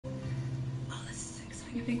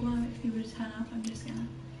like a big one. If he were to turn up, I'm just gonna.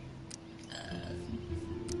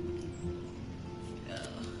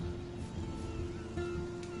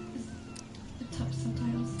 The top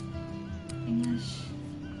subtitles. English.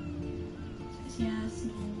 Says yes,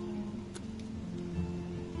 no.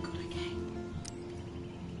 God, okay.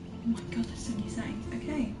 Oh my god, there's so many settings.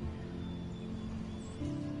 Okay.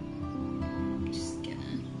 Just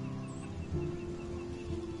gonna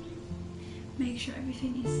make sure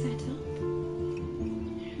everything is set up.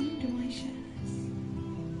 Who do I share this?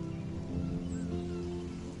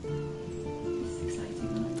 This is exciting,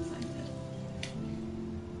 I'm excited.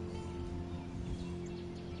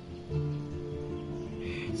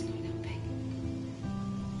 It's not that big.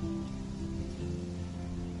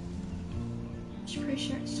 I'm pretty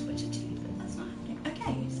sure it's Twitter too, but that's not happening.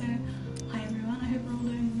 Okay, so hi everyone, I hope we're all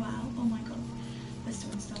doing well. Oh my god, they're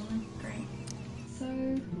still installing. Great. So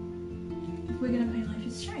we're gonna play Life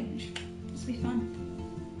is Strange. This will be fun.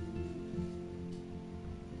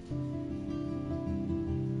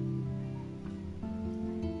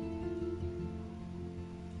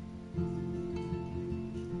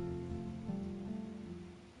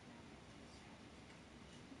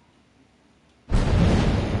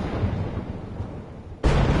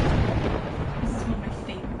 This is one of my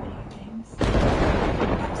favorite video games. I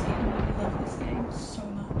absolutely love this game so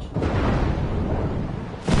much.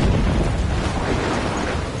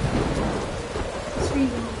 It's really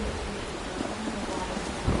long.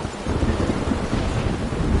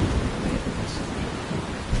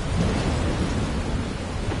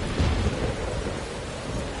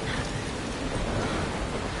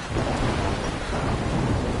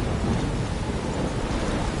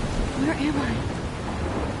 Where am I?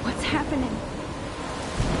 What's happening?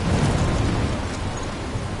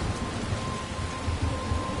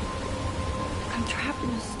 I'm trapped in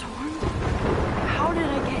a storm? How did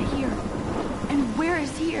I get here? And where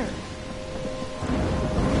is here?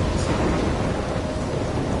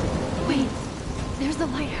 Wait, there's the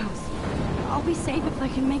lighthouse. I'll be safe if I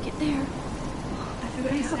can make it there. I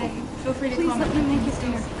forgot to say, feel free to Please comment. let me make it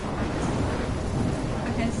there.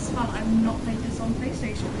 Okay, this is fun. I've not played this on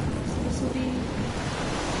PlayStation before, so this will be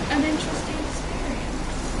an interesting experience.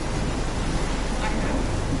 I hope.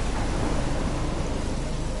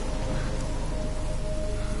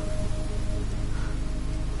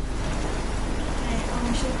 Okay,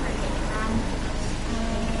 I should create a round.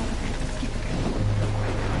 Let's keep it going.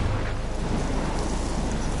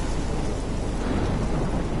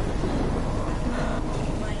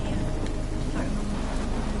 My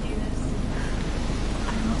phone on to do this.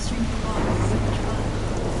 I'm not streaming for a while, this is so much fun.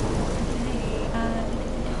 Okay,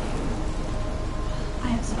 I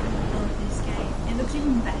absolutely love this game. It looks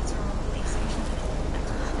even better on PlayStation than it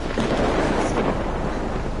looks on Xbox.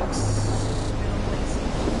 It looks so good on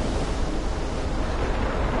PlayStation.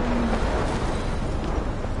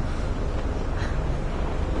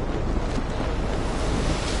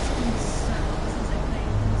 It's been so long since I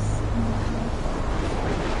played this. Oh my god.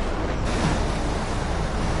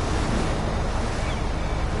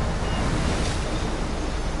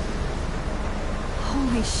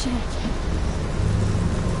 Holy shit.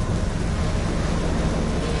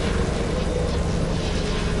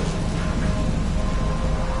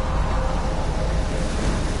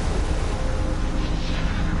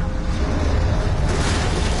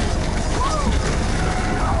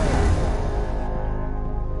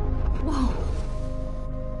 Whoa.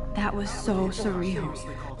 That was so surreal.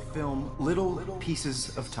 They called film Little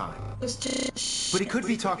Pieces of Time. It's just But he could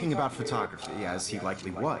be talking about photography, as he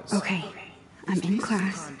likely was. Okay, I'm in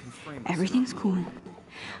class. Everything's cool.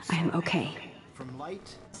 I am okay. From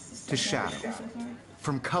light to shadow.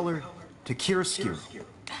 From color to chiaroscuro.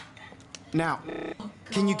 Now,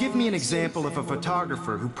 can you give me an example of a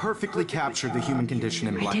photographer who perfectly captured the human condition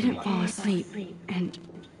in I black and didn't white? fall asleep, and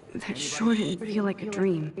that sure didn't feel like a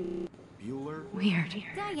dream. Bueller? Weird.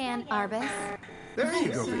 Diane Arbus. There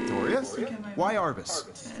you go, Victoria. Why Arbus?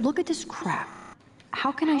 Look at this crap.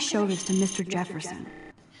 How can I show this to Mr. Jefferson?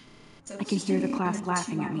 I can hear the class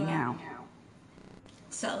laughing at me now.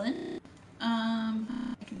 Selling. I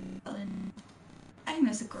can sell in. I think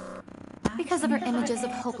that's a girl. Because of her images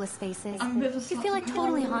of hopeless faces. I'm a bit of a You feel like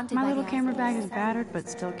totally haunted My by little the camera ideas. bag is battered, but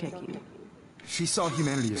still kicking. She saw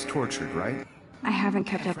humanity as tortured, right? I haven't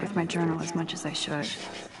kept up with my journal as much as I should.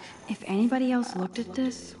 If anybody else looked at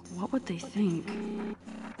this, what would they think?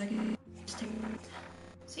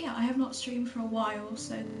 So yeah, I have not streamed for a while,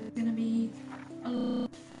 so there's gonna be a lot.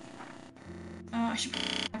 I should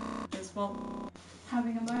as well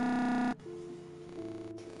having a moment.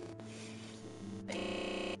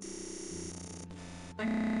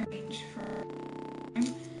 Range for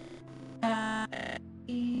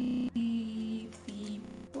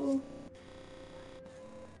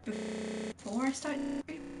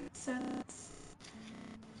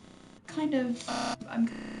kind of, I'm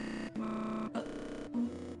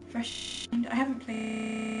fresh. I haven't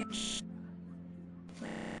played.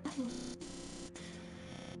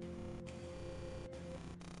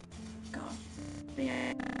 God, but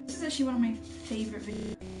yeah, this is actually one of my favorite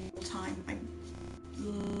videos of all time. I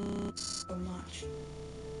love it so much.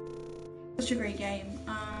 Such a great game.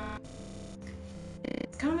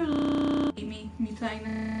 It's kind of a me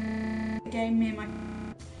playing the game. Me and my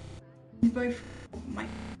both my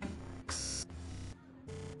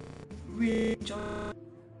really enjoy.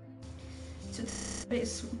 So it's a bit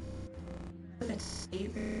it's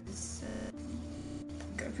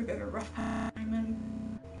going through a bit of a rough time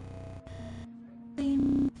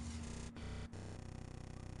and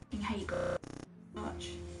I hate God so much.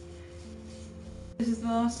 This is the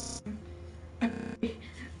last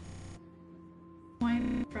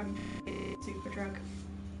time from Super Drug.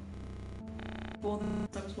 More than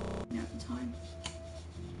I was watching at the time.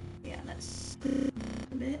 Yeah, let's a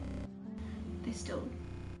bit. They're still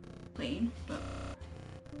clean, but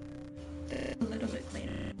a little bit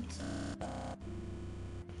cleaner. So,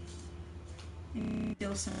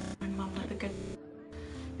 still some my mum like the good.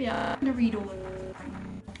 But yeah, I'm gonna read all of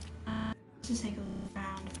them. Just take a look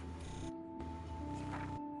around.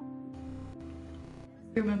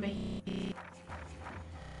 Remember,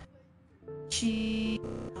 she's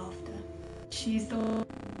the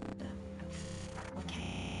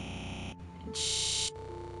okay.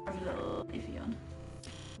 I'm a little iffy on.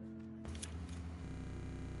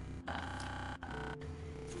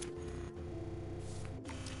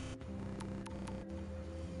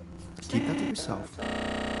 Keep that to yourself.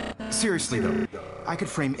 Seriously though, I could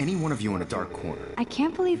frame any one of you in a dark corner. I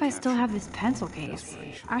can't believe I still have this pencil case.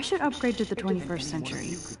 I should upgrade to the 21st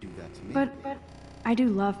century. But I do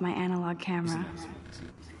love my analog camera.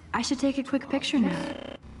 I should take a quick picture now.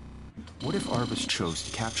 What if Arbus chose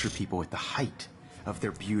to capture people at the height of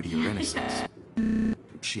their beauty or innocence?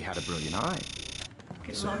 She had a brilliant eye.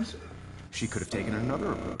 So she could have taken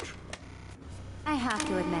another approach. I have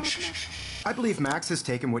to admit. I believe Max has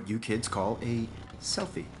taken what you kids call a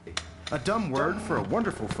selfie. A dumb word for a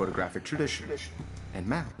wonderful photographic tradition. And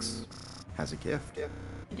Max has a gift.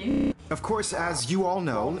 Of course, as you all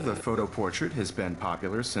know, the photo portrait has been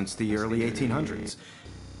popular since the early 1800s.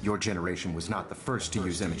 Your generation was not the first to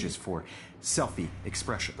use images for selfie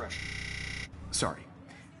expression. Sorry,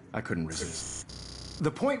 I couldn't resist. The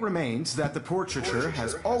point remains that the portraiture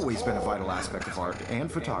has always been a vital aspect of art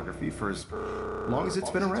and photography for as long as it's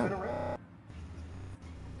been around.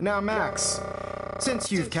 Now, Max,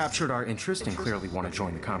 since you've captured our interest and clearly want to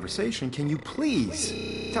join the conversation, can you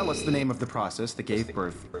please tell us the name of the process that gave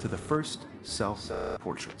birth to the first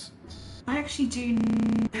self-portraits? I actually do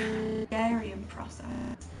the Bulgarian process.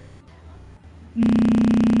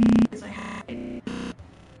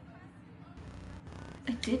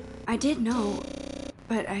 Because I did know,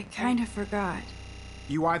 but I kind of forgot.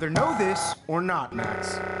 You either know this or not,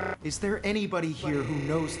 Max. Is there anybody here who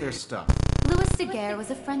knows their stuff? Louis Daguerre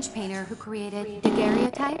was a French painter who created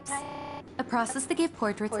daguerreotypes, a process that gave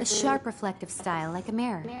portraits a sharp reflective style like a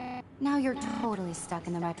mirror. Now you're totally stuck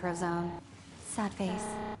in the retro zone. Sad face.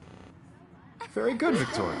 Very good,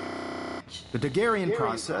 Victoria. The Daguerrean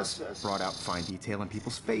process brought out fine detail in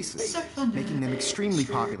people's faces, making them extremely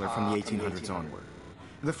popular from the 1800s onward.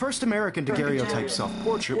 The first American daguerreotype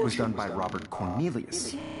self-portrait was done by Robert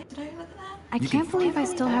Cornelius. I can't believe I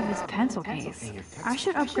still have this pencil case. I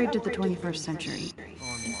should upgrade to the 21st century.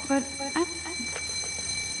 But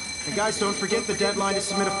And guys, don't forget the deadline to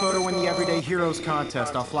submit a photo in the Everyday Heroes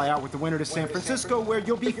contest. I'll fly out with the winner to San Francisco, where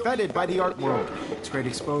you'll be feted by the art world. It's great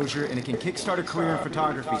exposure, and it can kickstart a career in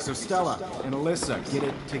photography. So Stella and Alyssa, get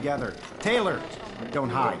it together. Taylor, don't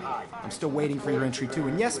hide. I'm still waiting for your entry too.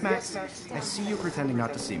 And yes, Max, I see you pretending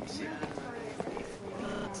not to see me.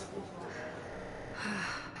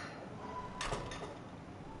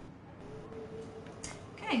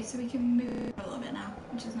 okay, so we can move a little bit now,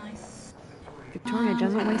 which is nice. Victoria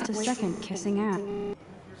doesn't waste a second kissing Anne.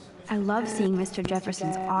 I love seeing Mr.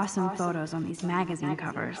 Jefferson's awesome photos on these magazine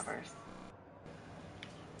covers.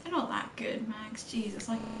 They're not that good, Max. Jesus,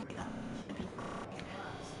 like that.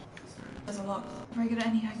 There's a lot. Very good at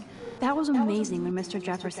anything. That was amazing when Mr.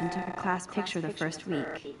 Jefferson took a class picture the first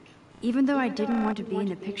week. Even though I didn't want to be in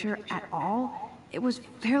the picture at all, it was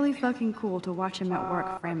fairly fucking cool to watch him at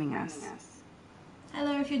work framing us.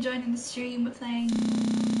 Hello, if you're joining the stream, we're playing.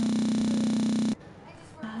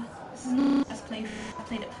 This is not as I've played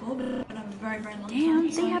it before, but a very, very long time. Damn,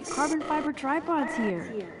 they have carbon fiber tripods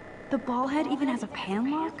here. The ball head even has a pan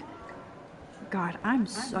lock. God, I'm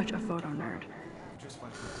such a photo nerd.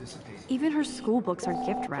 Even her school books are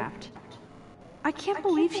gift wrapped. I can't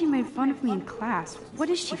believe she made fun of me in class. What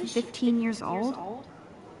is she, 15 years old?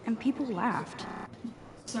 And people laughed.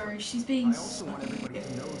 Sorry, she's being.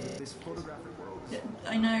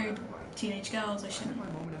 I know teenage girls. I shouldn't.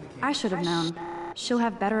 I should have known. She'll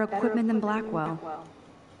have better equipment than Blackwell.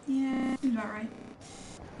 Yeah, you're about right.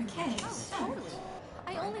 Okay, so.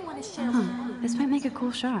 I only want to share This might make a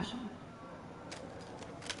cool shot.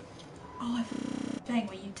 Oh, I thing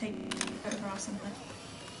where you take photographs and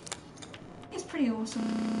it's pretty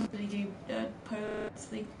awesome. They do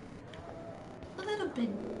posts, like a little bit.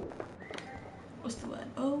 What's the word?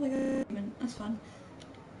 Oh my god, that's fun.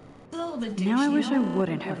 A little bit douchey. Now I wish I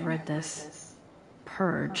wouldn't have read this.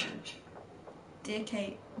 Purge. Dear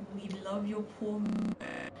Kate, we love your poor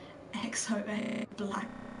XO Black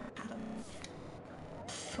Adam.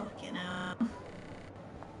 Fucking hell.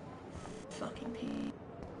 Fucking Pete.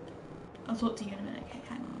 I'll talk to you in a minute, Kate.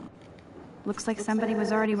 Hang on. Looks like somebody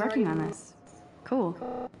was already working on this. Cool.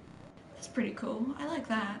 That's pretty cool. I like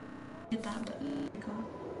that. Did that, but cool.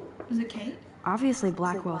 Was it Kate? Obviously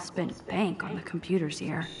Blackwell spent bank on the computers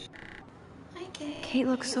here. Hi, Kate. Kate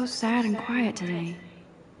looks so sad and quiet today.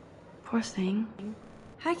 Poor thing.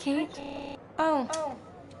 Hi, Kate. Oh.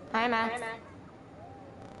 Hi, Max.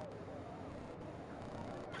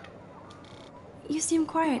 You seem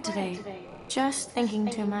quiet today. Just thinking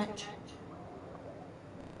too much.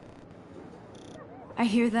 I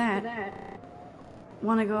hear that.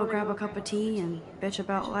 Wanna go grab a cup of tea and bitch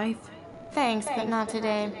about life? Thanks, but not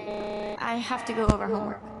today. I have to go over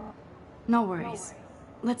homework. No worries.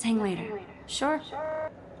 Let's hang later. Sure.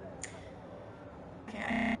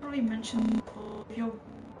 Okay, I probably mentioned if you're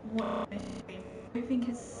what I think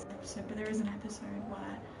it's an episode, but there is an episode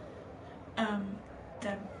where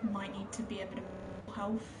there might need to be a bit of mental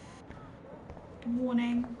health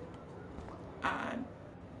warning. And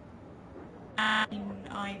I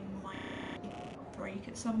might break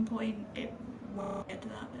at some point. It won't get to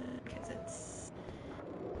that because it's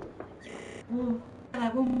we'll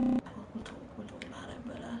talk about it,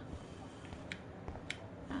 but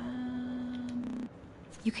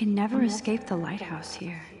You can never escape the lighthouse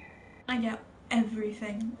here. I get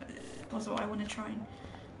everything. Also, I want to try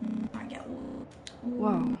and I get all.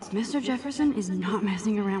 Whoa, Mr. Jefferson is not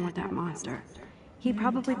messing around with that monster. He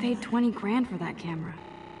probably paid 20 grand for that camera.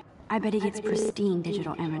 I bet he gets pristine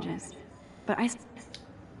digital images. But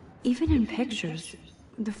even in pictures,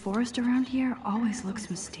 the forest around here always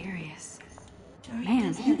looks mysterious.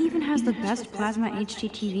 Man, he even has the best plasma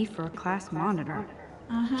HDTV for a class monitor.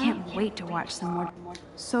 Can't wait to watch some more.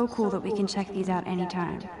 So cool that we can check these out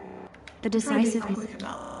anytime. The decisive...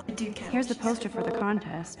 Here's the poster for the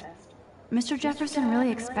contest. Mr. Jefferson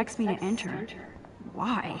really expects me to enter.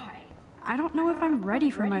 Why? I don't know if I'm ready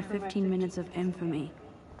for my 15 minutes of infamy.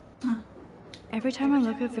 Every time I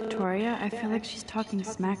look at Victoria, I feel like she's talking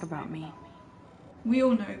smack about me. We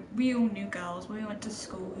all knew girls. We went to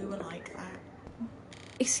school who were like that.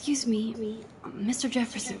 Excuse me, Mr.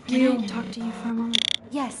 Jefferson, can I talk to you for a moment?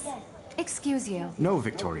 Yes. Excuse you. No,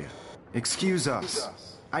 Victoria. Excuse us.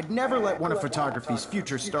 I'd never let one of photography's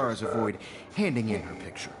future stars avoid handing in her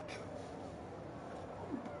picture.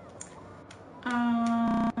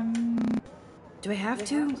 Do I have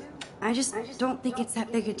to? I just don't think it's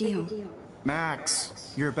that big a deal.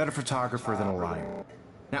 Max, you're a better photographer than a liar.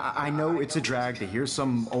 Now, I know it's a drag to hear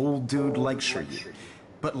some old dude lecture you,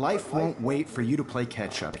 but life won't wait for you to play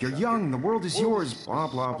catch-up. You're young, the world is yours, blah,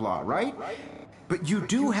 blah, blah, right? But you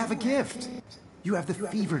do have a gift. You have the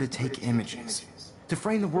fever to take images, to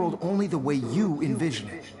frame the world only the way you envision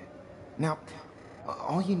it. Now,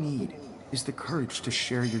 all you need is the courage to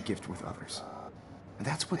share your gift with others. And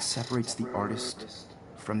that's what separates the artist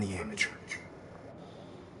from the amateur.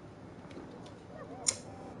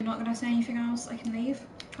 You're not gonna say anything else? I can leave?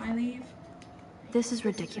 Can I leave? This is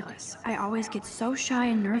ridiculous. I always get so shy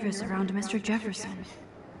and nervous around Mr. Jefferson.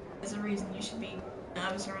 There's a reason you should be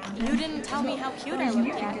nervous around him. You didn't tell me how cute I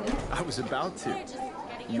looked yet. I was about to.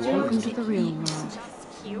 You Welcome always to the real world.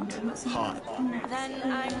 Cute? hot.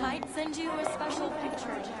 Then I might send you a special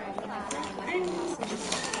picture.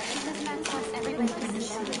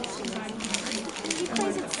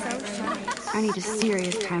 I need a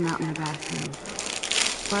serious timeout in the bathroom.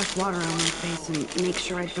 Splash water on my face and make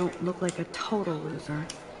sure I don't look like a total loser.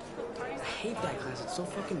 I hate that class. It's so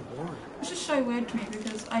fucking boring. It's just so weird to me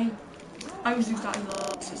because I was a guy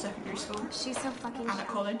at secondary school She's so fucking and at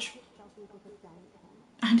college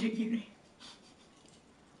and at uni.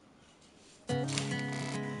 The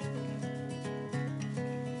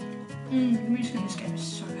music in this game is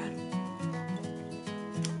so bad.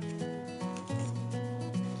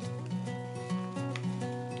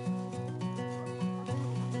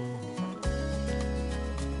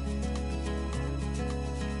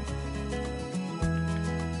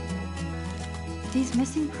 These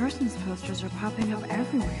missing persons posters are popping up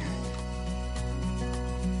everywhere.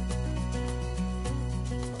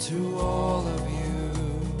 To all of you,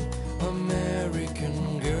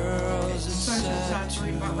 American girls, it's So sad to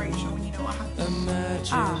read about Rachel when you know what happens.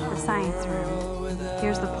 Ah, the science room.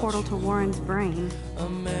 Here's the portal to Warren's brain.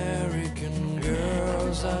 American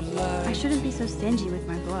girls, I'd like I shouldn't be so stingy with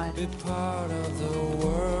my blood. to be part of the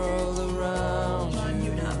world around you.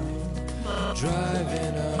 You know.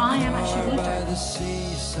 Driving a I am actually car blood by donor. the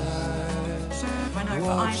seaside, So I know,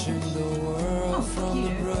 but watching I'm the world fuck from you.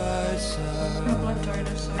 the bright I'm a side. blood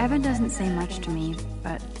donor, so Evan doesn't say much to me,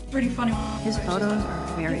 but really funny. his photos are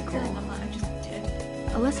very cool. I'm like, I just did.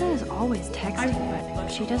 Alyssa is always texting, but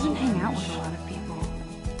she doesn't hang out with a lot of people.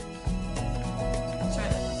 Sorry,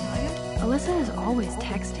 that's Alyssa is always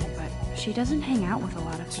texting, but she doesn't hang out with a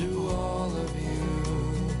lot of people. All of you,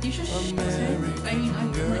 you should sit. I mean, I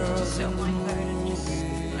like to just sit on my phone and just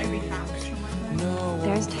I read facts from my phone.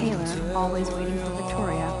 There's Taylor, always waiting for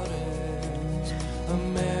Victoria.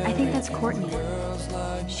 I think that's Courtney.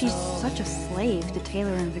 She's such a slave to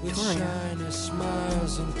Taylor and Victoria. shiny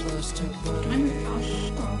smiles and plastic Can I move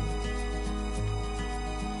fast?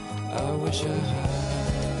 I wish I had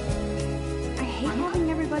I hate having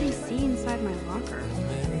everybody see inside my locker.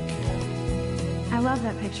 I love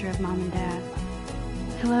that picture of Mom and Dad.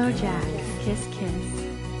 Hello, Jack. Kiss, kiss.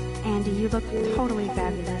 Andy, you look totally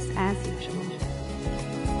fabulous, as usual.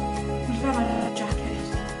 What about my jacket?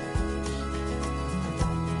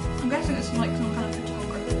 I'm guessing it's like some kind of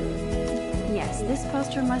photographer. Yes, this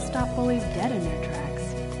poster must stop bullies dead in their tracks.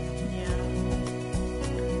 Yeah.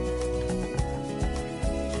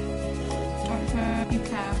 Don't you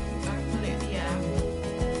care? Don't pollute the air.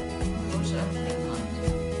 Those are I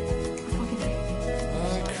fucking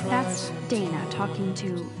hate. That's Dana talking to...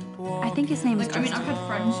 I think his name is Like, I mean, I've Justin. had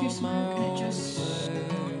friends who smoke, and it just.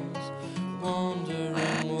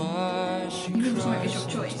 You can smoke is your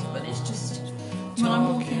choice, but it's just. When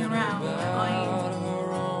I'm walking around,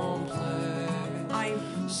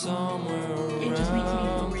 it just makes me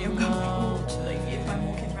feel really uncomfortable. Like, if I'm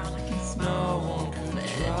walking around, I can smell. But if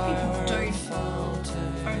people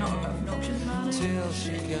are not obnoxious about it,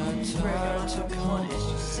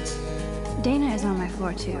 it's just. Dana is on my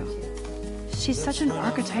floor, too. She's such an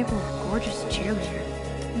archetypal, gorgeous cheerleader.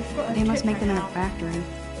 They must make them in a factory.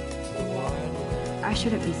 I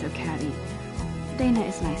shouldn't be so catty. Dana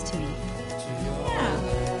is nice to me.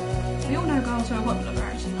 Yeah. We all know girls who are popular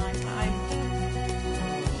are actually nice.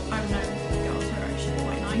 I've known girls who are actually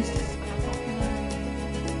quite nice but are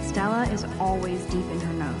popular. Stella is always deep in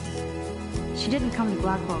her nose. She didn't come to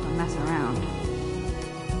Blackwell to mess around.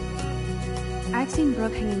 I've seen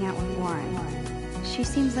Brooke hanging out with Warren. She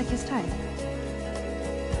seems like his type.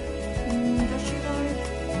 Does she though?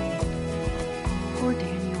 Poor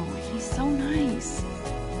Daniel. He's so nice.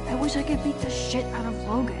 I wish I could beat the shit out of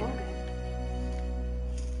Logan.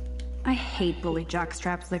 I hate bully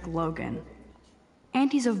jockstraps like Logan.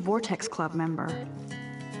 And he's a Vortex Club member.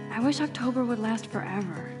 I wish October would last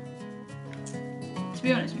forever. To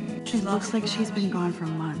be honest, It looks like she's been gone for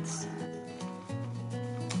months.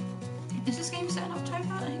 Is this game set in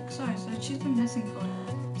October? I think so. So she's been missing for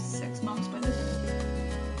 6 months by this point.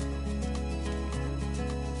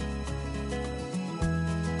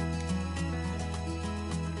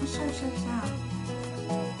 That's so sad.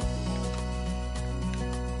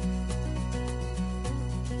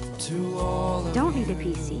 to all of Don't need a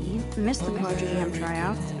PC, missed the Poetry Jam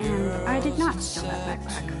tryouts, and I did not steal that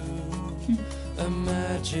backpack.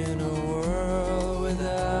 imagine a world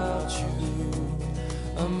without you.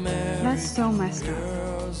 That's so messed up.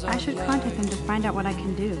 I should contact them to find out what I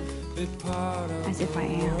can do. As if I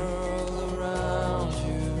am.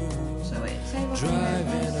 So wait, say what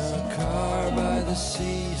Driving a car by the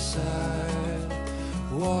seaside,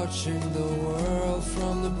 watching the world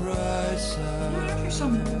from the bright side. There's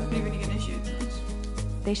some really good issues.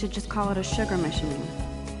 They should just call it a sugar machine.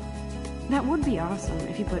 That would be awesome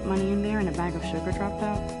if you put money in there and a bag of sugar dropped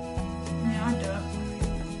out. Yeah, I'd do it.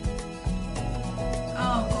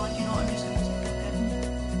 Oh god, you know what, I'm just gonna take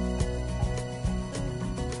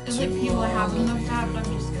it. There's like people I have and love to have, but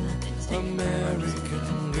I'm just gonna take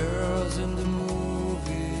American girls in the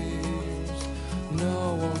movies.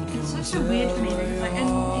 No one can It's so weird for me because like in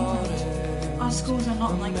England, our schools are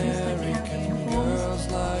not like this, like they have uniforms.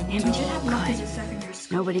 And we should have lockers at secondary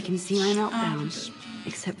school. Nobody can see my meltdowns,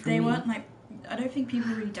 except for They me. weren't like, I don't think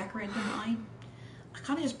people really decorated them. I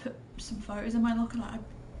kind of just put some photos in my locker. Like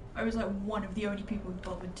I was like one of the only people who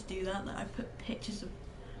bothered to do that. Like I put pictures of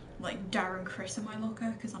like Darren and Chris in my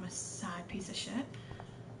locker because I'm a sad piece of shit.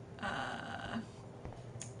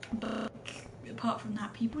 But apart from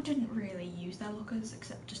that, people didn't really use their lockers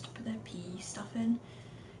except just to put their PE stuff in.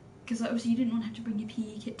 Because obviously you didn't want to have to bring your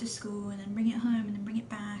PE kit to school and then bring it home and then bring it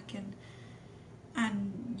back, and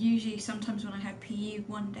usually sometimes when I had PE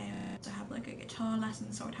one day I had to have like a guitar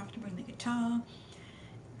lesson, so I'd have to bring the guitar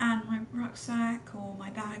and my rucksack or my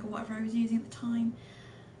bag or whatever I was using at the time.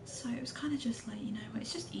 So it was kind of just like, you know,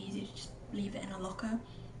 it's just easy to just leave it in a locker.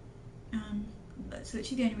 That's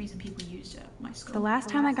literally the only reason people used it at my school. The last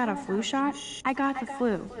time I got a flu shot, I got the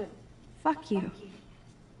flu. Fuck you.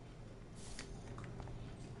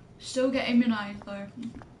 Still get immunized though.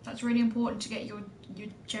 That's really important to get your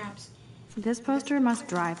jabs. This poster must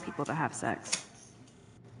drive people to have sex.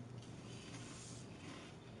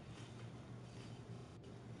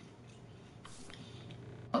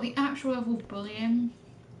 Well, the actual level of bullying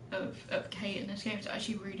of Kate in this game is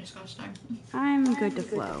actually really disgusting. I'm good to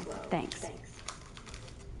flow. Thanks.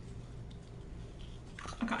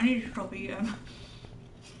 Okay, I need to probably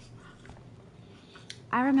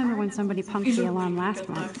I remember when somebody punked He's the a alarm really last good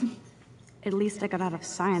month. though. At least I got out of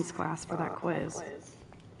science class for that quiz.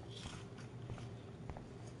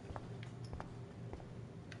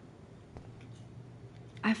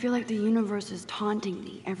 I feel like the universe is taunting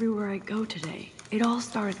me everywhere I go today. It all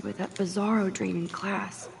started with that bizarro dream in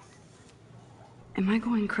class. Am I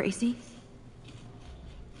going crazy?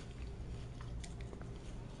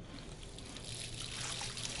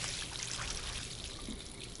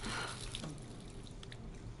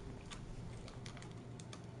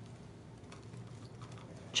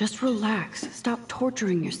 Just relax. Stop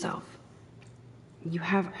torturing yourself. You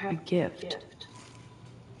have a gift.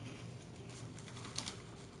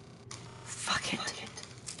 Fuck it.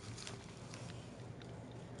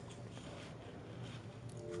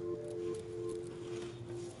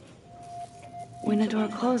 When a door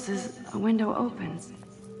closes, a window opens.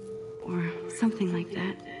 Or something like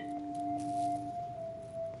that.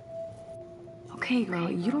 Okay, girl,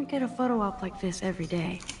 you don't get a photo op like this every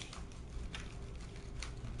day.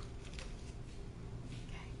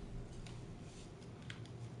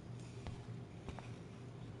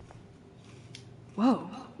 Whoa,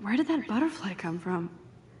 where did that butterfly come from?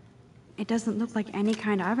 It doesn't look like any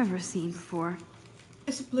kind I've ever seen before.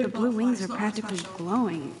 It's a blue The blue butterfly, wings it's are not practically special.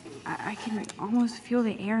 glowing. I can almost feel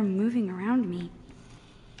the air moving around me.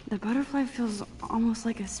 The butterfly feels almost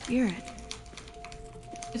like a spirit.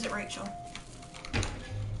 Is it Rachel?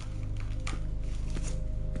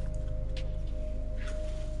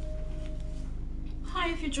 Hi,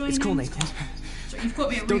 if you're joining. It's cool, Nathan. So you've got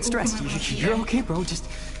me a Don't stress. You're okay. okay, bro. Just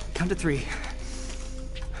count to 3.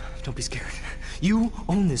 Don't be scared. You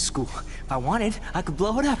own this school. If I wanted, I could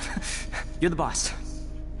blow it up. You're the boss.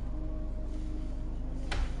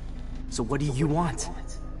 So what do you want?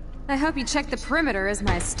 I hope you checked the perimeter, as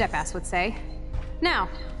my step-ass would say. Now,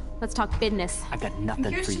 let's talk business. I got I'm nothing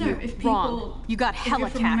curious for to know you. if people. Wrong. You got if hella you're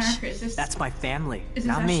from cash. America, is this, That's my family, is this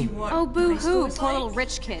not actually me. what Oh, high boo-hoo, school is poor like? little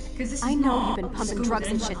rich kid. 'Cause this is I know not you've been the pumping school drugs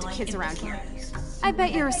and that shit to like kids in the around here. 30s. I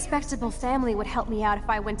bet your respectable family would help me out if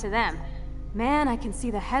I went to them. Man, I can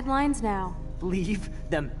see the headlines now. Leave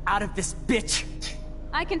them out of this bitch.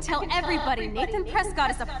 I can tell everybody Nathan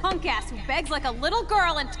Prescott is a punk ass who begs like a little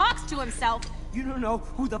girl and talks to himself. You don't know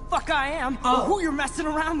who the fuck I am or who you're messing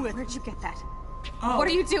around with. Where'd you get that? Oh. What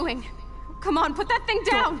are you doing? Come on, put that thing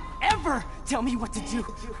down! Don't ever tell me what to do.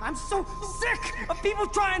 I'm so sick of people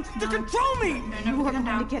trying to control me. No, We're put them going to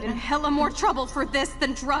down. get in hella more trouble for this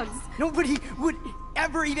than drugs. Nobody would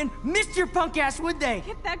ever even miss your punk ass, would they?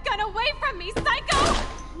 Get that gun away from me, psycho!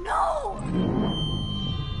 No!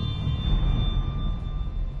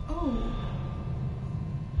 Oh.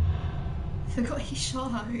 Forgot he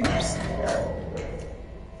shot her. Oops.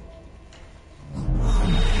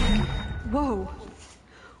 Whoa.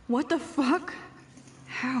 What the fuck?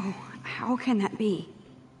 How can that be?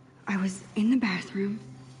 I was in the bathroom.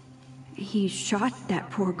 He shot that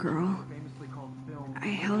poor girl. I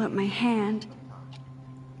held up my hand.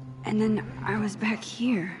 And then I was back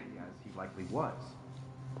here. As he likely was.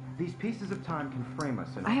 These pieces of time can frame us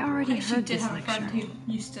in I already She heard did this have a friend lecture.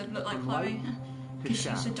 who used to look like From Chloe. light Because she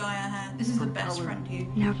used to dye her hair. This is the best friend who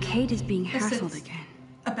Now Kate is being has hassled since again.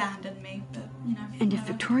 abandoned me, but you know. And if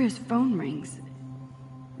whatever. Victoria's phone rings,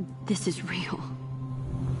 this is real.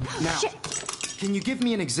 Now, Shit! can you give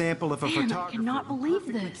me an example of a Man, I photographer cannot who believe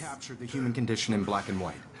perfectly this. captured the human condition in black and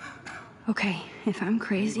white? Okay, if I'm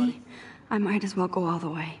crazy, I might as well go all the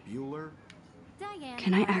way. Bueller?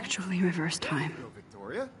 Can I actually reverse time? Go,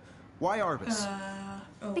 Victoria. Why Arbus?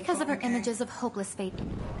 Oh, Because of her okay. images of hopeless fate.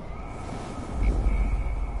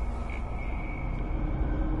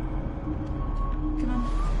 Come on.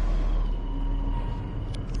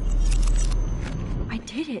 I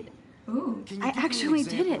did it. Ooh. Can you I give me an actually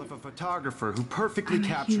did example it. of a photographer who perfectly I'm a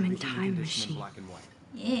captured human the human time condition in machine. black and white?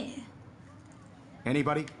 Yeah.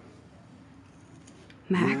 Anybody?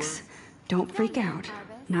 Max, don't freak out.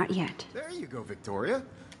 Not yet. There you go, Victoria.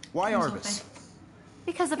 Why Comes Arbus?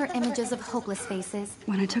 Because of her images of hopeless faces.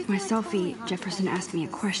 When I took my selfie, Jefferson asked me a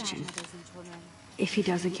question. If he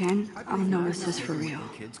does again, I'll notice this for real.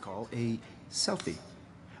 What kids call a selfie.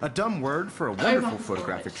 A dumb word for a wonderful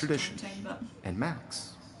photographic tradition. And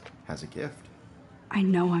Max has a gift. I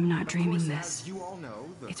know I'm not dreaming this. As you all know,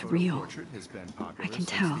 the It's photo real. portrait has been popular I can since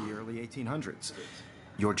tell. the early 1800s.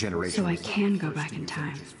 Your generation So I was the can go first back to in use time.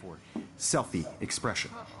 images for selfie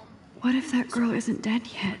expression. What if that girl isn't dead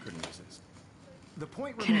yet? Couldn't resist. The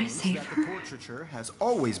point Can I remains save that her? the portraiture has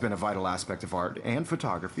always been a vital aspect of art and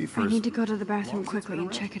photography for I as need to go to the bathroom long as it's quickly been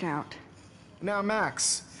and check it out. Now,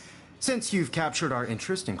 Max, since you've captured our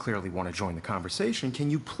interest and clearly want to join the conversation,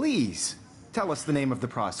 can you please tell us the name of the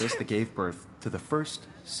process that gave birth to the first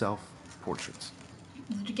self-portraits?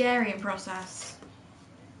 The Daguerrean process.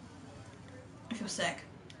 I feel sick.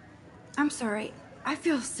 I'm sorry. I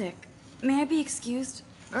feel sick. May I be excused?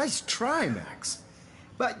 Nice try, Max.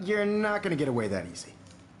 But you're not going to get away that easy.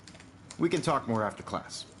 We can talk more after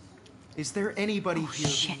class. Is there anybody here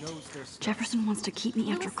Shit. who knows their stuff? Jefferson wants to keep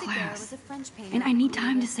me after Louis Daguerre class. was a French painter And I need who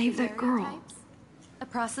time to created save that girl. daguerreotypes, a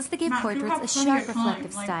process that gave Matt, you portraits have a plenty sharp, of time,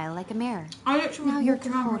 reflective like- style like a mirror. I literally Now you're walked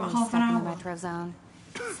around for about totally half stuck an in the hour. retro zone.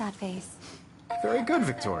 Sad face. Very good,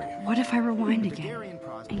 Victoria. What if I rewind again Daguerrean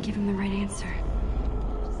process. and give him the right answer?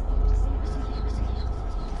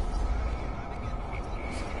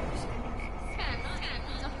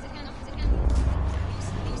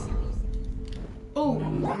 Oh,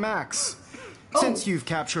 Max, since you've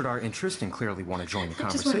captured our interest and clearly want to join the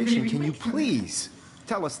Just went conversation, really can you quick for me. please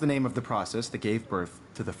tell us the name of the process that gave birth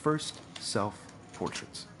to the first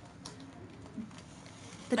self-portraits?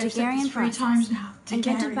 The I've said Daguerrean this 3 process, times now.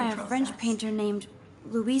 invented by a Daguerrean French process. painter named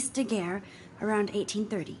Louis Daguerre around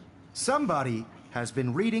 1830. Somebody has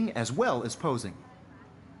been reading as well as posing.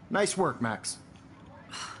 Nice work, Max.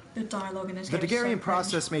 The dialogue in this The game is so Daguerrean cringe.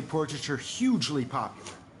 process made portraiture hugely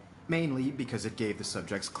popular, mainly because it gave the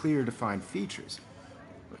subjects clear, defined features.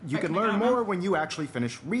 You Right, can I learn got it. more when you actually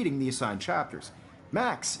finish reading the assigned chapters.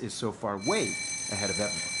 Max is so far way ahead of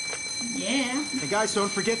everyone. Yeah. And guys,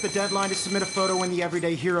 don't forget the deadline to submit a photo in the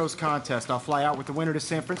Everyday Heroes contest. I'll fly out with the winner to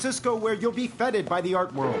San Francisco, where you'll be feted by the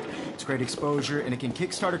art world. It's great exposure, and it can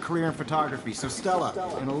kickstart a career in photography. So Stella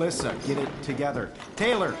and Alyssa, get it together.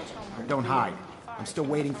 Taylor, don't hide. I'm still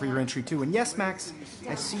waiting for your entry too. And yes, Max,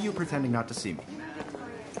 I see you pretending not to see me.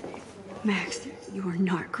 Max, you are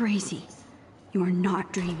not crazy. You are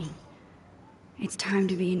not dreaming. It's time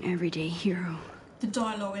to be an everyday hero. The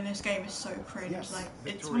dialogue in this game is so cringe. Yes, Like,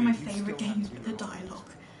 it's Victoria, one of my you favorite still have games, to but be the the one. dialogue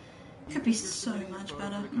could be so much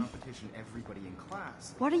better. Competition, everybody in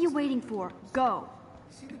class. What are you waiting for? Go!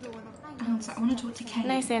 See the dilemma? Hang on a sec, I want to talk to Kate.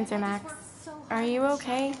 Nice answer, Max. Are you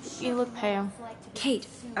okay? You look pale. Kate,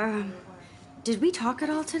 did we talk at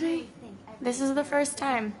all today? This is the first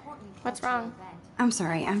time. What's wrong? I'm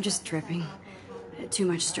sorry, I'm just tripping. Too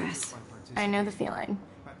much stress. I know the feeling.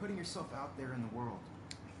 By putting yourself out there in the world.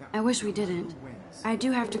 Now, I wish we didn't. I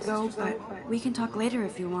do have to go, but we can talk later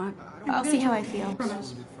if you want. I'll see how I feel.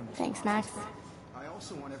 Promise. Thanks, Max. I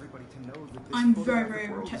also want everybody to know that this I'm very, photographic very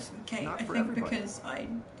world is protective of Kate. not I for think everybody. because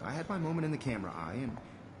I had my moment in the camera eye, and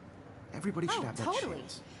everybody should Oh, have that totally.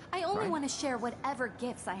 chance. I only right? want to share whatever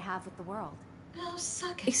gifts I have with the world. oh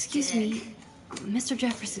suck a Excuse dick. me, Mr.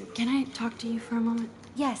 Jefferson, can I talk to you for a moment?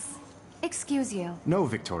 Yes. Excuse you. No,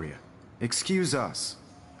 Victoria. Excuse us.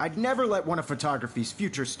 I'd never let one of photography's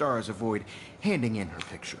future stars avoid handing in her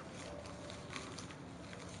picture.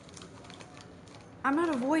 I'm not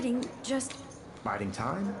avoiding, just... Biding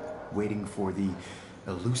time, waiting for the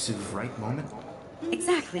elusive right moment.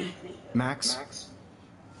 Exactly. Max,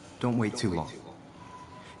 don't wait too long.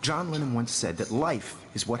 John Lennon once said that life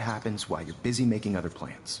is what happens while you're busy making other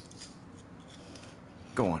plans.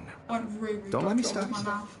 Go on now. I'd really Don't let me drop stop my you.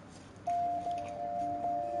 mouth.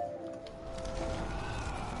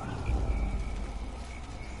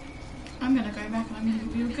 I'm gonna go back and I'm gonna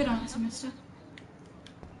give you a good answer, mister.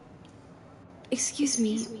 Excuse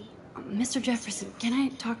me, Mr. Jefferson, can I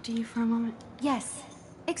talk to you for a moment? Yes.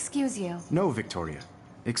 Excuse you. No, Victoria.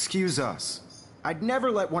 Excuse us. I'd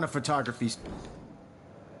never let one of photography's...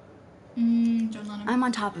 John Lennon. I'm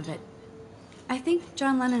on top of it. I think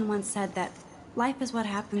John Lennon once said that life is what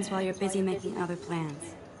happens while you're busy making other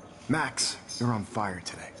plans. Max, you're on fire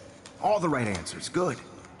today. All the right answers. Good.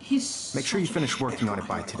 He's Make sure you such a finish working on it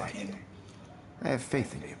by hypocrite. today. I have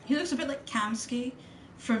faith in you. He looks a bit like Kamsky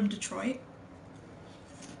from Detroit.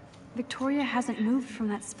 Victoria hasn't moved from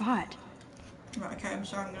that spot. Right, okay, I'm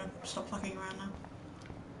sorry, I'm gonna stop fucking around now.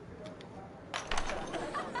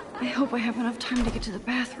 I hope I have enough time to get to the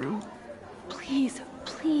bathroom. Please,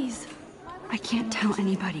 please. I can't tell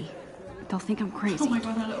anybody. They'll think I'm crazy. Oh my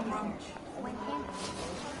god, that little run.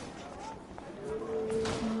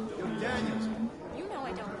 Daniels. You know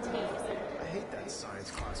I don't tease. I hate that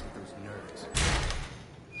science class with those nerds.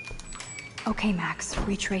 Okay, Max,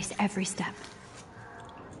 retrace every step.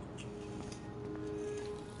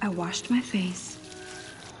 I washed my face.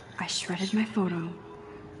 I shredded my photo.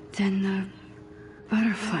 Then the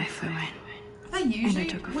butterfly flew in. Are they usually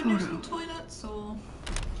took a windows photo. in toilets, or...?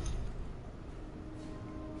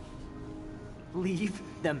 Leave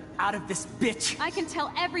them out of this bitch! I can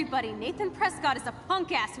tell everybody Nathan Prescott is a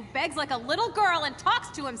punk ass who begs like a little girl and talks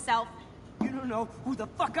to himself. You don't know who the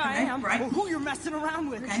fuck I Okay, am right. or who you're messing around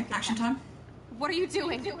with. Okay, action time. What are you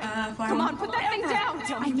doing? Fire Come on, put that thing down!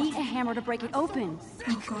 I need a hammer to break it open.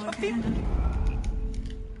 Oh god, okay, hang on.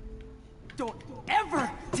 Don't ever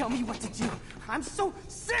tell me what to do. I'm so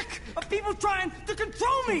sick of people trying to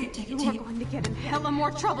control me. Take You it, are take it. going to get in hella more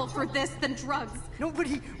trouble for this than drugs.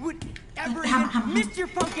 Nobody would ever Hammer. even miss your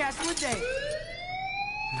punk ass, would they?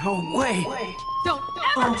 No way. Don't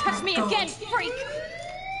ever Oh touch my me God. again, freak!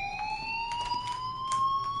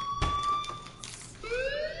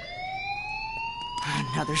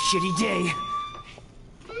 Another shitty day.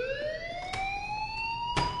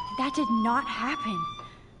 That did not happen.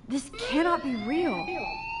 This cannot be real.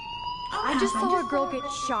 I just saw a girl get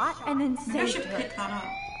shot and then Maybe I saved should her. pick that up.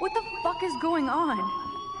 What the fuck is going on?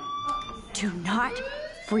 Do not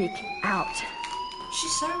freak out.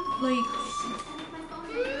 She's so, like...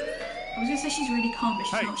 I was gonna say she's really calm, but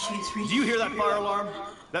she's Hey, not. She's really... do you hear that fire alarm?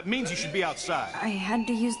 That means you should be outside. I had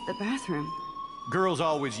to use the bathroom. Girls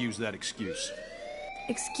always use that excuse.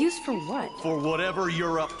 Excuse for what? For whatever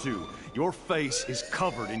you're up to, your face is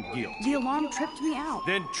covered in guilt. The alarm tripped me out.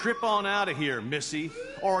 Then trip on out of here, Missy.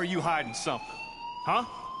 Or are you hiding something? Huh?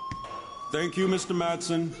 Thank you, Mr.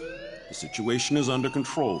 Madsen. The situation is under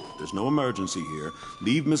control. There's no emergency here.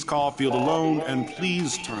 Leave Miss Caulfield alone, and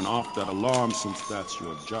please turn off that alarm since that's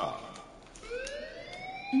your job.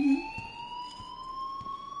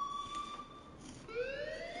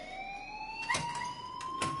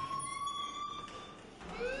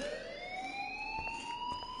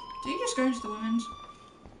 Do you just go into the women's?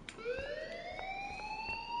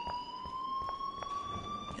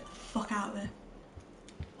 Get the fuck out of there.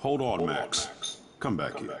 Hold on, Max. Come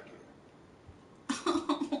back here.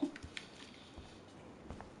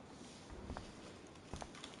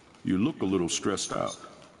 You look a little stressed out.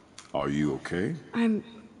 Are you okay?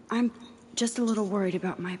 I'm just a little worried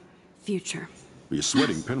about my future. You're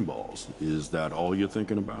sweating pinballs. Is that all you're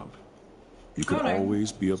thinking about? You can Got it.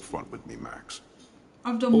 always be upfront with me, Max.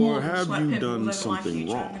 I've done more Or than have sweat you pinballs done over my something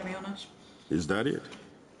future, I'm wrong? gonna be honest. Is that it?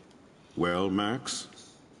 Well, Max,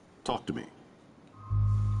 talk to me.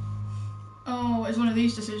 Oh, it's one of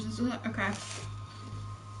these decisions, is it? Okay.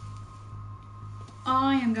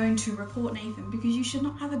 I am going to report Nathan because you should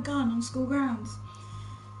not have a gun on school grounds.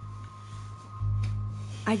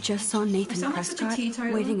 I just saw Nathan sound like such a Prescott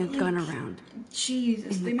teetotaler, waving a like- gun around.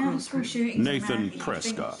 Jesus, In the the amount of girls' school room. shootings in Nathan America, you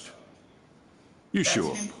Prescott. You think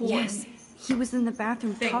sure? that's important Yes, he was in the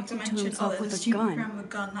bathroom thing talking to to mention. himself there's with a student gun. program with a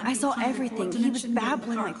gun. That'd I be saw kind of everything. important to He was mention given the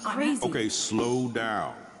babbling current like climate. crazy. Okay, slow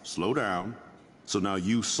down. Slow down. So now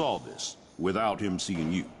you saw this without him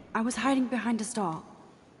seeing you. I was hiding behind a stall.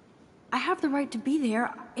 I have the right to be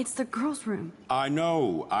there. It's the girls' room. I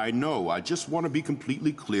know. I just want to be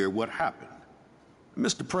completely clear what happened.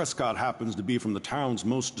 Mr. Prescott happens to be from the town's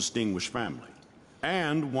most distinguished family,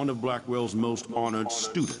 and one of Blackwell's most honored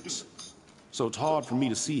students. So it's hard for me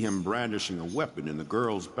to see him brandishing a weapon in the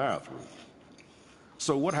girls' bathroom.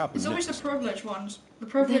 So what happened It's always next? the privileged ones. The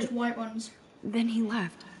privileged white ones. Then he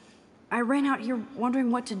left. I ran out here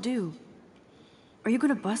wondering what to do. Are you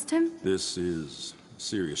gonna bust him? This is a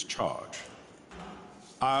serious charge.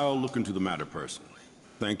 I'll look into the matter personally.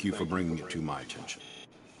 Thank you for bringing it to my attention.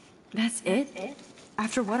 That's it?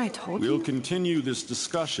 After what I told We'll you? continue this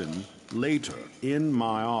discussion later in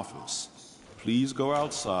my office. Please go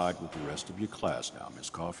outside with the rest of your class now, Miss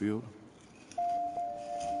Caulfield.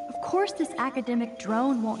 Of course this academic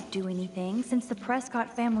drone won't do anything, since the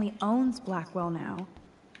Prescott family owns Blackwell now.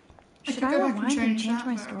 I Should could I go back and rewind and change change that,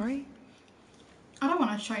 my but- story? I don't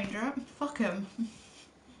want to change it. Fuck him.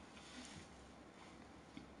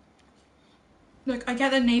 Look, I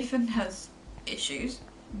get that Nathan has issues,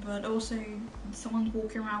 but also someone's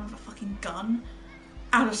walking around with a fucking gun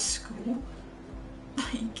out of school.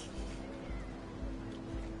 Like,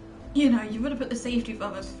 you know, you would have put the safety of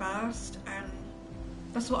others first, and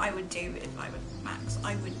That's what I would do if I were Max.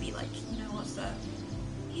 I would be like, you know what, sir?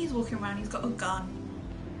 He's walking around, he's got a gun.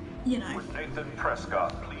 You know. Would Nathan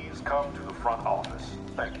Prescott please come to the front office?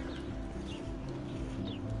 Thank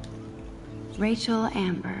you. Rachel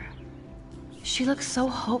Amber. She looks so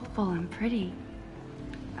hopeful and pretty.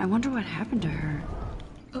 I wonder what happened to her.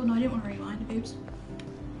 Oh no, I didn't want to rewind. Oops.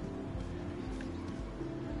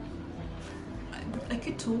 I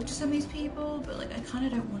could talk to some of these people, but like I kind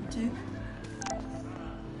of don't want to.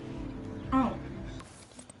 Oh.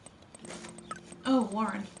 Oh,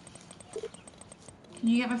 Warren. Can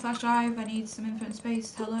you get my flash drive? I need some info in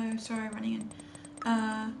space. Hello, sorry, running in.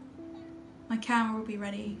 My camera will be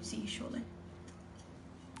ready. See you shortly.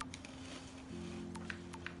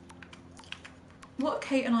 What have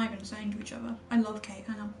Kate and I been saying to each other? I love Kate,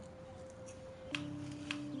 hang on.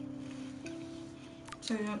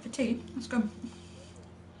 So we went for tea. Let's go.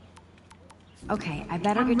 Okay, I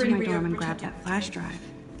better get to my dorm and grab that flash drive.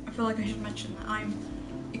 I feel like I should mention that I'm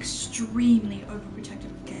extremely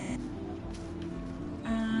overprotective of Kate.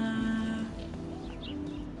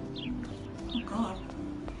 Oh god.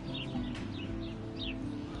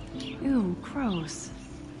 Ew, gross.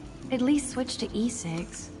 At least switch to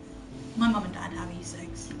E6. My mum and dad have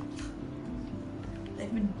E6.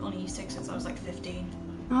 They've been on E6 since I was like 15.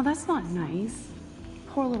 Oh, that's not nice.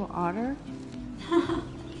 Poor little otter.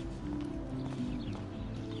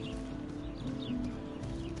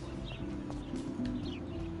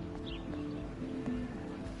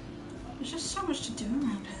 There's just so much to do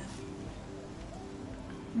around here.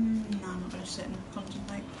 No, I'm not going to sit and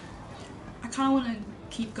contemplate. I kind of want to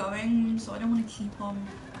keep going, so I don't want to keep on...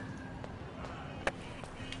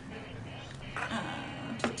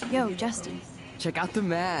 Yo, Justin. Check out the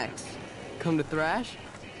Max. Come to thrash?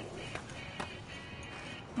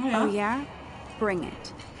 Oh yeah? Bring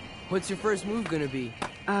it. What's your first move gonna be?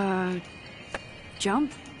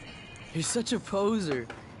 Jump? You're such a poser.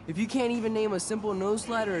 If you can't even name a simple nose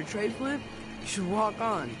slide or a tray flip, you should walk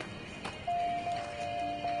on.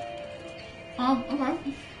 Oh,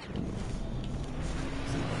 okay.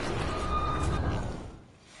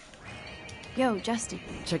 Yo, Justin.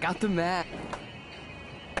 Check out the Max.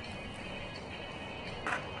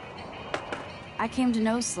 I came to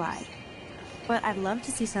nose slide, but I'd love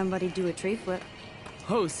to see somebody do a tree flip.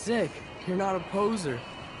 Oh, sick. You're not a poser.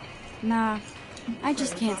 Nah, I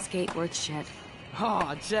just can't skate worth shit.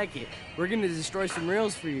 Oh, check it. We're gonna destroy some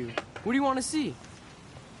rails for you. What do you want to see?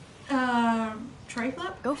 Tree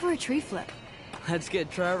flip? Go for a tree flip. Let's get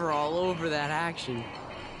Trevor all over that action.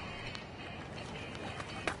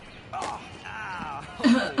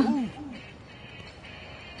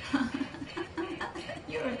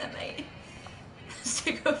 You're the mate. Let's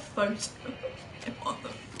take a photo of him on the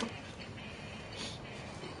floor.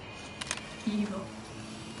 Evil.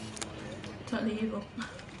 Totally evil.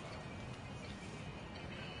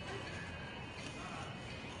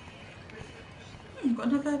 Got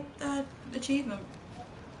another achievement.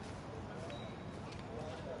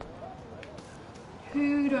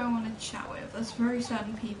 Who do I want to chat with? There's very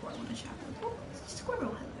certain people I want to chat with. Oh, it's a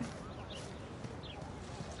squirrel, hello.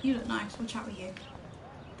 You look nice, we'll chat with you.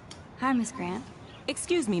 Hi, Miss Grant.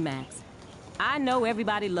 Excuse me, Max. I know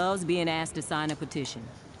everybody loves being asked to sign a petition,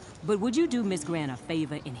 but would you do Miss Grant a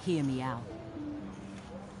favor and hear me out?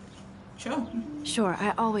 Sure. Sure,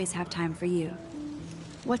 I always have time for you.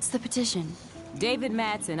 What's the petition? David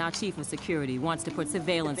Madsen, our chief of security, wants to put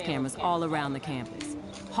surveillance cameras all around the campus.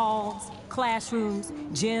 Halls, classrooms,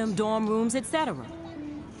 gym, dorm rooms, etc.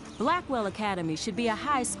 Blackwell Academy should be a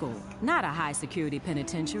high school, not a high-security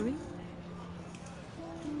penitentiary.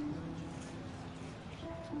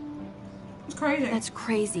 It's crazy. That's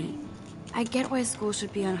crazy. I get why school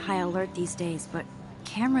should be on high alert these days, but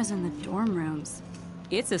cameras in the dorm rooms...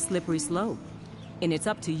 It's a slippery slope, and it's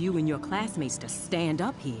up to you and your classmates to stand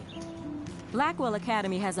up here. Blackwell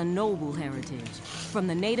Academy has a noble heritage, from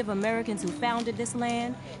the Native Americans who founded this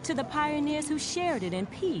land to the pioneers who shared it in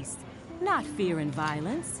peace, not fear and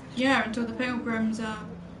violence. Yeah, until the Pilgrims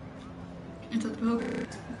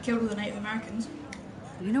killed all the Native Americans.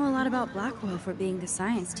 You know a lot about Blackwell for being the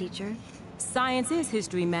science teacher. Science is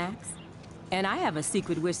history, Max. And I have a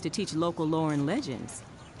secret wish to teach local lore and legends.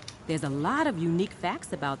 There's a lot of unique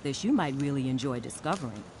facts about this you might really enjoy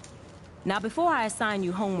discovering. Now, before I assign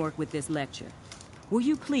you homework with this lecture, will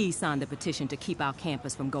you please sign the petition to keep our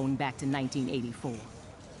campus from going back to 1984?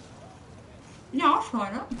 Yeah, I'll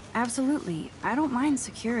sign it. Absolutely. I don't mind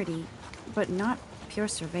security, but not pure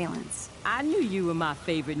surveillance. I knew you were my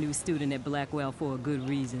favorite new student at Blackwell for a good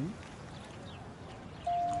reason.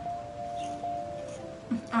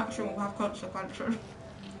 Action will have consequences.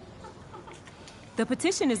 The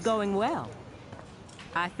petition is going well.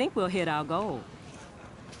 I think we'll hit our goal.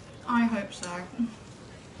 I hope so.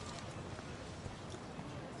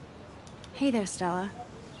 Hey there, Stella.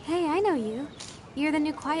 Hey, I know you. You're the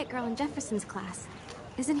new quiet girl in Jefferson's class.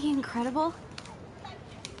 Isn't he incredible?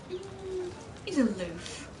 He's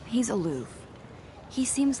aloof. He's aloof. He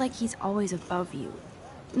seems like he's always above you.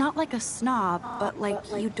 Not like a snob, but like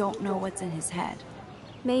you don't know what's in his head.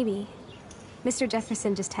 Maybe. Mr.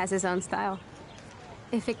 Jefferson just has his own style.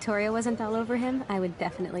 If Victoria wasn't all over him, I would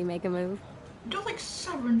definitely make a move. You're like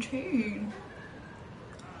 17.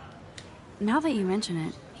 Now that you mention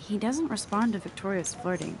it, he doesn't respond to Victoria's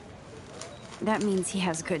flirting. That means he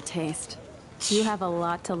has good taste. You have a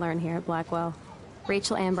lot to learn here at Blackwell.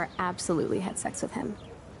 Rachel Amber absolutely had sex with him.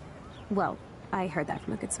 Well, I heard that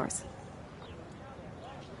from a good source.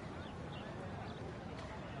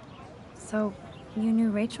 So, you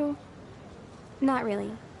knew Rachel? Not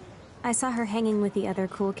really. I saw her hanging with the other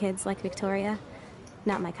cool kids like Victoria.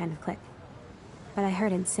 Not my kind of clique. But I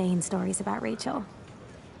heard insane stories about Rachel.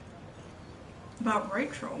 About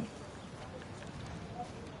Rachel?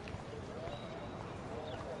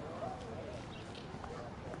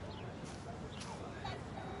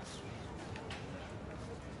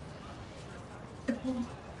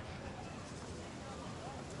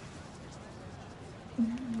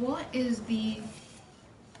 What is the...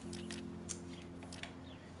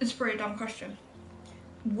 It's a pretty dumb question.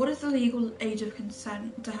 What is the legal age of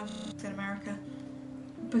consent to have sex in America?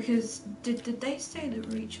 Because did they say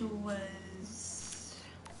that Rachel was...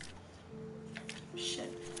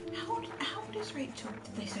 Shit. How old is Rachel?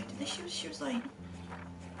 Did they say? She was like...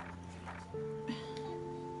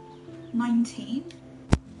 19?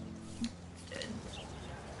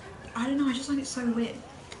 I don't know, I just find it so weird.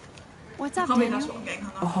 What's up, Daniel? Daniel? That's what I'm getting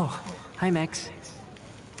hung up. Oh, hi, Max.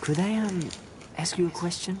 Could I, ask you a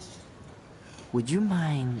question? Would you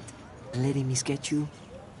mind letting me sketch you?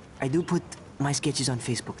 I do put my sketches on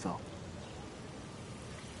Facebook, though.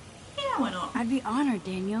 Yeah, why not? I'd be honored,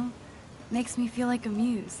 Daniel. Makes me feel like a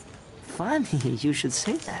muse. Funny you should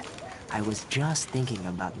say that. I was just thinking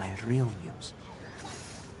about my real muse.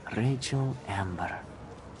 Rachel Amber.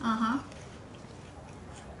 Uh-huh.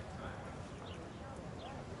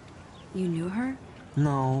 You knew her?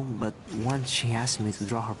 No, but once she asked me to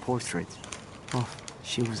draw her portrait. Oh,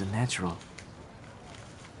 she was a natural.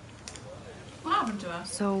 What happened to her?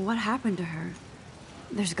 So what happened to her?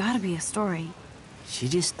 There's gotta be a story. She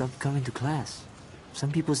just stopped coming to class.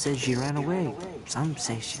 Some people said she ran away. Some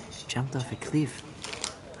say she jumped off a cliff.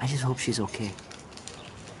 I just hope she's okay.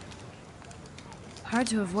 Hard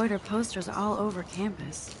to avoid her posters all over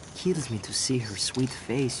campus. Kills me to see her sweet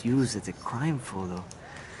face used as a crime photo.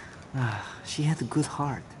 She had a good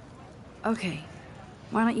heart. Okay,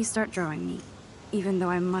 why don't you start drawing me? Even though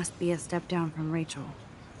I must be a step down from Rachel.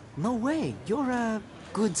 No way, you're a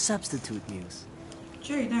good substitute, Muse.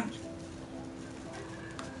 Gee, thanks.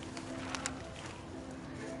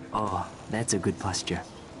 Oh, that's a good posture.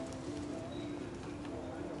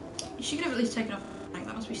 She could have at least taken off. Like,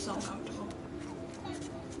 that must be so uncomfortable.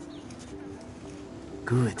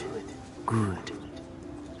 Good, good.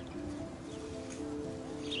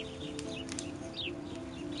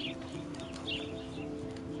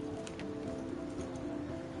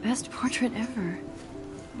 Best portrait ever.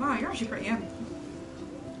 Wow, you're actually pretty young.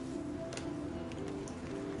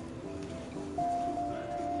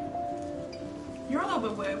 You're a little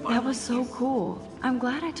bit weird, but That was so cool. I'm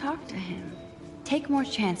glad I talked to him. Take more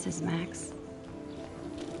chances, Max.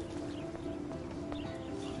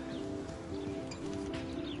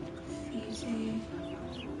 Easy.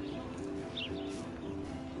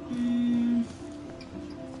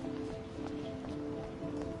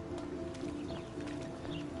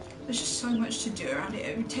 There's just so much to do around it.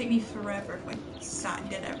 It would take me forever if I sat and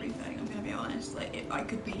did everything. I'm gonna be honest. Like, I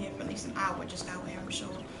could be here for at least an hour just out here, I'm sure.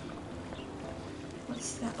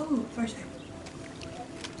 What's that? Oh, photo.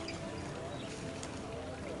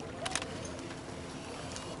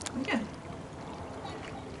 Okay.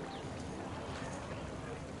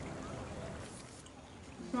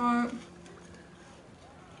 So,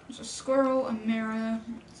 there's a squirrel, a mirror,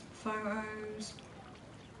 some photos.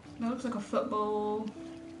 That looks like a football.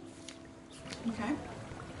 Okay.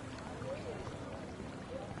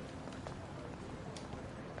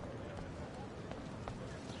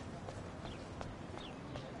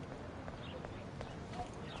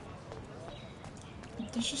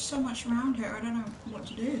 There's just so much around here, I don't know what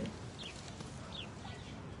to do.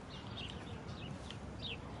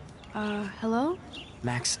 Hello?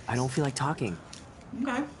 Max, I don't feel like talking.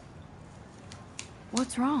 Okay.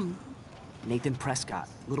 What's wrong? Nathan Prescott,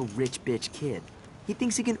 little rich bitch kid. He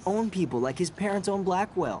thinks he can own people like his parents own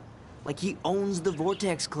Blackwell. Like he owns the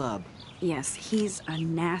Vortex Club. Yes, he's a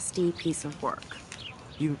nasty piece of work.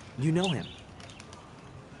 You know him?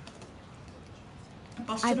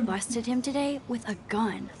 I busted him today with a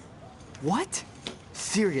gun. What?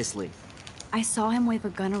 Seriously? I saw him wave a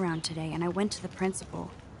gun around today, and I went to the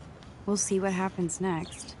principal. We'll see what happens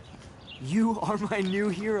next. You are my new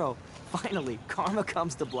hero. Finally, karma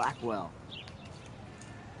comes to Blackwell.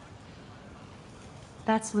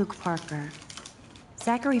 That's Luke Parker.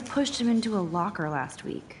 Zachary pushed him into a locker last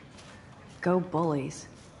week. Go bullies.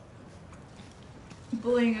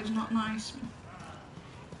 Bullying is not nice.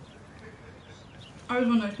 I was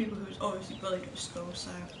one of those people who was obviously bullied at school, so...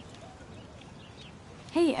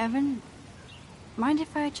 Hey, Evan. Mind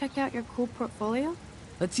if I check out your cool portfolio?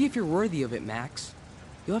 Let's see if you're worthy of it, Max.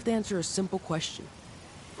 You'll have to answer a simple question.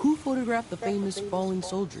 Who photographed the famous falling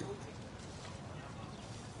soldier?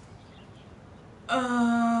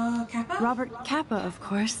 Kappa? Robert Kappa, of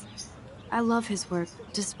course. I love his work,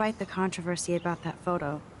 despite the controversy about that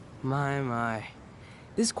photo. My.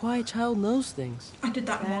 This quiet child knows things. I did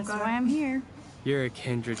that That's why I'm here. You're a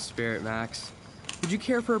kindred spirit, Max. Would you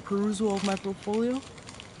care for a perusal of my portfolio?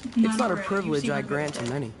 No, it's not a really. privilege I grant to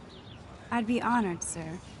many. I'd be honored, sir.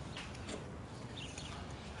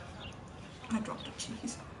 I dropped a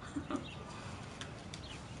cheese.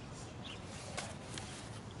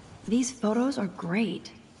 These photos are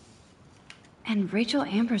great. And Rachel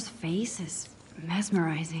Amber's face is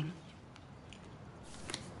mesmerizing.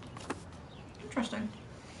 Interesting.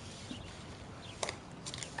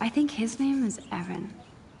 I think his name is Evan.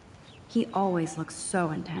 He always looks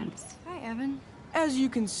so intense. Hi, Evan. As you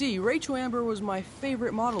can see, Rachel Amber was my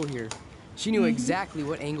favorite model here. She knew exactly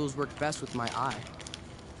what angles worked best with my eye.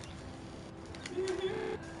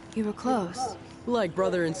 You were close. Like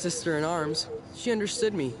brother and sister in arms. She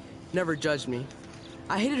understood me, never judged me.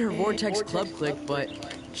 I hated her Vortex Club clique, but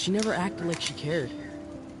she never acted like she cared.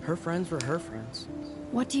 Her friends were her friends.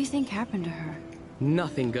 What do you think happened to her?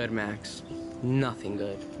 Nothing good, Max. Nothing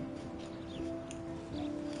good.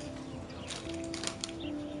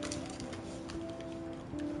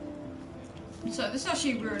 So this is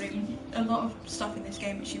actually ruining a lot of stuff in this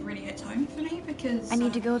game. Actually really hits home for me because I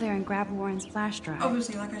need to go there and grab Warren's flash drive.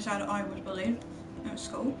 obviously, like I said, I was bullied at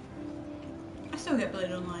school. I still get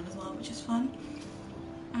bullied online as well, which is fun.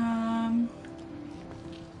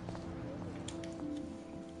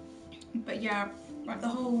 But yeah, like the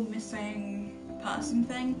whole missing person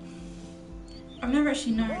thing. I've never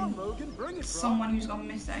actually known someone who's gone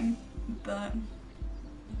missing, but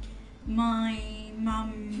my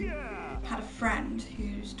mum had a friend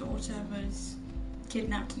whose daughter was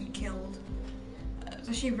kidnapped and killed. It's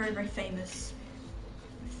actually a very, very famous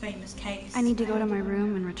case. I need to go to my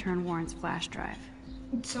room and return Warren's flash drive.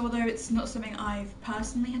 So although it's not something I've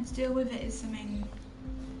personally had to deal with, it is something...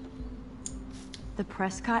 The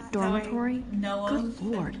Prescott dormitory? know Good of.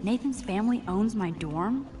 lord, Nathan's family owns my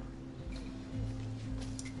dorm?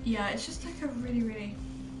 Yeah, it's just like a really, really...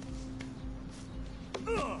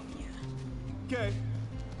 Yeah. Okay.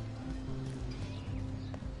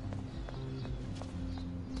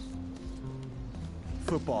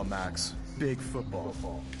 Football, Max. Big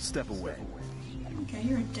football. Step away. Okay,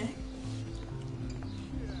 you're a dick.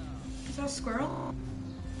 Is that a squirrel?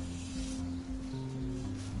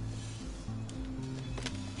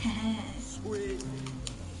 Sweet.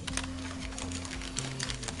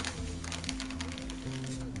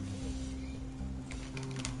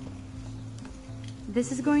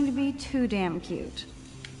 This is going to be too damn cute.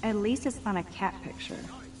 At least it's not a cat picture.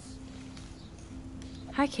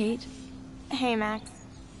 Hi, Kate. Hey, Max.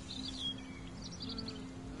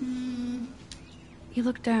 You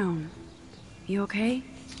look down. You okay?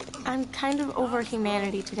 I'm kind of over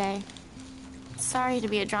humanity today. Sorry to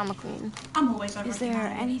be a drama queen. I'm always over Is there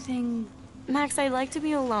humanity. anything... Max, I'd like to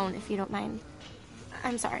be alone if you don't mind.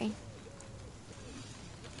 I'm sorry.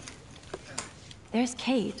 There's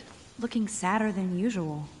Kate, looking sadder than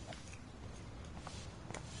usual.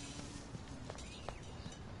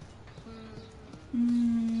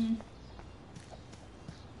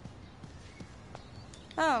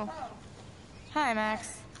 Oh. Hi,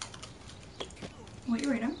 Max. What are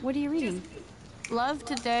you reading? What are you reading? Love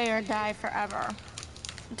today or die forever.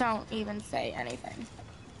 Don't even say anything.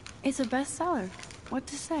 It's a bestseller. What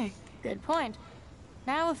to say? Good point.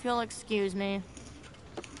 Now if you'll excuse me.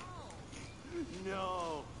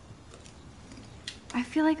 No. I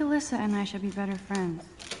feel like Alyssa and I should be better friends.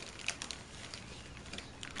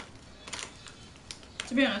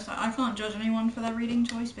 To be honest, I can't judge anyone for their reading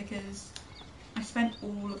choice because I spent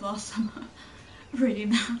all of last summer reading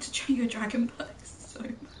the How to Train Your Dragon books, so...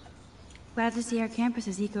 Glad to see our campus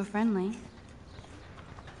is eco-friendly.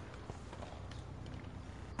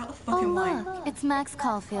 wine. Look, it's Max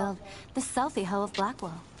Caulfield, the selfie hoe of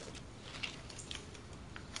Blackwell.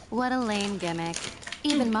 What a lame gimmick.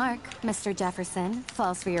 Even Mark, Mr. Jefferson,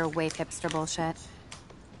 falls for your waif hipster bullshit.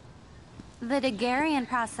 The Daguerrean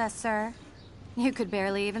process, sir. You could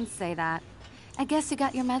barely even say that. I guess you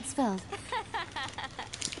got your meds filled.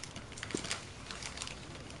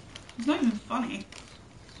 It's not even funny.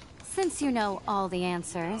 Since you know all the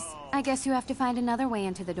answers, I guess you have to find another way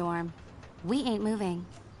into the dorm. We ain't moving.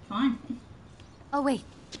 Fine. Oh, wait.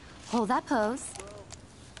 Hold that pose.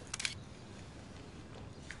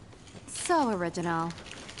 So original.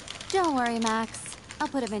 Don't worry, Max. I'll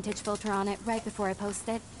put a vintage filter on it right before I post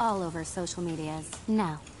it all over social medias.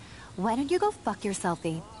 Now, why don't you go fuck your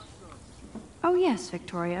selfie? Oh yes,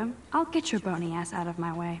 Victoria. I'll get your bony ass out of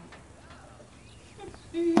my way.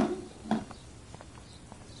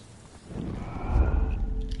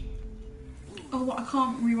 Oh, what? I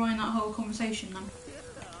can't rewind that whole conversation then.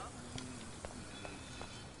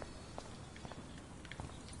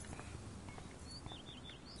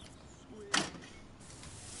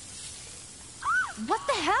 What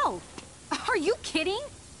the hell? Are you kidding?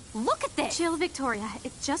 Look at this! Chill, Victoria.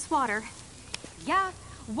 It's just water. Yeah,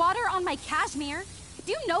 water on my cashmere.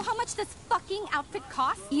 Do you know how much this fucking outfit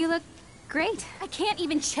costs? You look great. I can't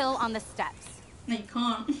even chill on the steps. No, you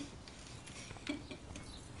can't.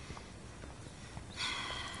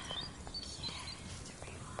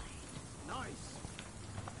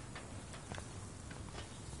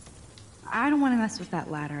 I don't want to mess with that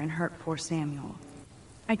ladder and hurt poor Samuel.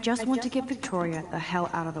 I just want to get Victoria the hell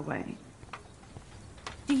out of the way.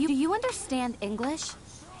 Do you understand English?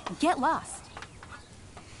 Get lost.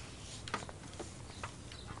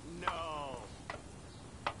 No.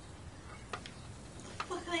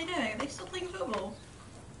 What are they doing? Are they still playing football?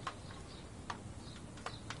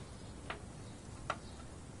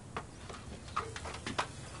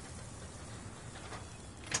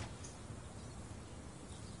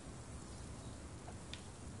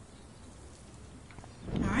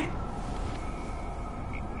 Alright.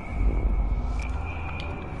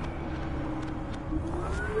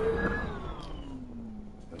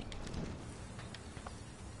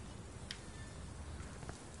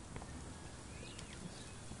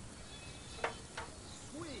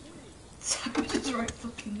 Savage is right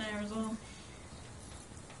fucking there as well.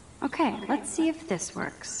 Okay, let's see if this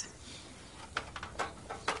works.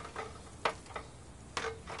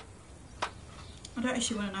 I don't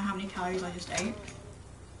actually want to know how many calories I just ate.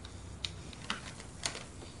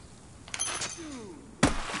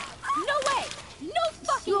 No way! No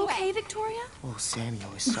fucking You way! okay, Victoria? Oh,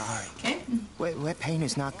 Samuel is sorry. Okay. Wet paint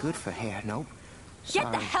is not good for hair, nope. Get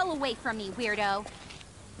the Sorry. hell away from me, weirdo!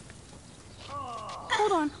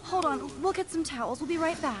 Hold on. We'll get some towels. We'll be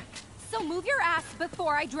right back. So move your ass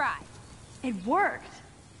before I drive. It worked.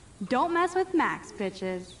 Don't mess with Max,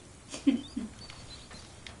 bitches.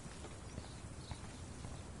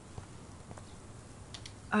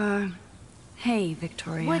 Hey,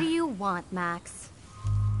 Victoria. What do you want, Max?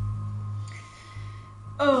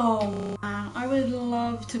 Oh man, I would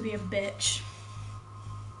love to be a bitch.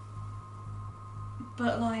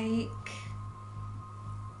 But like...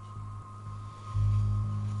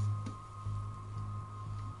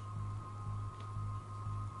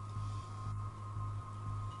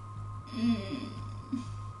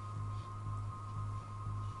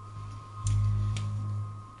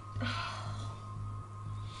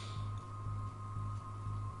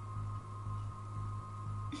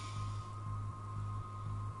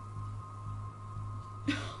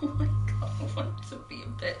 Oh my god, I want to be a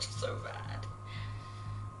bitch so bad.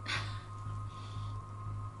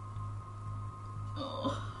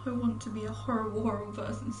 Oh, I want to be a horrible, horrible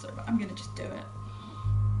person so bad. I'm gonna just do it.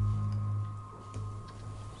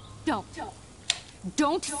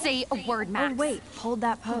 Don't say a word, Max. Oh, wait. Hold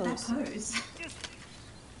that Hold pose. that pose.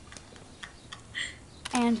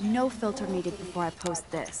 And no filter needed before I post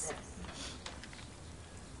this.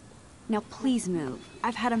 Now please move.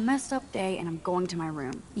 I've had a messed up day and I'm going to my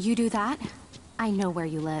room. You do that? I know where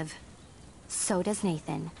you live. So does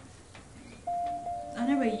Nathan. I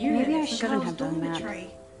know where you Maybe live. I It's the shouldn't girls' have done that.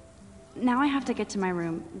 dormitory. Now I have to get to my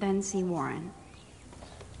room, then see Warren.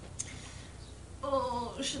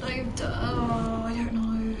 Oh, should I have done? Oh, I don't know.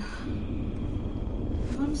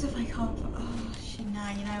 What happens if I can't? Oh, nah,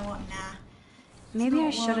 you know what? Nah. Maybe I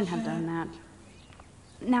not shouldn't worth have it. done that.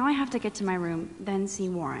 Now I have to get to my room, then see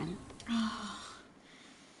Warren.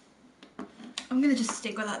 I'm gonna just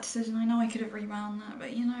stick with that decision. I know I could have rewound that,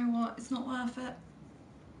 but you know what? It's not worth it.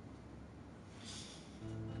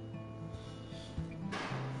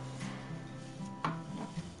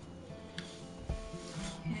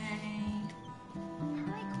 Okay.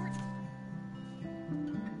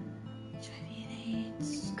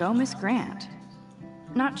 go Miss Grant.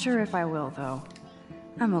 Not sure if I will, though.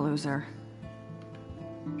 I'm a loser.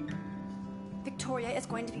 Victoria is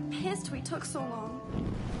going to be pissed we took so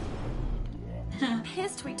long.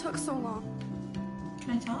 Pissed we took so long. Can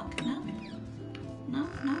I talk? No? No,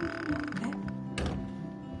 okay.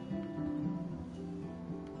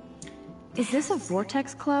 Is this a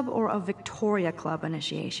Vortex Club or a Victoria Club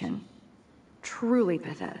initiation? Truly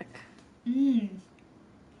pathetic.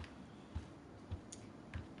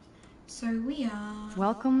 So we are...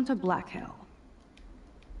 Welcome to Black Hill.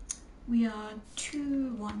 We are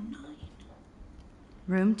 219.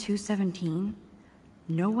 Room 217?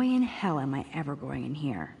 No way in hell am I ever going in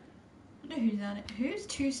here. I wonder who's at it. Who's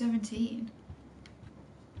 217?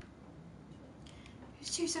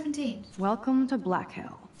 Who's 217? Welcome to Black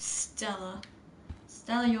Hill. Stella.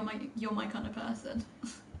 Stella, you're my kind of person.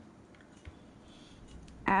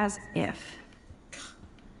 As if.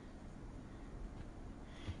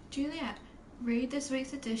 Juliet, read this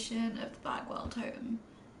week's edition of the Bagwell Tome.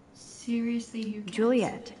 Seriously, who cares?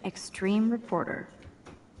 Juliet, extreme reporter.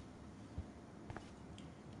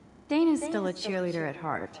 Dana's still a cheerleader at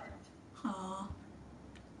heart. Aww. Oh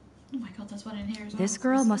my god, there's one in here as well. This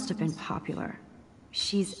girl must have been popular.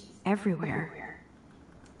 She's everywhere.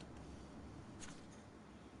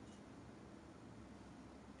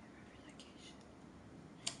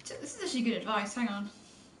 This is actually good advice, hang on.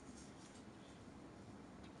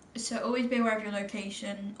 So always be aware of your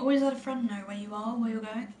location. Always let a friend know where you are, where you're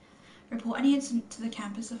going. Report any incident to the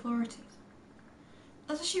campus authorities.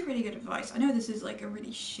 That's actually really good advice. I know this is like a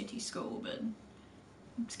really shitty school, but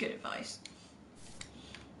it's good advice.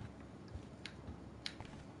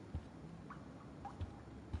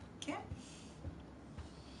 Okay.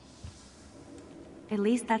 At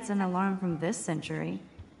least that's an alarm from this century.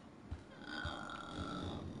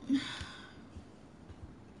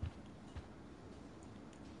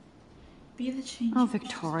 Be the change. Oh,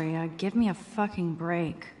 Victoria, give me a fucking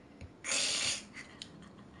break.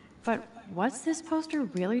 But what's this poster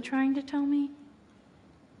really trying to tell me?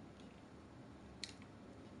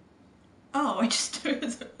 Oh, I just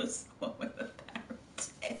noticed it was one with a pair of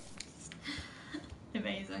tits.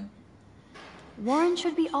 Amazing. Warren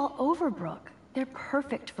should be all over Brooke. They're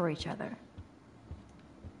perfect for each other.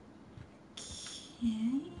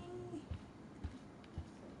 Okay.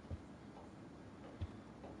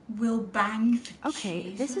 Will bang.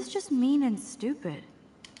 Okay, this is just mean and stupid.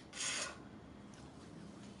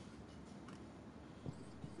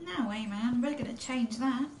 No way, man. We're gonna change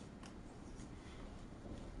that.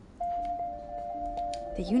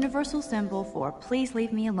 The universal symbol for please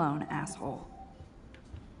leave me alone, asshole.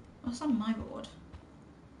 What's on my board?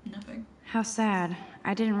 Nothing. How sad.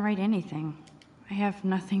 I didn't write anything. I have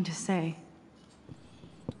nothing to say.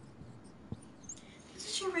 It's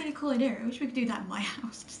actually a really cool idea. I wish we could do that in my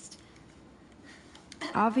house. Just...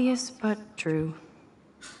 Obvious, but true.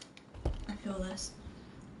 I feel this.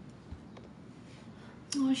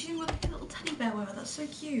 Oh, she's got like a little teddy bear with her. That's so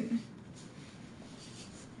cute.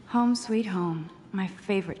 Home sweet home. My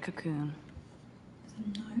favorite cocoon.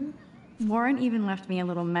 No. Warren even left me a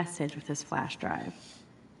little message with his flash drive.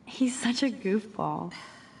 He's such a goofball.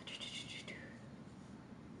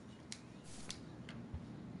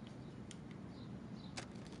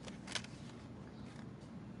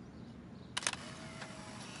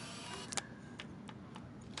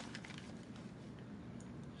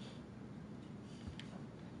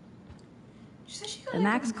 The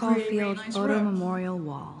Max Caulfield nice Photo room. Memorial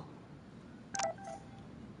Wall.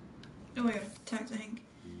 Oh, I got a text, I think.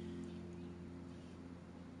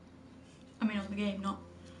 I mean, on the game, not.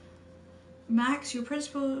 Max, your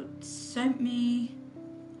principal sent me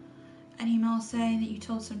an email saying that you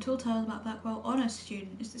told some tall tales about Blackwell honors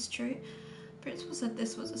student. Is this true? Principal said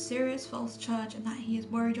this was a serious false charge and that he is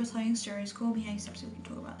worried you're telling stories. Call me ASAP so we can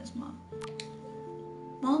talk about this, Mom.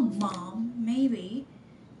 Well, Mom, maybe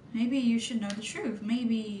you should know the truth.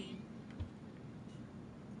 Maybe...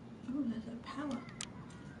 Oh, there's a power.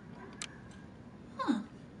 Huh.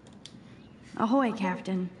 Ahoy,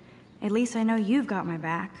 Captain. At least I know you've got my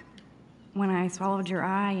back. When I swallowed your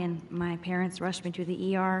eye and my parents rushed me to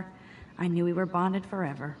the ER, I knew we were bonded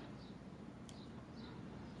forever.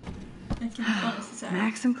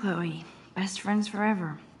 Max and Chloe, best friends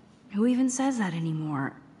forever. Who even says that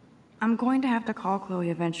anymore? I'm going to have to call Chloe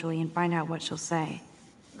eventually and find out what she'll say.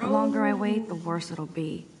 The longer I wait, the worse it'll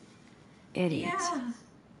be. Idiot.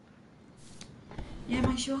 Yeah,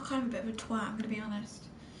 Max, you are kind of a bit of a twat, I'm gonna be honest.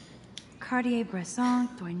 Cartier-Bresson,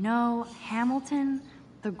 do I know? Hamilton,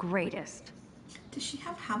 the greatest. Does she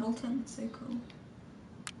have Hamilton? That's so cool.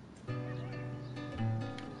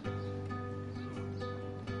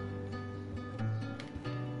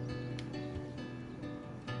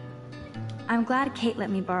 I'm glad Kate let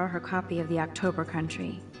me borrow her copy of The October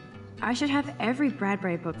Country. I should have every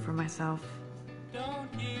Bradbury book for myself.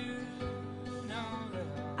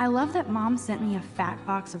 I love that Mom sent me a fat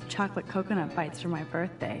box of chocolate coconut bites for my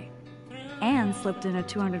birthday. And slipped in a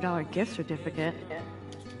 $200 gift certificate.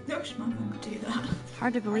 I wish my mom could do that.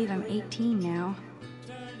 Hard to believe I'm 18 now.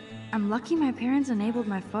 I'm lucky my parents enabled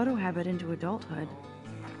my photo habit into adulthood.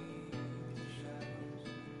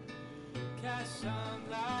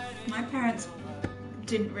 My parents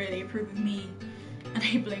didn't really approve of me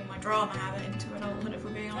enabling my drama habit into adulthood, if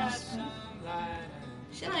we're being honest.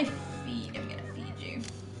 Should I feed? I'm gonna feed you.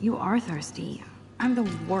 You are thirsty. I'm the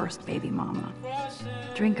worst baby mama.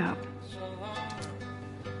 Drink up.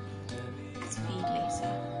 Let's feed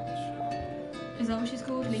Lisa. Is that what she's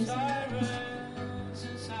called, Lisa?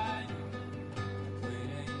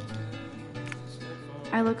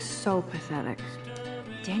 I look so pathetic.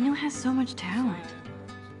 Daniel has so much talent.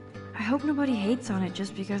 I hope nobody hates on it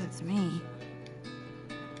just because it's me.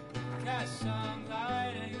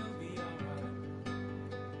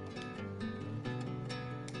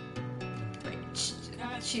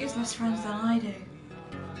 She has less friends than I do.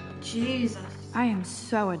 Jesus. I am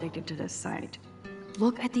so addicted to this site.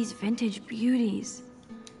 Look at these vintage beauties.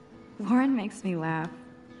 Lauren makes me laugh.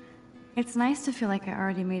 It's nice to feel like I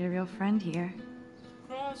already made a real friend here.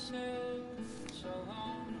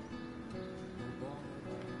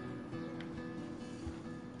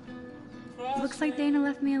 Looks like Dana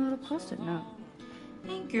left me a little post-it note.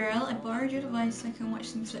 Hey girl, I borrowed your device so I can watch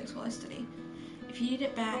some flicks while I study. If you need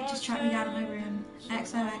it back, just track me down in my room.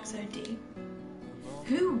 XOXOD.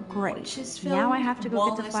 Who watches film? Now I have to go while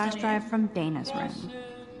get the they're flash studying? drive from Dana's room.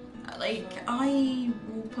 Like, I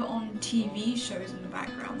will put on TV shows in the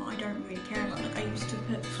background that I don't really care about. Like, I used to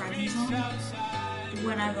put Friends on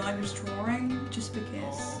whenever I was drawing, just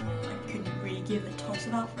because I couldn't really give a toss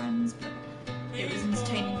about Friends, but it was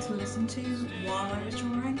entertaining to listen to while I was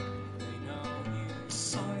drawing.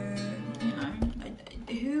 So, you know,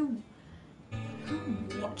 who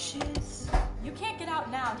watches? You can't get out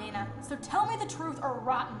now, Dana, so tell me the truth or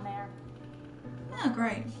rot in there. Oh,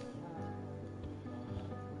 great.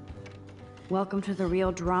 Welcome to the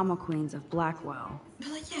real drama queens of Blackwell.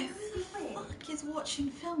 But like, yeah, who the fuck is watching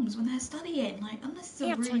films when they're studying? Like, unless it's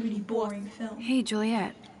a really, really boring film. Hey,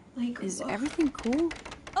 Juliet. Like, is everything cool?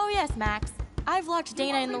 Oh yes, Max. I've locked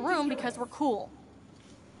Dana in the room because we're cool.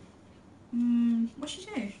 What'd she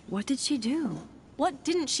do? What did she do? What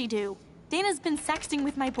didn't she do? Dana's been sexting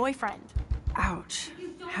with my boyfriend. Ouch.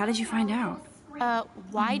 How did you find out?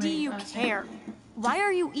 Why do you care? Why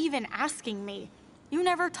are you even asking me? You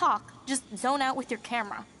never talk, just zone out with your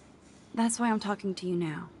camera. That's why I'm talking to you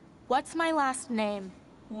now. What's my last name?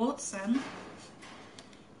 Watson.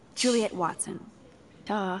 Juliet Watson.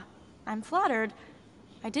 Duh. I'm flattered.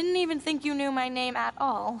 I didn't even think you knew my name at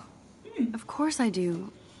all. Of course I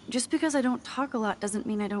do. Just because I don't talk a lot doesn't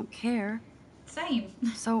mean I don't care. Same.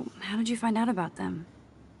 So, how did you find out about them?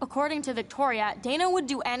 According to Victoria, Dana would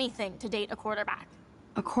do anything to date a quarterback.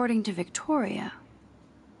 According to Victoria?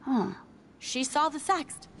 Huh. She saw the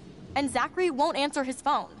sext. And Zachary won't answer his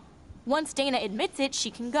phone. Once Dana admits it,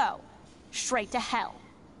 she can go. Straight to hell.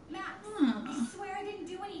 Max, I swear I didn't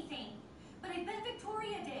do anything. But I bet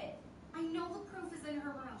Victoria did. I know the proof is in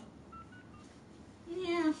her room.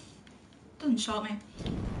 Yeah. Doesn't shock me.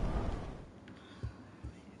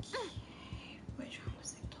 Which one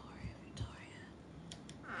was Victoria?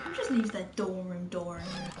 I'll just leave their dorm room door in.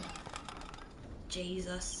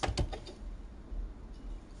 Jesus.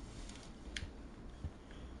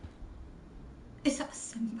 Is that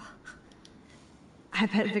Simba? I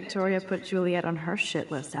bet Victoria put Juliet on her shit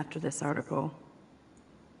list after this article.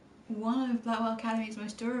 One of Blackwell Academy's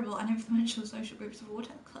most durable and influential social groups, the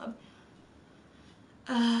Vortex Club.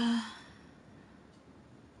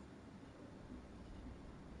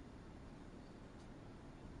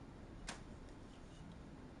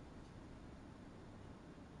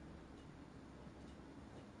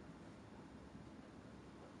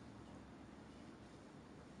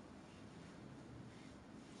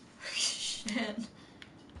 Shit.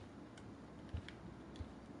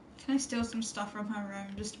 Can I steal some stuff from her room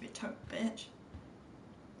just to be a total bitch?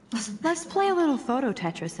 Let's play a little photo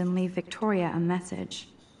Tetris and leave Victoria a message.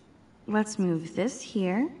 Let's move this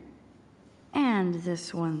here. And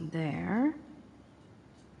this one there.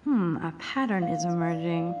 A pattern is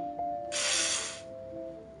emerging.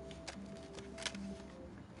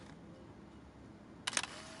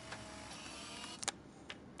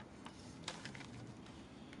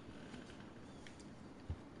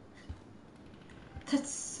 That's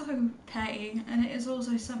so petty, and it is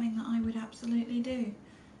also something that I would absolutely do.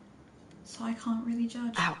 So I can't really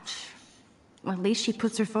judge. Ouch. Well, at least she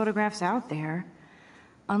puts her photographs out there.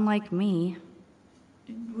 Unlike me.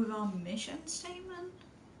 With our mission statement?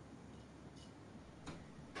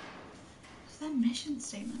 What's that mission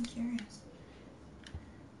statement? I'm curious.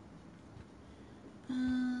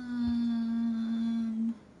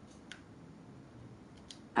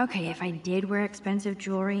 Okay, if I did wear expensive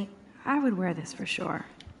jewelry, I would wear this for sure.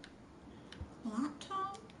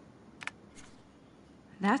 Laptop?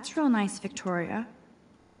 That's real nice, Victoria.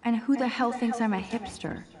 And who the hell thinks I'm a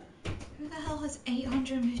hipster? Who the hell has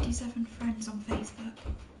 857 friends on Facebook?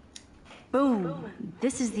 Boom!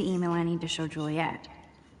 This is the email I need to show Juliet.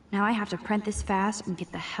 Now I have to print this fast and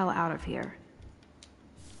get the hell out of here.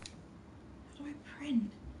 How do I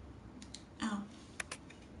print? Oh.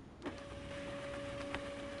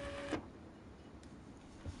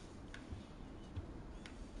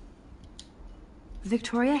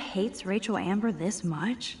 Victoria hates Rachel Amber this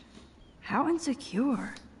much? How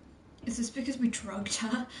insecure. Is this because we drugged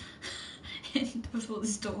her? Before the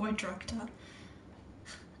store, I drugged her.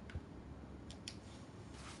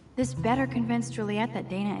 This better convince Juliet that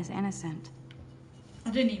Dana is innocent. I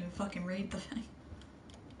didn't even fucking read the thing.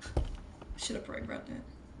 Should have probably read it.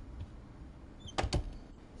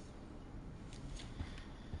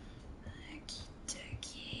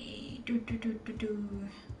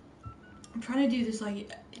 I'm trying to do this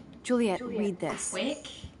like Juliet, read this.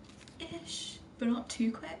 Quick-ish, but not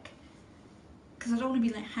too quick. Because I don't want to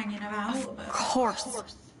be like hanging about. Of course.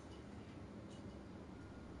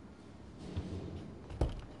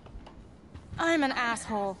 I'm an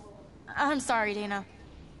asshole. I'm sorry, Dana.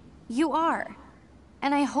 You are.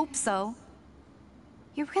 And I hope so.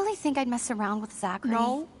 You really think I'd mess around with Zachary?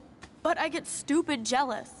 No, but I get stupid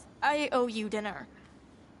jealous. I owe you dinner.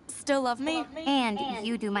 Still love me? And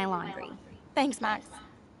you do my laundry. Thanks, Max.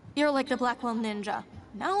 You're like the Blackwell Ninja.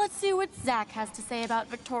 Now let's see what Zach has to say about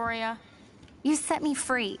Victoria. You set me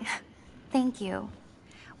free. Thank you.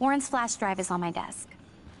 Warren's flash drive is on my desk.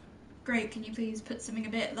 Great, can you please put something a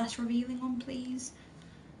bit less revealing on, please?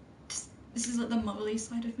 This is like the motherly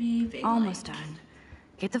side of me being almost done.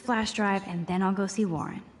 Get the flash drive and then I'll go see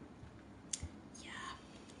Warren. Yeah.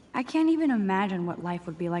 I can't even imagine what life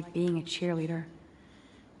would be like being a cheerleader.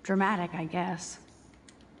 Dramatic, I guess.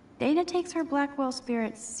 Dana takes her Blackwell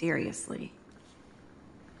spirit seriously.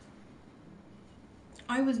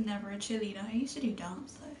 I was never a cheerleader. I used to do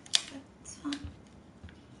dance though. So it's fun.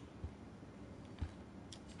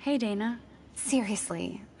 Hey, Dana.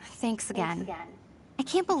 Seriously, thanks again. I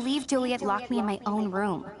can't believe Juliet locked me in my own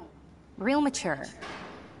room. Real mature.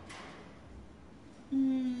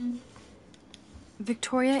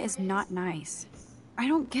 Victoria is not nice. I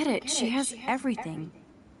don't get it. She has everything.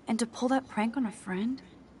 And to pull that prank on a friend?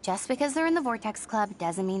 Just because they're in the Vortex Club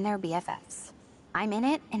doesn't mean they're BFFs. I'm in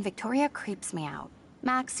it, and Victoria creeps me out.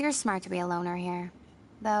 Max, you're smart to be a loner here.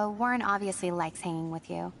 Though Warren obviously likes hanging with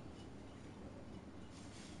you.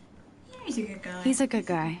 Yeah, he's a good guy. He's a good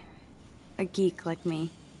guy. A geek like me.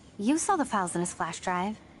 You saw the files in his flash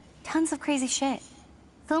drive. Tons of crazy shit.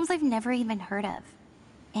 Films I've never even heard of.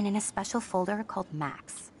 And in a special folder called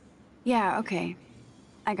Max. Yeah, okay.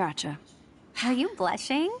 I gotcha. Are you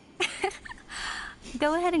blushing?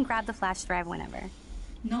 Go ahead and grab the flash drive whenever.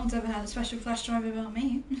 No one's ever had a special flash drive about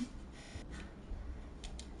me.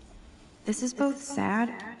 This is both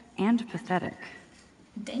sad and pathetic.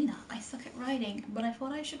 Dana, I suck at writing, but I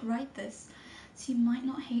thought I should write this so you might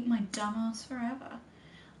not hate my dumbass forever.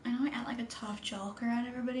 I know I act like a tough jock around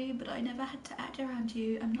everybody, but I never had to act around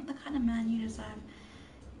you. I'm not the kind of man you deserve.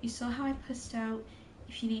 You saw how I pushed out.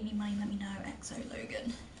 If you need any money, let me know. XO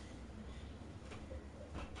Logan.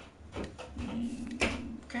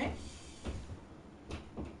 Okay.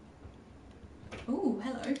 Oh,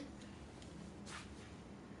 hello.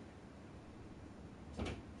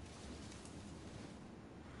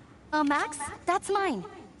 Max, that's mine.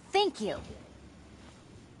 Thank you.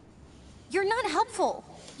 You're not helpful.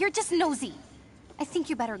 You're just nosy. I think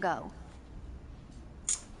you better go.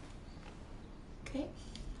 Okay,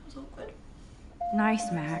 that was awkward.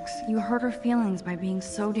 Nice, Max. You hurt her feelings by being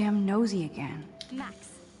so damn nosy again. Max,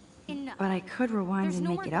 enough. But I could rewind and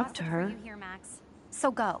make it up to her. Here, Max. So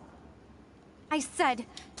go. I said,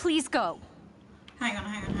 please go. Hang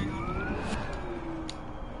on.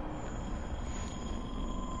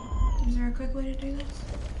 Is there a quick way to do this?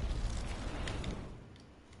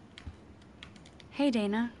 Hey,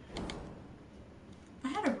 Dana. I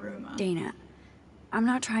had a rumor. Dana, I'm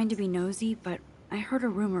not trying to be nosy, but I heard a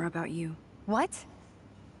rumor about you. What?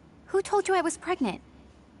 Who told you I was pregnant?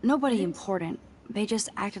 Nobody important. They just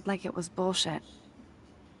acted like it was bullshit.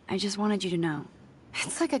 I just wanted you to know.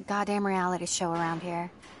 It's like a goddamn reality show around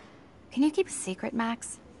here. Can you keep a secret,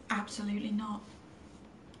 Max? Absolutely not.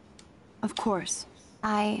 Of course.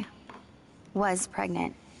 I was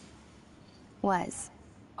pregnant. Was.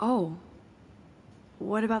 Oh.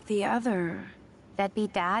 What about the other?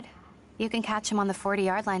 Deadbeat dad? You can catch him on the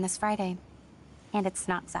 40-yard line this Friday. And it's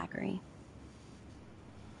not Zachary.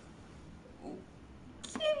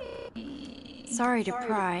 Sorry to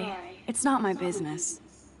pry. It's not my business.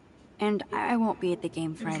 And I won't be at the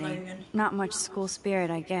game Friday. Not much school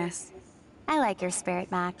spirit, I guess. I like your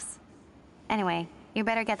spirit, Max. Anyway, you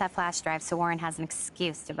better get that flash drive so Warren has an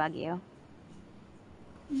excuse to bug you.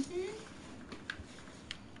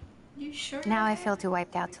 You sure? Now I feel too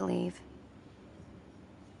wiped out to leave.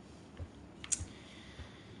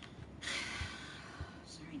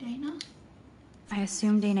 Sorry, Dana. I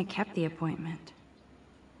assume Dana kept the appointment.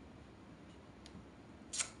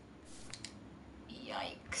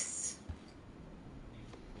 Yikes.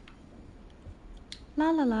 La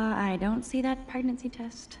la la, I don't see that pregnancy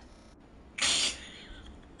test.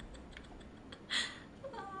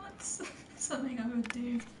 That's something I would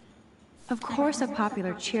do. Of course a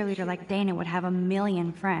popular cheerleader like Dana would have a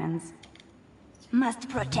million friends. Must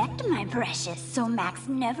protect my precious so Max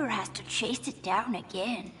never has to chase it down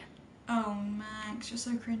again. Oh, Max, you're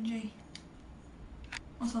so cringy.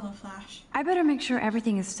 What's on the flash? I better make sure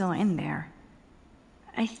everything is still in there.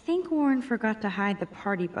 I think Warren forgot to hide the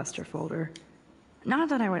Party Buster folder. Not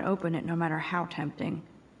that I would open it no matter how tempting.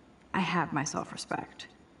 I have my self-respect.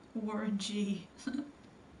 Warren G.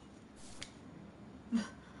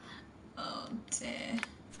 Oh, dear.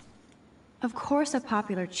 Of course a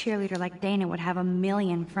popular cheerleader like Dana would have a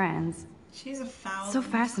million friends. She's a foul. So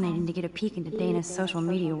fascinating to get a peek into Dana's social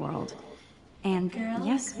media world. And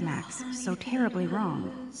yes, Max, so terribly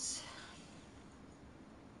wrong.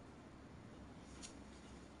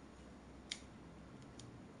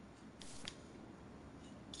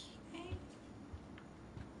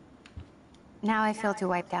 Now I feel too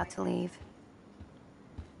wiped out to leave.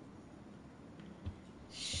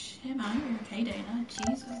 Shit, man, you're okay, Dana.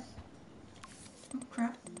 Jesus. Oh,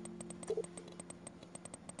 crap.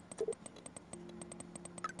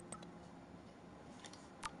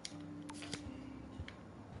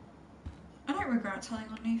 I don't regret telling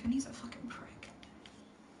on Nathan, he's a fucking prick.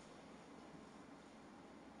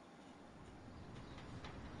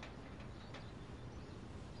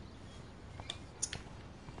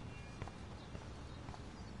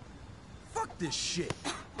 Fuck this shit.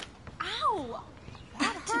 Ow!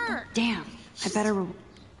 That hurt! Damn, I better...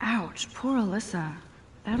 Ouch, poor Alyssa.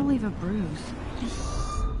 That'll leave a bruise.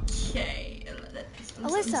 Okay.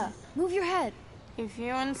 Alyssa, move your head. If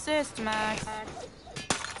you insist, Max.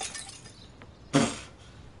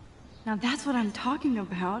 Now that's what I'm talking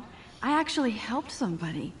about. I actually helped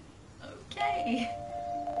somebody. Okay.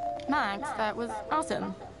 Max, that was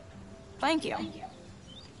awesome. Thank you.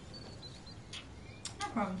 No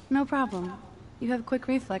problem. No problem. You have quick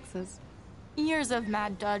reflexes. Years of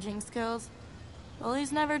mad dodging skills.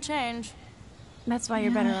 Bullies never change. That's why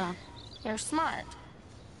you're better off. You're smart.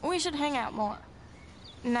 We should hang out more.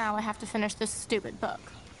 Now I have to finish this stupid book.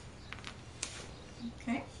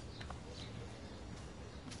 Okay.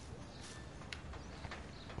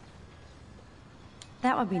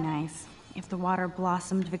 That would be nice, if the water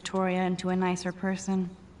blossomed Victoria into a nicer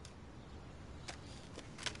person.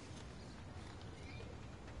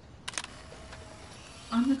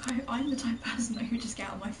 I'm the type of person who just get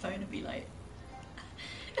out my phone and be like,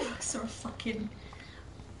 if I saw a fucking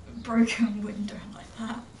broken window like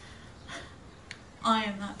that, I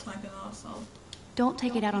am that type of arsehole. Don't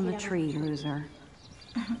take it out on the tree, loser.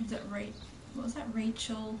 Is that what was that?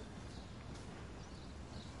 Rachel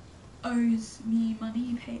owes me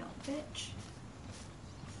money, pay up, bitch.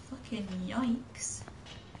 Fucking yikes.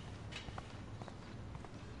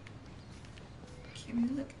 Okay, we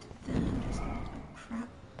looked at that. Just crap.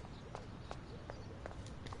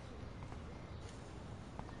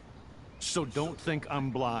 So don't think I'm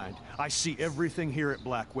blind. I see everything here at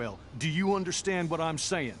Blackwell. Do you understand what I'm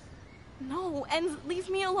saying? No, and leave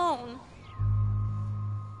me alone.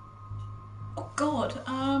 Oh god,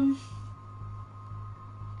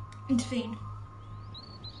 intervene.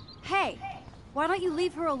 Hey, why don't you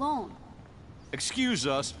leave her alone? Excuse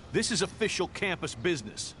us, this is official campus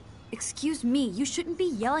business. Excuse me, you shouldn't be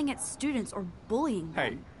yelling at students or bullying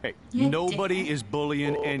them. Hey, nobody is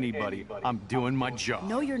bullying anybody. I'm doing my job.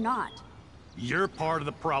 No, you're not. You're part of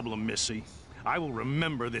the problem, Missy. I will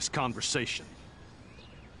remember this conversation.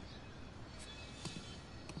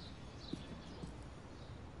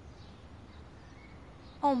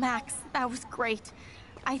 Oh, Max, that was great.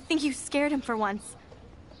 I think you scared him for once.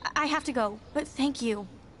 I have to go, but thank you.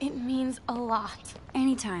 It means a lot.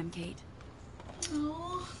 Anytime, Kate.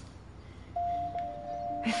 Oh.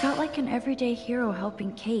 I felt like an everyday hero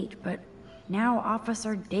helping Kate, but now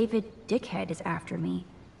Officer David Dickhead is after me.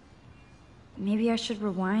 Maybe I should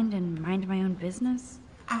rewind and mind my own business?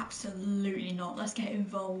 Absolutely not. Let's get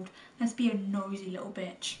involved. Let's be a nosy little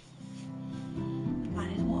bitch.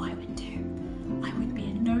 That is what I would do. I would be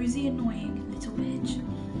a nosy, annoying little bitch.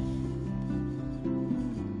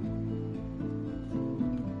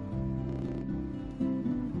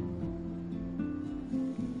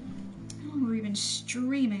 How long were we even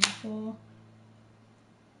streaming for?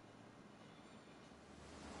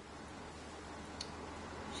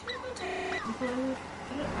 Should I upload?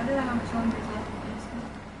 I don't know how much longer is left of this.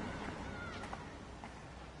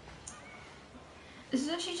 This is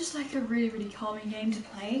actually just like a really, really calming game to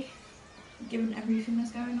play, given everything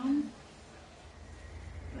that's going on.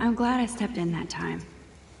 I'm glad I stepped in that time.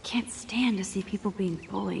 Can't stand to see people being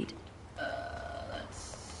bullied.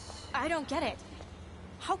 I don't get it.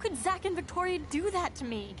 How could Zach and Victoria do that to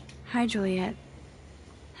me? Hi, Juliet.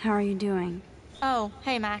 How are you doing? Oh,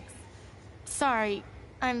 hey, Max. Sorry,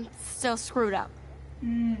 I'm still screwed up.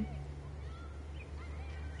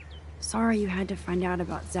 Sorry you had to find out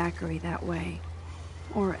about Zachary that way.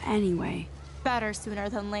 Or anyway. Better sooner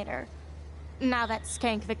than later. Now that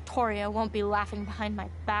skank Victoria won't be laughing behind my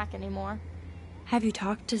back anymore. Have you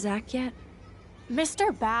talked to Zach yet?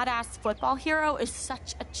 Mr. Badass Football Hero is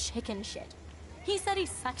such a chicken shit. He said he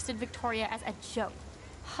sexted Victoria as a joke.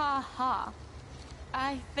 Ha ha.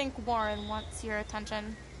 I think Warren wants your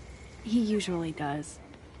attention. He usually does.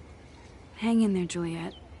 Hang in there,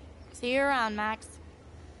 Juliet. See you around, Max.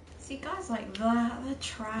 See, guys like that, they're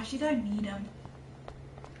trash. You don't need them.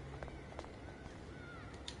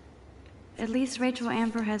 At least Rachel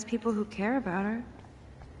Amber has people who care about her.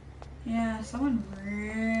 Yeah, someone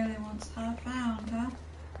really wants her found, huh?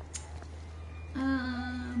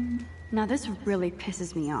 Now this really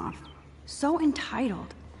pisses me off. So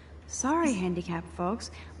entitled. Sorry, handicapped folks.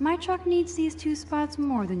 My truck needs these 2 spots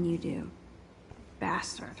more than you do.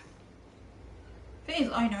 Bastard. Thing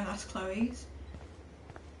is, I know that's Chloe's.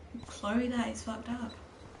 Chloe, that is fucked up.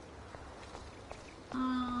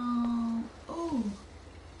 Oh.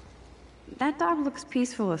 That dog looks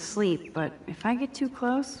peaceful asleep, but if I get too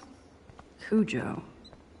close, Cujo.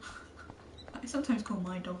 I sometimes call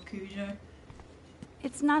my dog Cujo.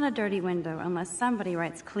 It's not a dirty window unless somebody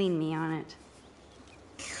writes "clean me" on it.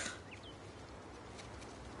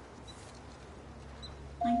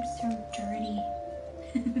 I'm so dirty.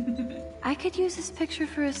 I could use this picture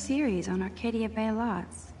for a series on Arcadia Bay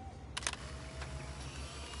lots.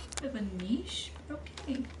 Bit of a niche, but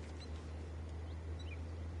okay.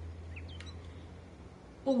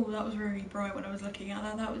 Oh, that was really bright when I was looking at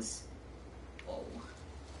that. That was... Oh.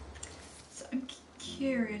 So I'm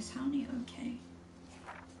curious, how many... Okay.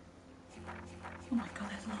 Oh my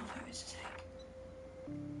god, there's a lot of photos to take.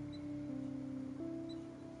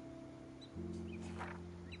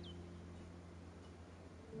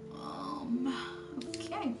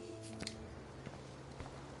 Okay.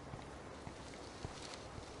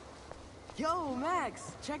 Yo,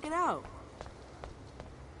 Max, check it out.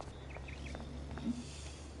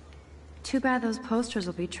 Too bad those posters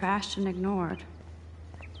will be trashed and ignored.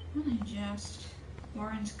 Just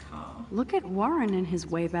Warren's car. Look at Warren and his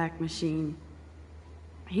Wayback Machine.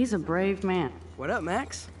 He's a brave man. What up,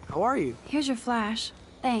 Max? How are you? Here's your flash.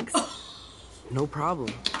 Thanks. No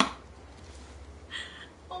problem.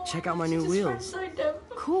 Check out my new wheels.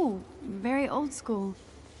 Cool. Very old school.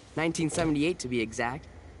 1978 to be exact.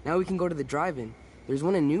 Now we can go to the drive-in. There's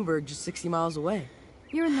one in Newburgh just 60 miles away.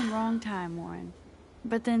 You're in the wrong time, Warren.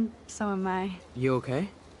 But then, so am I. You okay?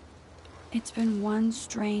 It's been one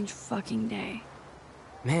strange fucking day.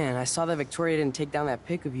 Man, I saw that Victoria didn't take down that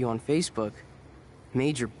pic of you on Facebook.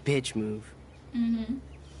 Major bitch move.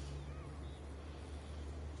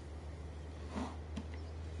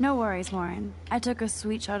 No worries, Warren. I took a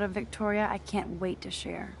sweet shot of Victoria I can't wait to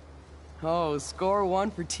share. Oh, score 1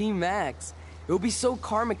 for Team Max. It would be so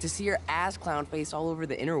karmic to see her ass clown face all over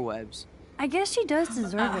the interwebs. I guess she does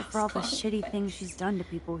deserve it for all the shitty things she's done to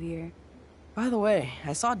people here. By the way,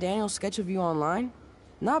 I saw Daniel's sketch of you online.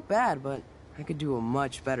 Not bad, but I could do a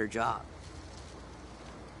much better job.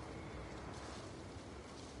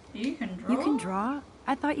 You can draw? You can draw?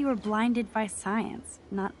 I thought you were blinded by science,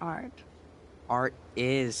 not art. Art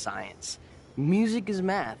is science. Music is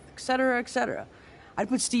math, etc., etc. I'd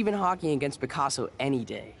put Stephen Hawking against Picasso any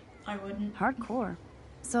day. I wouldn't. Hardcore.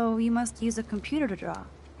 So you must use a computer to draw.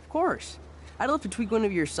 Of course. I'd love to tweak one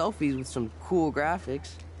of your selfies with some cool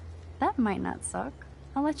graphics. That might not suck.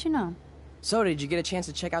 I'll let you know. So, did you get a chance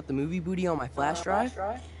to check out the movie booty on my flash drive?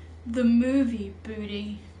 The movie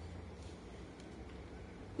booty.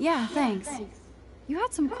 Yeah, thanks. You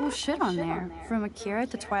had some cool shit on there, from Akira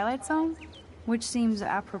to Twilight Zone, which seems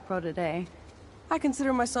apropos today. I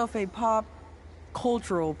consider myself a pop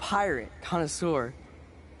cultural pirate connoisseur.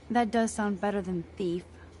 That does sound better than thief.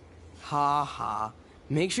 Ha ha.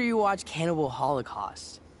 Make sure you watch Cannibal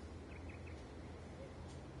Holocaust.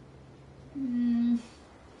 Seen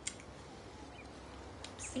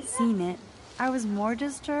it. I was more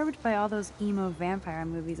disturbed by all those emo vampire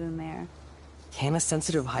movies in there. Can a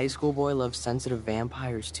sensitive high school boy love sensitive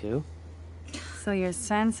vampires too? So you're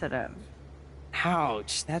sensitive.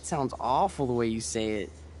 Ouch, that sounds awful the way you say it.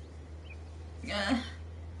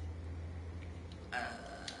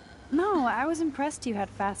 No, I was impressed you had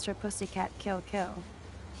faster Pussycat Kill Kill.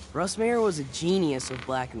 Russ Meyer was a genius of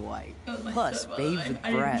black and white. Plus, babes with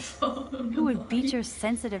breath. Who would beat your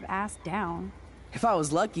sensitive ass down? If I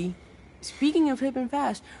was lucky. Speaking of hip and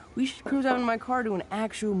fast, we should cruise out in my car to an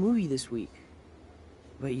actual movie this week.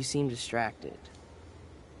 But you seem distracted.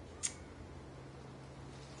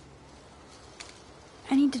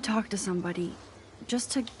 I need to talk to somebody,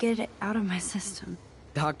 just to get it out of my system.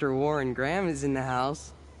 Dr. Warren Graham is in the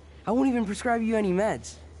house. I won't even prescribe you any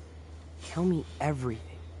meds. Tell me everything.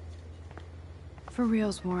 For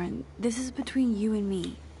reals, Warren, this is between you and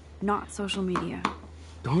me, not social media.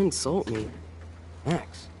 Don't insult me.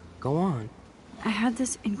 Max, go on. I had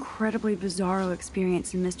this incredibly bizarro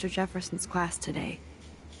experience in Mr. Jefferson's class today.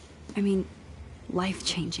 I mean,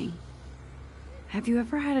 life-changing. Have you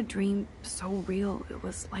ever had a dream so real it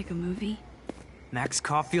was like a movie? Max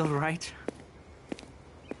Caulfield, right?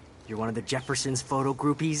 You're one of the Jefferson's photo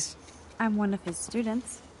groupies? I'm one of his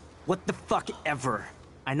students. What the fuck ever?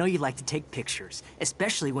 I know you like to take pictures,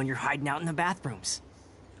 especially when you're hiding out in the bathrooms.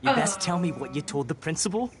 You best tell me what you told the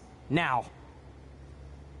principal, now.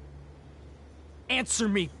 Answer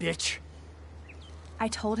me, bitch! I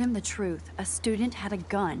told him the truth. A student had a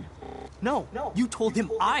gun. No, you told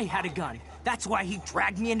him I had a gun. That's why he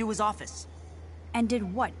dragged me into his office. And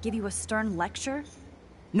did what, give you a stern lecture?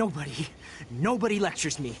 Nobody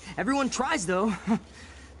lectures me. Everyone tries, though.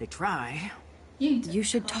 They try. You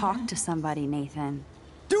should talk to somebody, Nathan.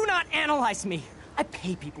 Do not analyze me! I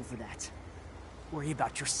pay people for that. Worry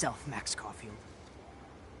about yourself, Max Caulfield.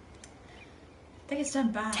 Take a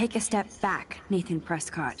step back. Take a step back, Nathan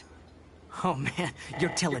Prescott. Oh man,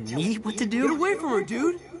 you're telling me what to do? Get away from her,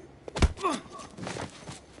 dude!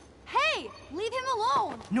 Hey! Leave him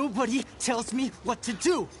alone! Nobody tells me what to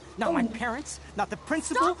do! Not my parents, not the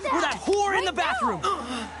principal, Stop that! or that whore in the Right bathroom!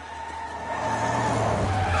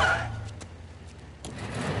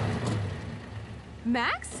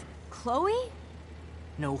 Max? Chloe?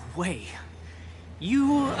 No way.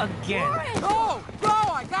 You again. Go! Go!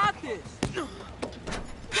 I got this!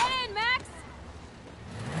 Get in, Max!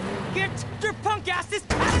 Get your punk asses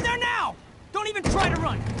out of there now! Don't even try to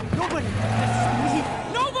run! Nobody! This is me!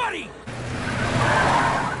 Nobody!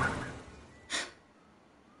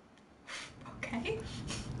 Okay.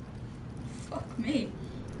 Fuck me.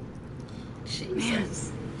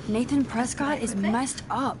 Jesus. Man, Nathan Prescott is messed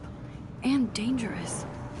up. And dangerous.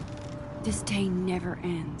 This day never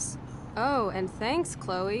ends. Oh, and thanks,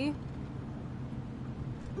 Chloe.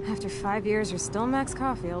 After 5 years, you're still Max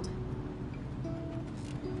Caulfield.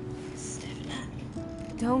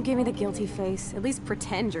 Don't give me the guilty face. At least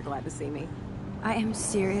pretend you're glad to see me. I am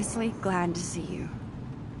seriously glad to see you.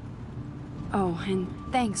 Oh, and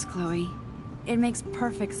thanks, Chloe. It makes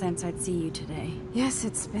perfect sense I'd see you today. Yes,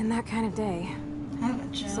 it's been that kind of day.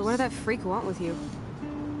 So what did that freak want with you?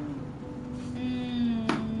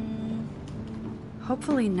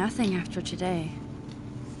 Hopefully nothing after today.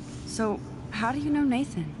 So, how do you know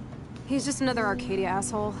Nathan? He's just another Arcadia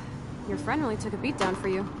asshole. Your friend really took a beat down for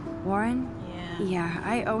you. Warren? Yeah,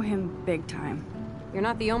 I owe him big time. You're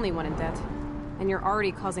not the only one in debt. And you're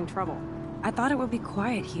already causing trouble. I thought it would be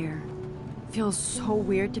quiet here. Feels so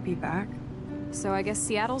weird to be back. So I guess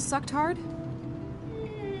Seattle sucked hard?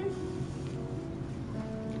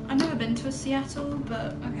 I've never been to Seattle,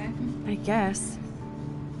 but okay. I guess.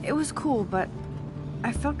 It was cool, but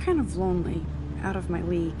I felt kind of lonely, out of my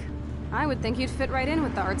league. I would think you'd fit right in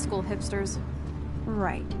with the art school hipsters.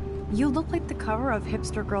 Right. You look like the cover of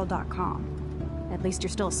hipstergirl.com. At least you're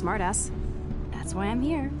still a smartass. That's why I'm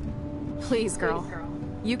here. Please, girl.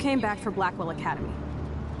 You came back for Blackwell Academy.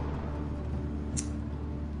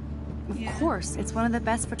 Of course, it's one of the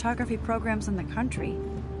best photography programs in the country.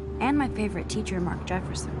 And my favorite teacher, Mark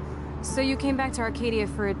Jefferson. So you came back to Arcadia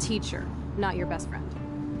for a teacher, not your best friend.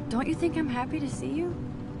 Don't you think I'm happy to see you?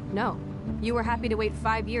 No. You were happy to wait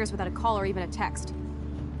 5 years without a call or even a text.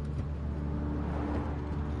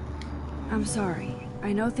 I'm sorry.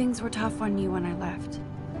 I know things were tough on you when I left.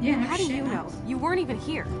 Yeah, no How do shit, you know? Max. You weren't even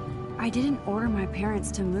here. I didn't order my parents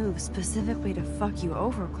to move specifically to fuck you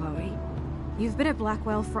over, Chloe. You've been at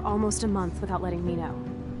Blackwell for almost a month without letting me know.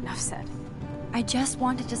 Enough said. I just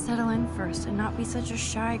wanted to settle in first and not be such a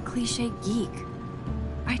shy, cliche geek.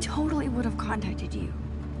 I totally would have contacted you.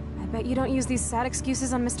 I bet you don't use these sad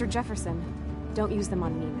excuses on Mr. Jefferson. Don't use them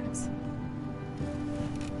on me, Max.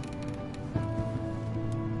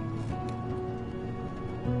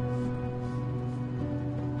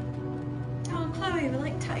 Oh, Chloe, we're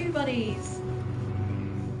like tattoo buddies.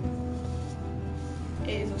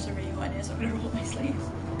 It is also really hot in here, so I'm gonna roll up my sleeves.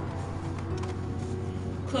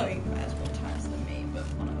 Chloe wears more ties than me, but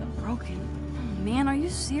one of them. Broken? Oh, man, are you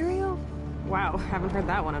serial? Wow, haven't heard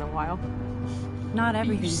that one in a while. Not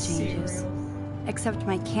everything You changes. serial. Except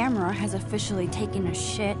my camera has officially taken a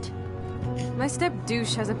shit. My step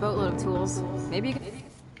douche has a boatload of tools. Maybe you could...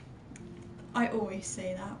 I always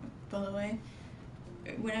say that, by the way.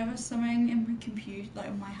 Whenever something in my computer, like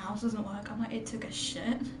in my house doesn't work, I'm like, it took a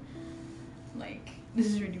shit. Like, this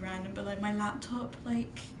is really random, but like my laptop,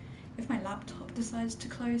 like, if my laptop decides to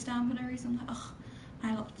close down for no reason, I'm like, ugh,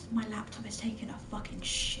 my laptop is taking a fucking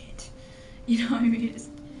shit. You know what I mean? It's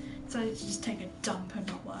decided to just take a dump and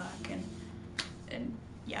not work, and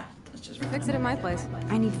yeah, that's just random. Fix it at my place.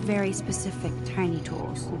 I need very specific tiny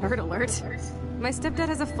tools. Nerd alert. My stepdad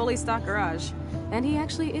has a fully stocked garage, and he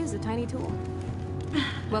actually is a tiny tool.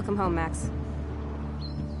 Welcome home, Max.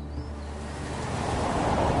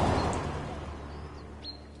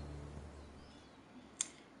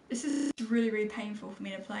 This is really, really painful for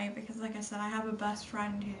me to play because, like I said, I have a best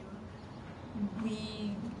friend who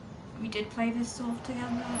we did play this sort of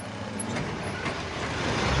together.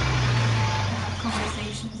 Have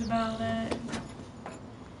conversations about it.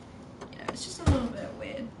 You know, it's just a little bit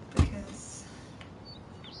weird because,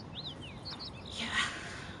 yeah.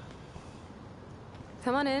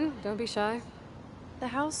 Come on in, don't be shy. The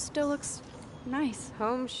house still looks nice.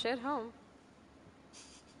 Home shit home.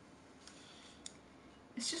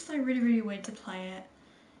 It's just like really, really weird to play it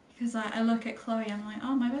because I look at Chloe, I'm like,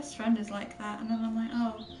 oh, my best friend is like that, and then I'm like,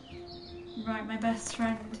 oh, right, my best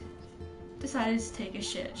friend decided to take a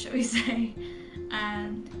shit, shall we say,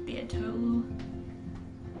 and be a total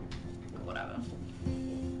whatever.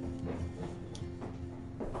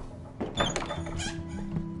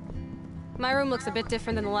 My room looks a bit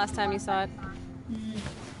different than the last time you saw it.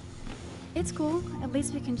 It's cool. At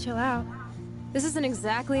least we can chill out. This isn't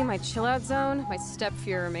exactly my chill-out zone. My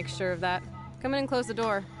step-Fuhrer makes sure of that. Come in and close the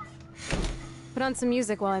door. Put on some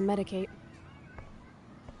music while I medicate.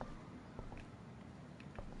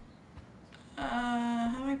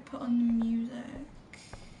 How do I put on the music?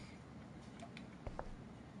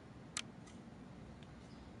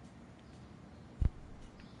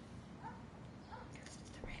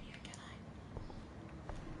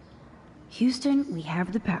 Houston, we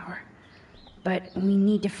have the power. But we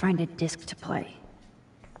need to find a disc to play.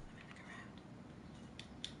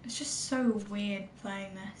 It's just so weird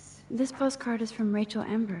playing this. This postcard is from Rachel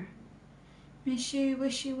Ember. Miss you,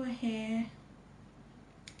 wish you were here.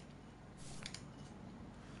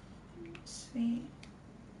 Sweet.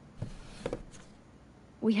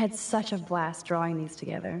 We had such a blast drawing these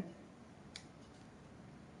together.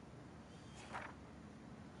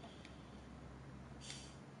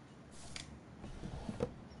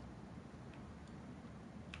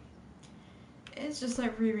 It's just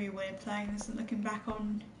like really, really weird playing this and looking back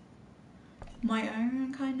on my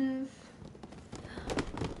own kind of.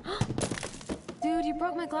 Dude, you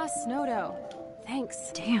broke my glass snow dough.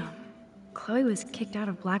 Thanks. Damn. Chloe was kicked out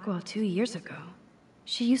of Blackwell 2 years ago.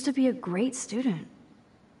 She used to be a great student.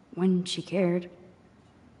 When she cared.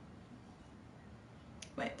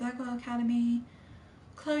 Wait, Blackwell Academy,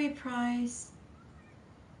 Chloe Price,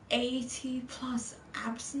 80 plus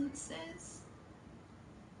absences?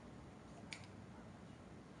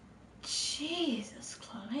 Jesus,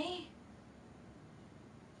 Chloe.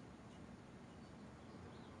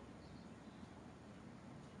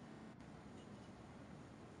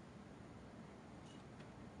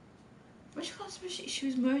 Which class was she? She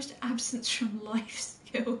was most absent from life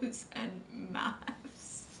skills and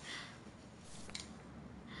maths.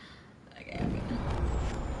 Okay, I'm gonna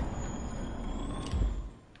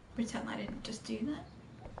pretend I didn't just do that.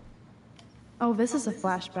 Oh, this is a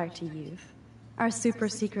flashback to youth. Our super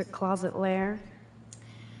secret closet lair.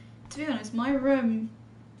 To be honest, my room,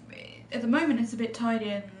 at the moment, it's a bit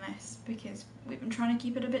tidier than this because we've been trying to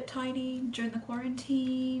keep it a bit tidy during the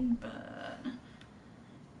quarantine, but,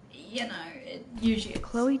 you know, it usually it's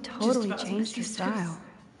Chloe just totally about as changed her messy as style.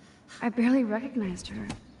 I barely recognized her.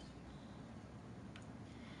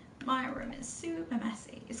 My room is super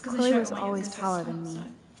messy. It's because Chloe I was always taller than me.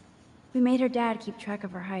 We made her dad keep track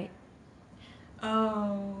of her height.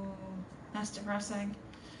 Oh, that's depressing.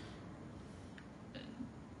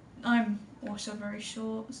 I'm also very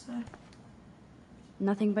short, so...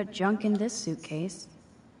 Nothing but junk in this suitcase.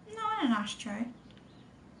 No, and an ashtray.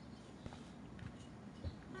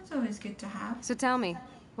 That's always good to have. So tell me,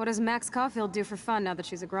 what does Max Caulfield do for fun now that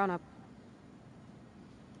she's a grown-up?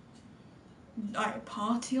 I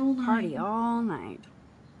party all night. Party all night.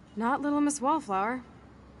 Not little Miss Wallflower.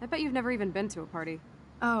 I bet you've never even been to a party.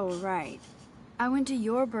 Oh, right. I went to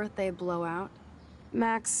your birthday blowout.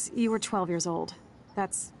 Max, you were 12 years old.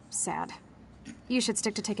 That's sad. You should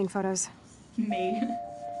stick to taking photos. Me.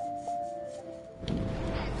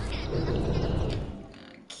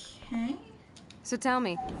 Okay. So tell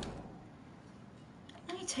me.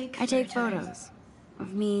 I take photos.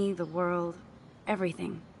 Of me, the world,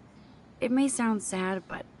 everything. It may sound sad,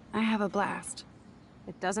 but I have a blast.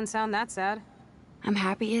 It doesn't sound that sad. I'm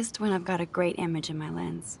happiest when I've got a great image in my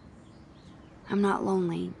lens. I'm not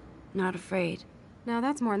lonely, not afraid. Now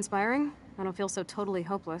that's more inspiring. I don't feel so totally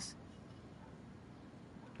hopeless.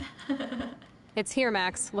 It's here,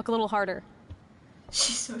 Max. Look a little harder.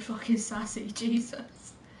 She's so fucking sassy,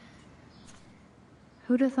 Jesus.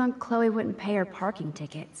 Who'd have thunk Chloe wouldn't pay her parking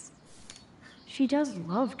tickets? She does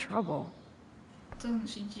love trouble. Doesn't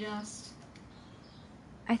she just?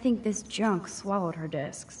 I think this junk swallowed her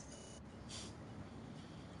discs.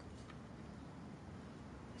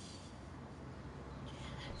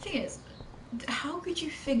 Thing is, how could you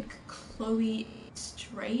think Chloe is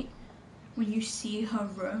straight when you see her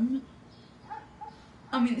room?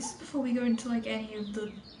 I mean, this is before we go into like any of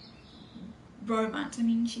the romance. I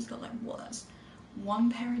mean, she's got like what? That's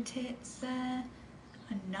one pair of tits there,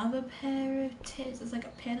 another pair of tits. It's like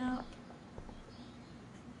a pin-up.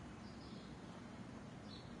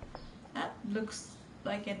 That looks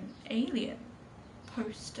like an alien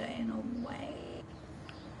poster in a way.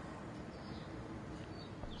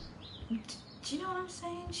 Do you know what I'm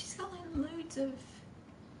saying? She's got like loads of...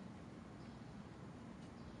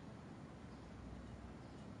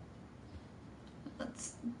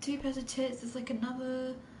 That's two pairs of tits. There's like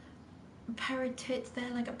another pair of tits there,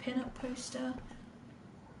 like a pin-up poster.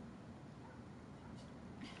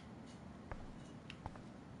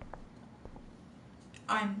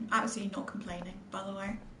 I'm absolutely not complaining, by the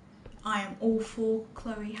way. I am all for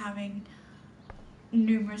Chloe having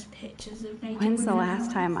numerous pictures of naked When's the women.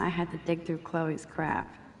 last time I had to dig through Chloe's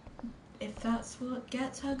crap? If that's what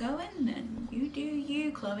gets her going, then you do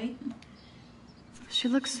you, Chloe. She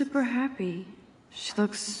looks super happy. She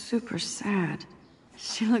looks super sad.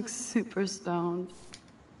 She looks super stoned.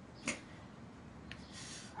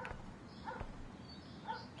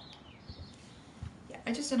 Yeah,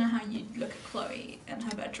 I just don't know how you'd look at Chloe in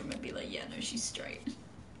her bedroom and be like, yeah, no, she's straight.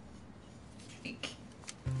 Like,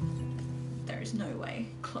 there is no way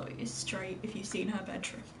Chloe is straight if you've seen her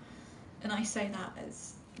bedroom. And I say that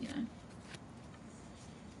as, you know.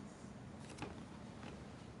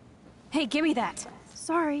 Hey, give me that!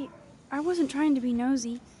 Sorry, I wasn't trying to be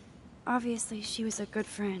nosy. Obviously, she was a good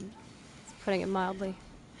friend. Putting it mildly.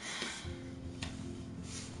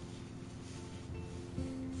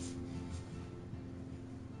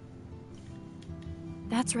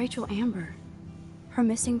 That's Rachel Amber. Her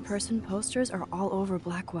missing person posters are all over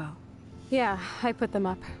Blackwell. Yeah, I put them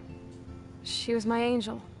up. She was my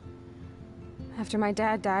angel. After my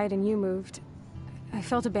dad died and you moved, I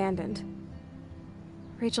felt abandoned.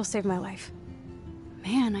 Rachel saved my life.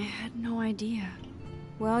 Man, I had no idea.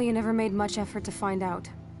 Well, you never made much effort to find out.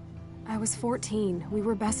 I was 14. We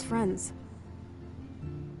were best friends.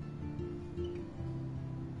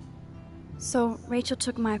 So, Rachel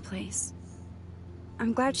took my place.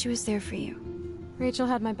 I'm glad she was there for you. Rachel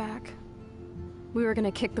had my back. We were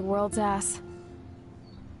gonna kick the world's ass.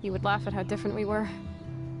 You would laugh at how different we were.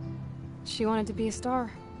 She wanted to be a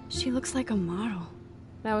star. She looks like a model.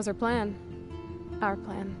 That was her plan. Our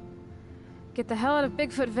plan. Get the hell out of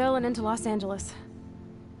Bigfootville and into Los Angeles.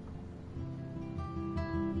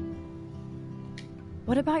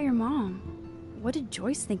 What about your mom? What did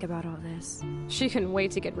Joyce think about all this? She couldn't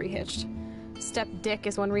wait to get rehitched. Step dick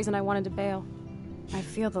is one reason I wanted to bail. I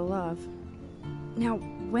feel the love. Now,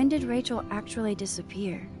 when did Rachel actually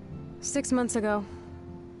disappear? 6 months ago.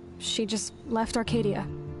 She just left Arcadia.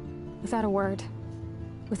 Without a word.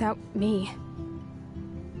 Without me.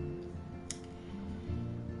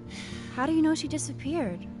 How do you know she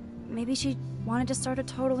disappeared? Maybe she wanted to start a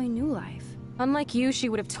totally new life. Unlike you, she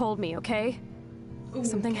would have told me, okay?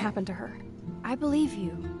 Something happened to her. I believe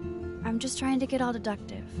you. I'm just trying to get all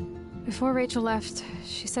deductive. Before Rachel left,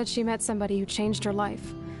 she said she met somebody who changed her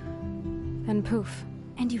life. Then poof.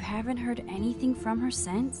 And you haven't heard anything from her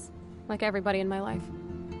since? like everybody in my life.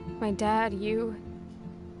 My dad, you,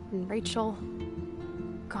 and Rachel,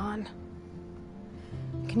 gone.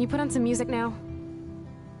 Can you put on some music now?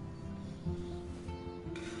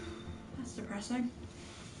 That's depressing.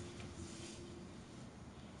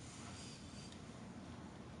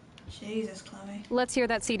 Jesus, Chloe. Let's hear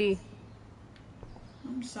that CD.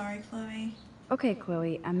 I'm sorry, Chloe. Okay,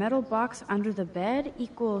 Chloe, a metal box under the bed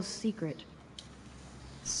equals secret.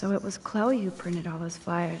 So it was Chloe who printed all those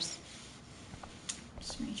flyers.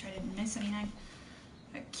 Just make sure I didn't miss anything.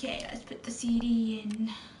 Okay, let's put the CD in.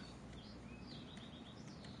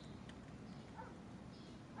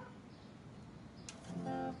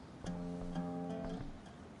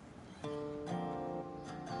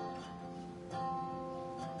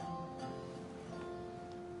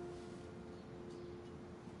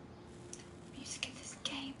 Music in this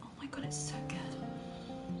game, oh my god, it's so good.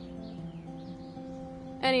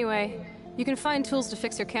 Anyway, you can find tools to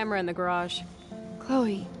fix your camera in the garage.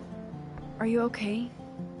 Chloe, are you okay?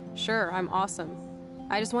 Sure, I'm awesome.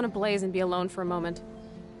 I just want to blaze and be alone for a moment.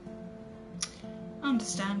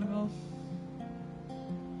 Understandable.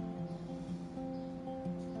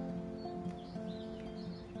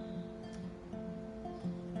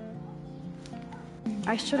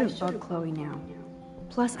 I shouldn't bug Chloe now.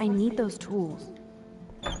 Plus, I need those tools.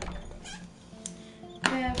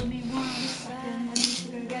 Bear with me 1 second. I need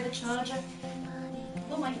to go get a charger.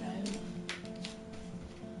 Oh my phone.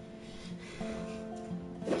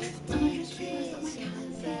 And I just realised that my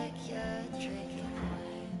cat's there.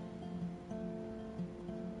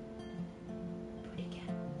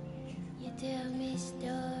 You tell me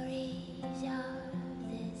stories of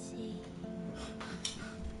the sea.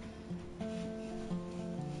 I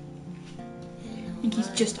think he's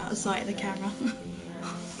just out of sight of the camera.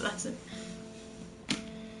 Bless him.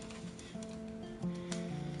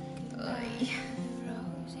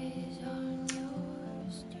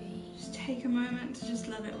 Just take a moment to just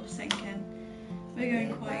let it all sink in. We're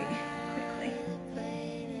going quite quickly.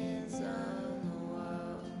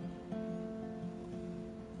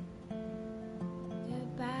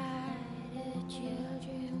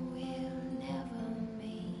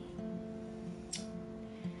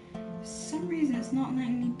 For some reason it's not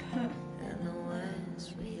letting me put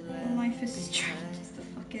Life is Strange as the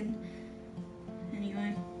fucking...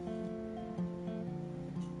 Anyway.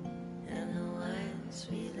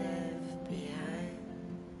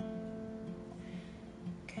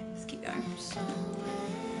 Okay, let's keep going. Just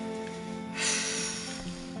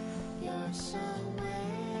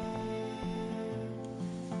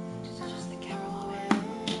adjust the camera a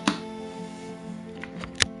little bit.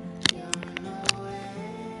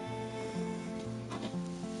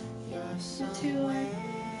 Not too low.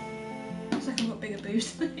 Looks like I've got bigger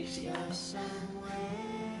boobs than I actually have.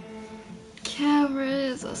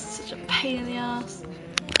 Cameras are such a pain in the ass.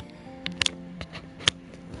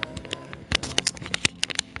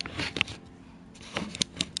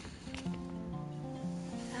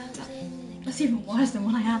 That's even worse than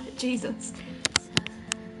when I had it, Jesus.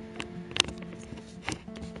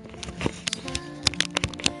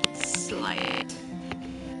 Slight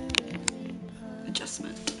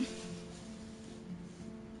adjustment.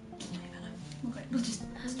 Okay, we'll just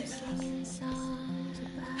stay with that.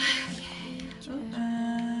 Okay.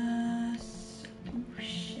 Oh,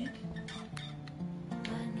 shit.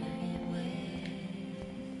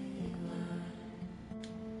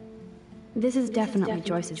 This is definitely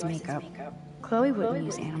Joyce's makeup. Chloe wouldn't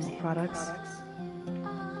use animal products.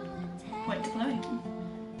 Wait, Chloe?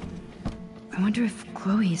 I wonder if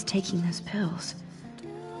Chloe is taking those pills.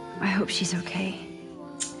 I hope she's okay.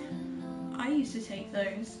 I used to take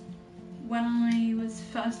those when I was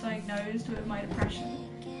first diagnosed with my depression.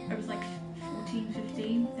 I was like 14,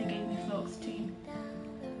 15. They gave me fluoxetine.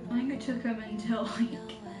 I think I took them until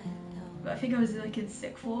I think I was like in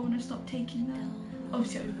sixth form when I stopped taking them.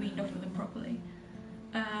 Obviously I was weaned off of them properly.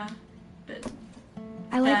 But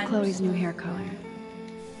I like Chloe's new hair color.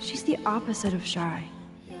 She's the opposite of shy.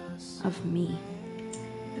 Of me.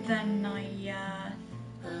 But then I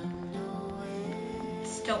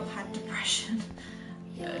still had depression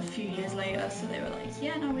a few years later, so they were like,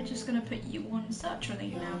 yeah, no, we're just gonna put you on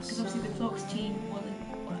sertraline now, because obviously the fluoxetine wasn't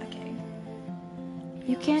working.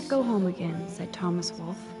 You can't go home again, said Thomas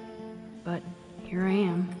Wolfe. But here I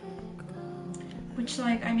am. Which,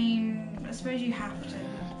 like, I mean, I suppose you have to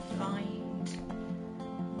find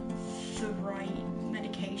the right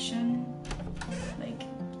medication. Like,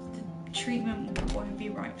 the treatment won't be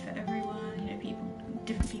right for everyone. You know,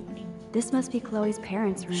 different people need. This must be Chloe's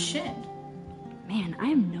parents' room. Shit. Man, I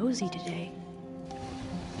am nosy today.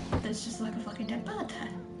 There's just like a fucking dead bird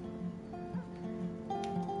there.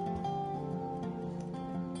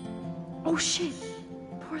 Oh shit!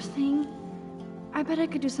 Poor thing. I bet I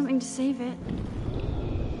could do something to save it.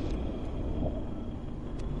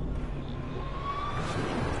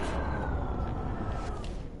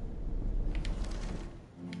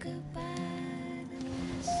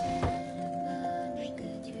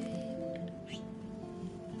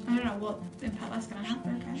 I don't know what impact that's gonna have,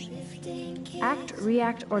 okay. Act,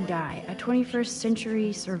 react, or die. A 21st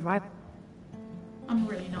century survival. I'm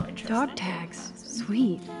really not interested. Dog tags.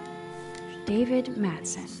 Sweet. David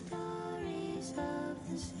Madsen.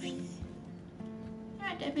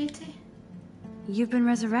 Alright, Deputy. You've been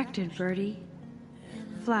resurrected, Birdie.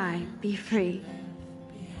 Fly, be free.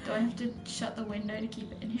 Do I have to shut the window to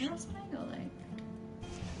keep it in here or something? Or like...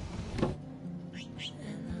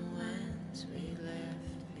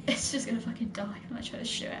 It's just gonna fucking die when I try to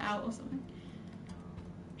shoot it out or something.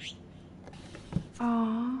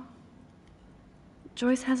 Aww.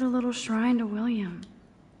 Joyce has a little shrine to William.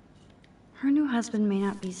 Her new husband may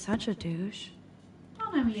not be such a douche.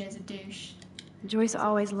 I know he is a douche. Joyce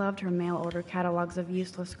always loved her mail order catalogs of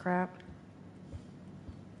useless crap.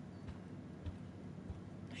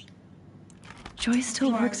 Joyce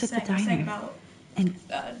still works at the diner. And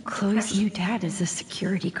Chloe's new dad is a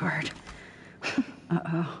security guard.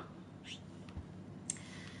 Uh-oh.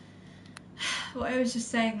 What I was just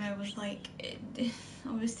saying though was like,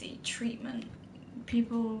 obviously treatment.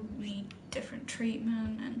 People need different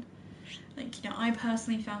treatment, and like, you know, I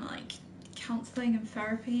personally found that like counselling and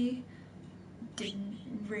therapy didn't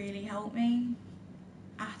really help me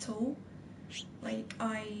at all. Like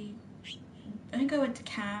I think I went to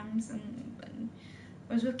CAMS and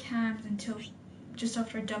I was with CAMS until just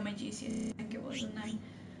after I'd done my GCSE, I think it was, and then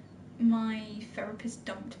my therapist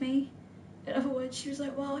dumped me. In other words, she was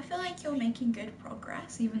like, well, I feel like you're making good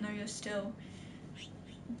progress even though you're still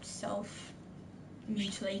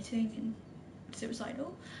self-mutilating and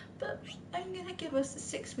suicidal, but I'm gonna give us the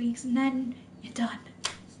 6 weeks and then you're done.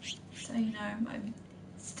 So, you know, I'm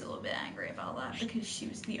still a bit angry about that because she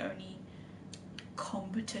was the only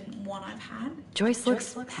competent one I've had. Joyce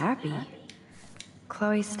looks happy.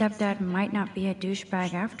 Chloe's stepdad might not be a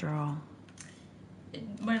douchebag after all.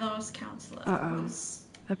 My last counsellor was...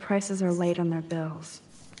 The prices are late on their bills.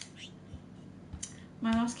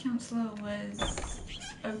 My last counsellor was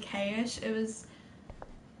okay-ish. It was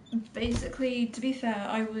basically, to be fair,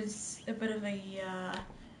 I was a bit of a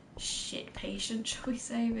shit patient, shall we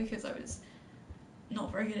say, because I was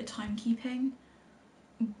not very good at timekeeping.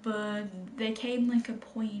 But there came like a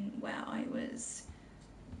point where I was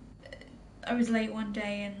late one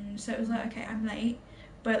day, and so it was like, okay, I'm late,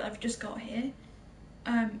 but I've just got here.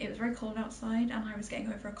 It was very cold outside and I was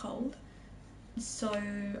getting over a cold. So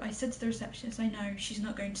I said to the receptionist, I know she's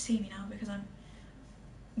not going to see me now because I'm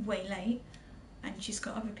way late and she's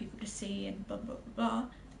got other people to see and blah blah blah blah.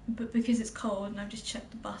 But because it's cold and I've just checked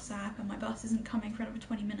the bus app and my bus isn't coming for another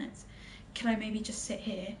 20 minutes, can I maybe just sit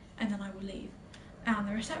here and then I will leave? And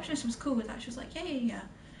the receptionist was cool with that. She was like, yeah.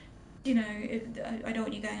 You know, I don't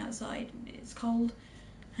want you going outside, it's cold.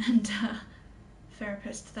 And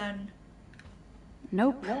therapist then...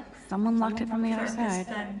 Nope. Someone locked it from the other side.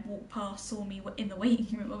 Then walked past, saw me in the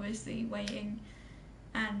waiting room, obviously, waiting,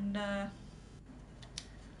 and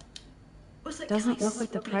was like, doesn't look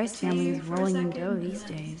like the Price family is rolling in dough these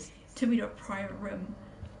days. Took me to a private room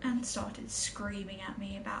and started screaming at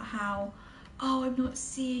me about how, oh, I'm not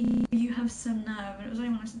seeing you, you have some nerve. And it was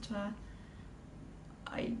only when I said to her,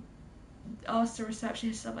 I asked the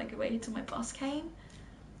receptionist if I could wait until my bus came.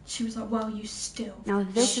 She was like, well, you still... Now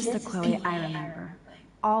this is the Chloe I remember.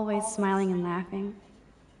 Always smiling and laughing.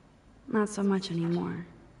 Not so much anymore.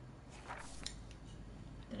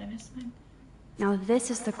 Did I miss something? Now this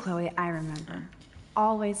is the Chloe I remember.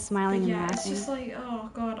 Always smiling and laughing. It's just like, oh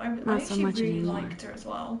god, I actually really liked her as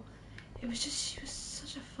well. It was just, she was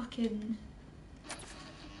such a fucking...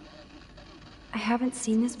 I haven't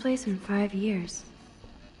seen this place in 5 years.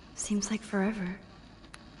 Seems like forever.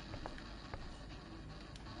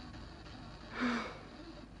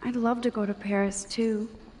 I'd love to go to Paris, too.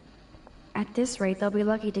 At this rate, they'll be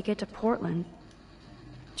lucky to get to Portland.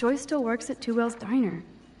 Joyce still works at Two Whales Diner.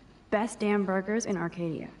 Best damn burgers in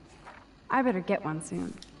Arcadia. I better get one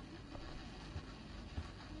soon.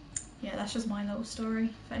 Yeah, that's just my little story,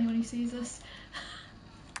 for anyone who sees this.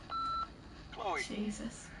 Chloe,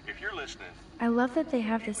 Jesus. If you're listening... I love that they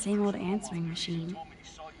have the same old answering machine.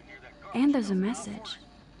 And there's a message.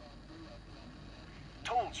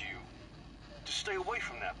 Told you to stay away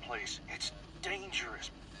from that place. It's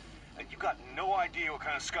dangerous. And you got no idea what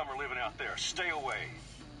kind of scum are living out there. Stay away.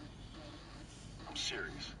 I'm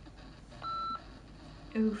serious.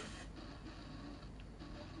 Oof.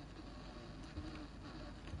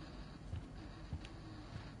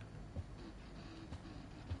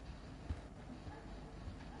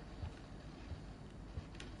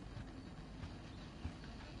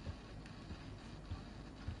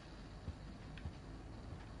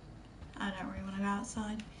 don't really want to go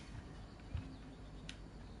outside.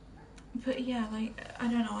 But yeah, like,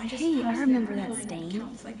 I don't know, I just... Hey, I remember that personally stain.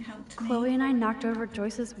 counts, like, helped me. Chloe and I knocked over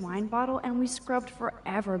Joyce's wine bottle and we scrubbed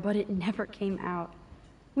forever, but it never came out.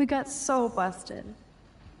 We got so busted.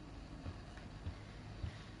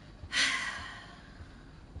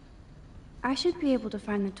 I should be able to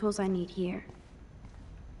find the tools I need here.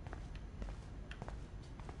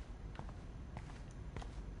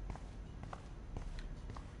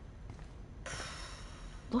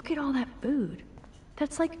 Look at all that food.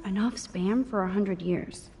 That's like enough spam for 100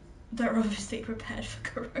 years. They're obviously prepared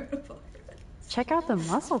for coronavirus. Check out the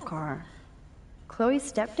muscle car.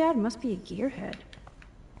 Chloe's stepdad must be a gearhead.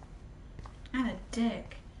 And a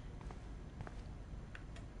dick.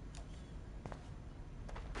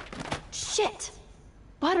 Shit!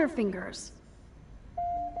 Butterfingers!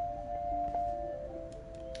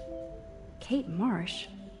 Kate Marsh?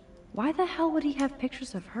 Why the hell would he have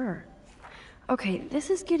pictures of her? Okay, this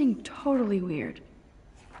is getting totally weird.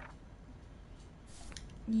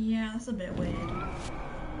 Yeah, that's a bit weird.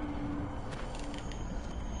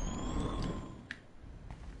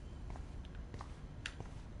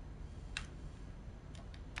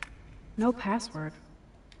 No password.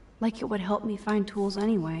 Like it would help me find tools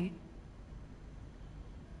anyway.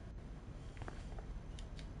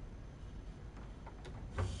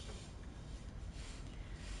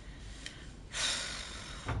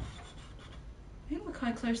 I think we're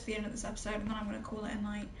quite close to the end of this episode, and then I'm going to call it a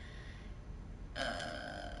night.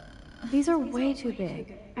 These are way too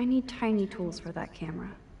big. I need tiny tools for that camera.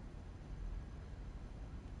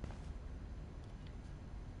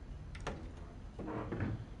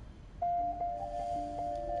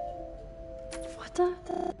 What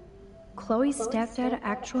the? Chloe's stepdad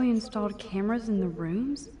actually installed cameras in the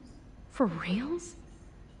rooms? For reals?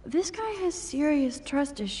 This guy has serious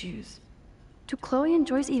trust issues. Do Chloe and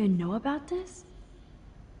Joyce even know about this?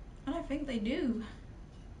 I don't think they do.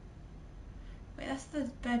 Wait, that's the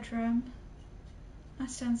bedroom.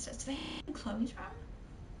 That's downstairs. Do they have Chloe's room?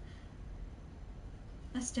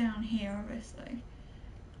 That's down here, obviously.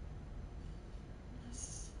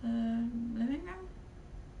 That's the living room.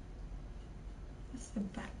 That's the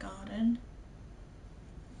back garden.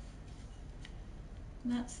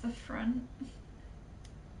 And that's the front.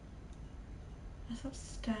 That's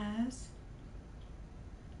upstairs.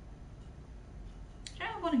 I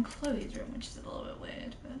have one in Chloe's room, which is a little bit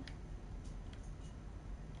weird, but...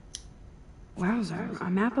 Wowzer, a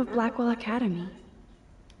map of Blackwell Academy.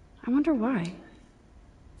 I wonder why.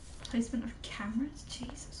 Placement of cameras?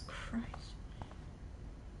 Jesus Christ.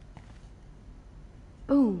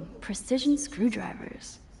 Ooh, precision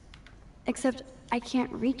screwdrivers. Except I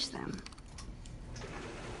can't reach them.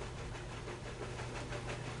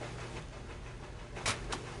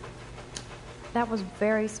 That was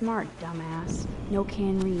very smart, dumbass. No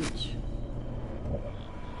can reach.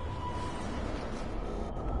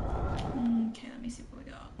 Okay, let me see what we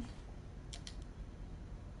got.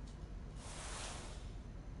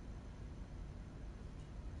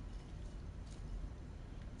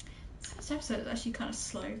 This episode is actually kind of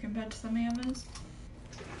slow compared to some of the others.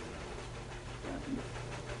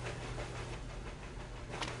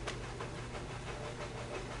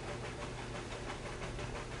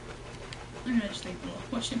 I'm gonna just leave the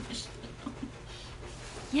washing machine on.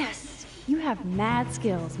 Yes, you have mad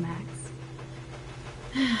skills, Max.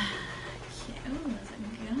 Yeah, oh, there's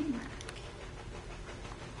a gun rack.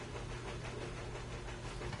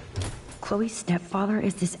 Chloe's stepfather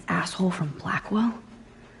is this asshole from Blackwell?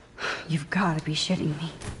 You've got to be shitting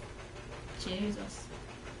me. Jesus.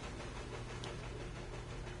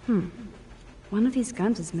 One of these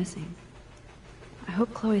guns is missing. I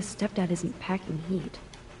hope Chloe's stepdad isn't packing heat.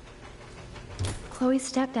 Chloe's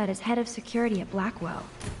stepdad is head of security at Blackwell.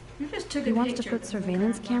 You just took He a wants to picture put of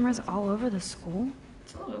surveillance the cameras all over the school?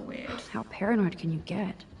 It's a little weird. How paranoid can you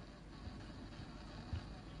get?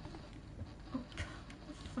 What the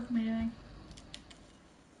fuck am I doing?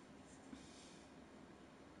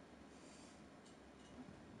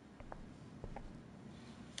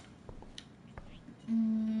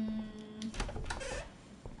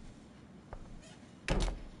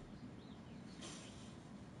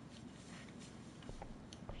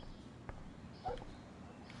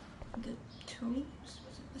 The tools? Was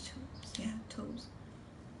it the tools? Yeah, tools.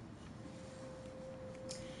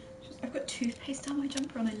 I've got toothpaste on my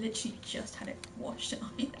jumper and I literally just had it washed and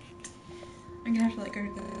ironed. I'm gonna have to like go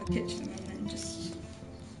to the kitchen and then just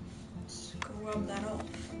scrub that off.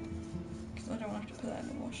 Because I don't want to have to put that in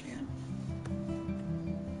the wash again.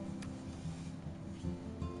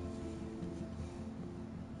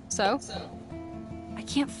 So? I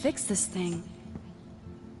can't fix this thing.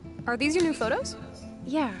 Are these your new photos?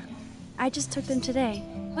 Yeah, I just took them today.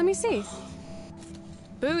 Let me see.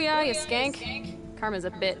 Booyah, you skank. Karma's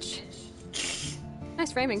a bitch.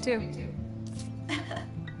 Nice framing, too.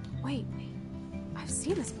 Wait, I've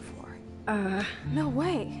seen this before. No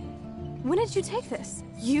way. When did you take this?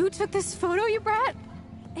 You took this photo, you brat?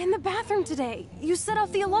 In the bathroom today. You set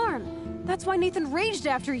off the alarm. That's why Nathan raged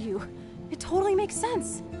after you. It totally makes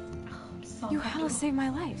sense. You hella saved my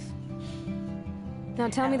life. Now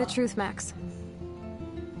tell me the truth, Max.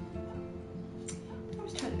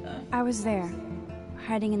 I was there,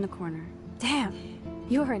 hiding in the corner. Damn,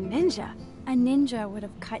 you're a ninja. A ninja would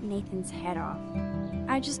have cut Nathan's head off.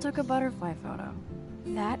 I just took a butterfly photo.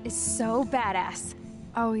 That is so badass.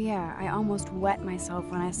 Oh yeah, I almost wet myself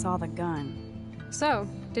when I saw the gun. So,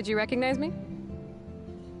 did you recognize me?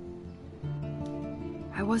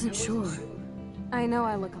 I wasn't sure. I know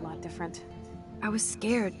I look a lot different. I was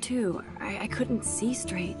scared, too. I couldn't see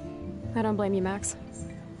straight. I don't blame you, Max.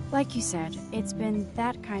 Like you said, it's been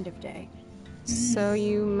that kind of day. So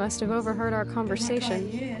you must have overheard our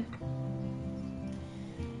conversation.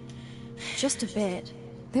 Just a bit.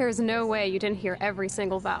 There is no way you didn't hear every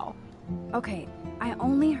single vowel. Okay, I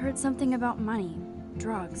only heard something about money,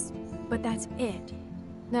 drugs, but that's it.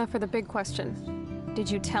 Now for the big question. Did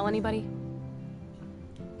you tell anybody?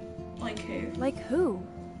 Like who? Like who?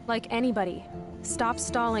 Like anybody. Stop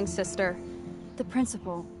stalling, sister. The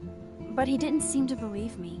principal. But he didn't seem to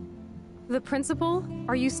believe me. The principal?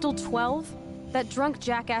 Are you still 12? That drunk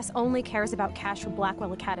jackass only cares about cash for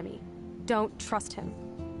Blackwell Academy. Don't trust him.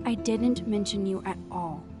 I didn't mention you at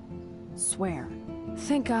all. Swear.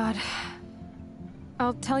 Thank God.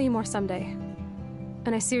 I'll tell you more someday.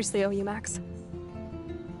 And I seriously owe you, Max.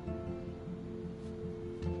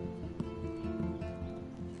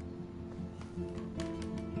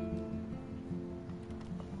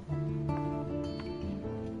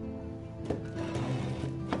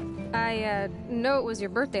 I know it was your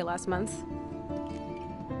birthday last month.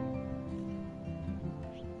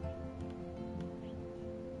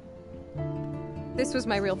 This was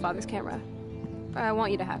my real father's camera. I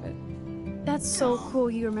want you to have it. That's so cool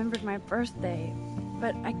you remembered my birthday.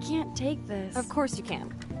 But I can't take this. Of course you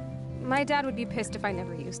can. My dad would be pissed if I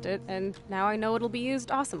never used it, and now I know it'll be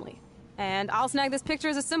used awesomely. And I'll snag this picture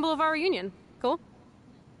as a symbol of our reunion. Cool?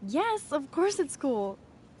 Yes, of course it's cool.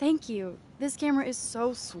 Thank you. This camera is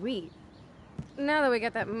so sweet. Now that we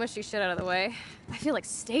got that mushy shit out of the way, I feel like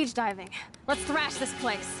stage diving. Let's thrash this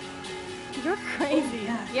place. You're crazy.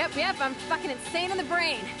 Yep, I'm fucking insane in the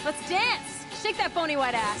brain. Let's dance! Shake that bony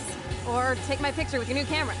white ass. Or take my picture with your new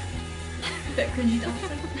camera. Bit cringy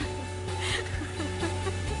dancing.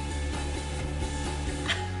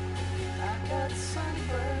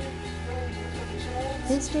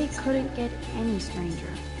 This day couldn't get any stranger.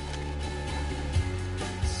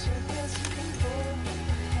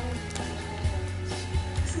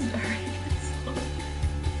 This is very good.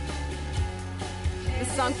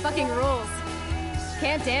 This song fucking rules.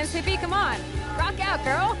 Can't dance, hippie? Come on. Rock out,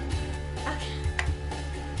 girl.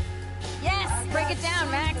 Yes! Break it down,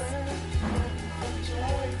 Max.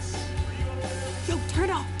 Yo, turn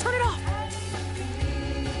it off! Turn it off!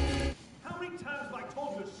 How many times have I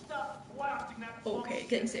told you to stop blasting that? Okay,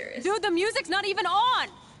 getting serious. Dude, the music's not even on!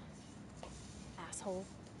 Asshole.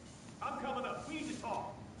 I'm coming up. We need to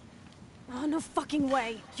talk. Oh, no fucking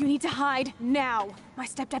way. You need to hide now. My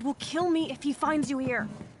stepdad will kill me if he finds you here.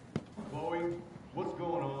 Chloe, what's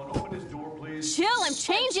going on? Open this door, please. Chill, I'm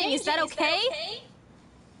changing. Is that okay?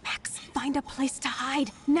 Max, find a place to hide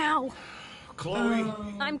now. Chloe.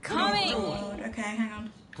 I'm coming. Okay, hang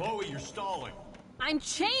on. Chloe, you're stalling. I'm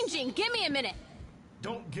changing. Give me a minute.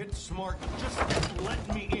 Don't get smart. Just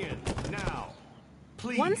let me in now.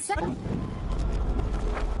 Please. 1 second.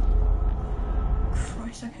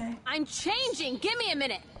 Christ, okay. I'm changing. Give me a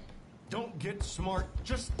minute. Don't get smart.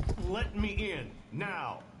 Just let me in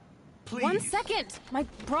now. Please. 1 second. My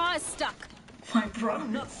bra is stuck. My bra.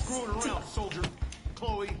 I'm not screwing around, soldier.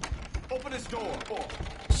 Chloe, open this door.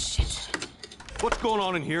 Shit. What's going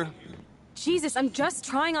on in here? Jesus, I'm just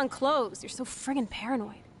trying on clothes. You're so friggin'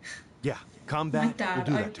 paranoid. Yeah, calm My down. dad, We'll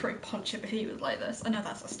do I'd that. probably punch him if he was like this. I know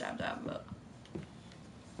that's a stab down, but...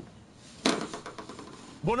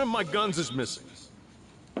 One of my guns is missing.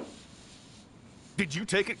 Did you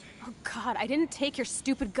take it? Oh God, I didn't take your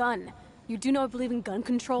stupid gun. You do know I believe in gun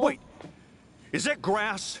control? Wait, is that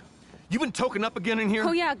grass? You been token up again in here?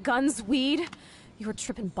 Oh yeah, guns, weed. You were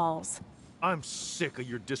tripping balls. I'm sick of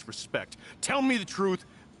your disrespect. Tell me the truth.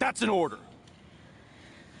 That's an order.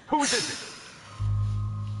 Who is it?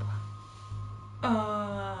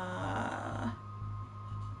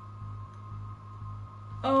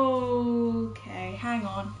 Okay, hang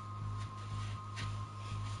on.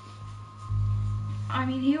 I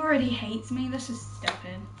mean, he already hates me. Let's just step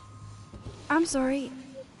in. I'm sorry.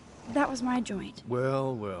 That was my joint.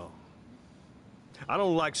 Well, well. I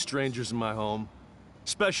don't like strangers in my home,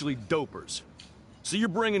 especially dopers. So you're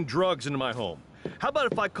bringing drugs into my home. How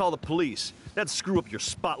about if I call the police? That'd screw up your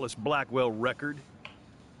spotless Blackwell record.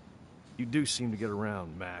 You do seem to get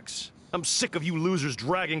around, Max. I'm sick of you losers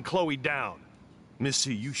dragging Chloe down.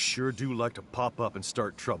 Missy, you sure do like to pop up and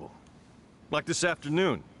start trouble. Like this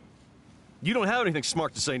afternoon. You don't have anything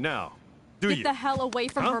smart to say now, do you? Get the hell away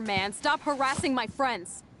from her, man. Stop harassing my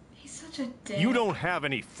friends. He's such a dick. You don't have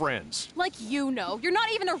any friends. Like you know. You're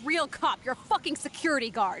not even a real cop. You're a fucking security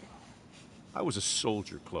guard. I was a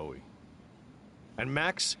soldier, Chloe. And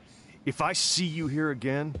Max, if I see you here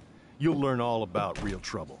again, you'll learn all about real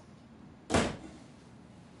trouble.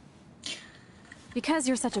 Because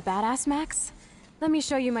you're such a badass, Max, let me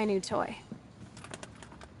show you my new toy.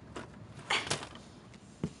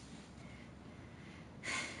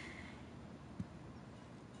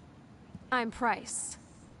 I'm Price.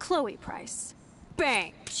 Chloe Price.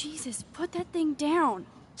 Bang! Jesus, put that thing down.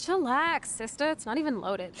 Chillax, sister. It's not even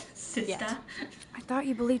loaded. Sister? Yet. I thought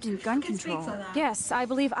you believed in gun control. Yes, I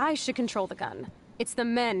believe I should control the gun. It's the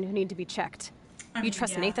men who need to be checked. You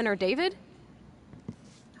trust Nathan or David?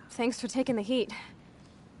 Thanks for taking the heat.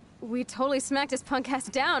 We totally smacked his punk ass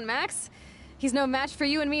down, Max. He's no match for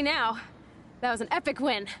you and me now. That was an epic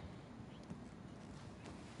win.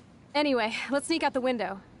 Anyway, let's sneak out the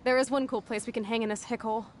window. There is one cool place we can hang in this hick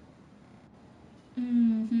hole.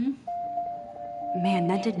 Mm-hmm. Man,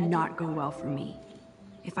 that did not go well for me.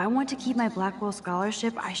 If I want to keep my Blackwell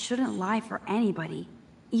scholarship, I shouldn't lie for anybody,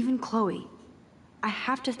 even Chloe. I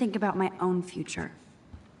have to think about my own future.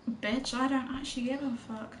 Bitch, I don't actually give a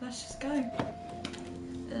fuck. Let's just go.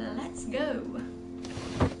 Let's go.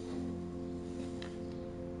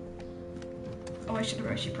 Oh, I should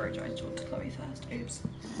have actually apologized to Chloe first. Oops.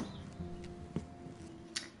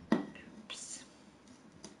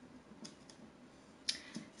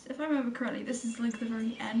 If I remember correctly, this is like the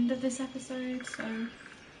very end of this episode, so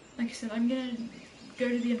like I said, I'm gonna go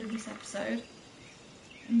to the end of this episode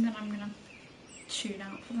and then I'm gonna tune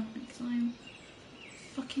out for the night because I'm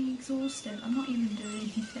fucking exhausted. I'm not even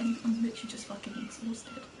doing anything, I'm literally just fucking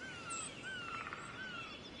exhausted.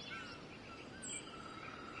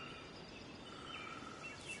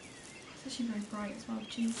 It's actually very bright as well,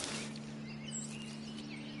 jeez.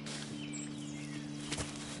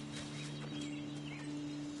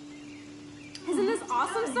 Isn't this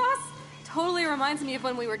awesome sauce? Totally reminds me of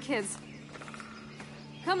when we were kids.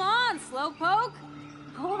 Come on, Slowpoke!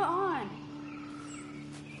 Hold on.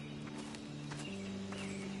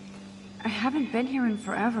 I haven't been here in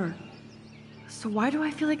forever. So why do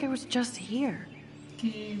I feel like I was just here?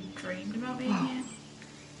 You dreamed about being here?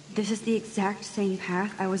 This is the exact same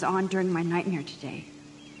path I was on during my nightmare today.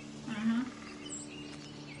 Uh-huh.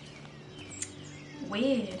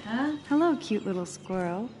 Weird, huh? Hello, cute little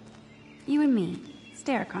squirrel. You and me.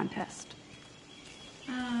 Stare contest.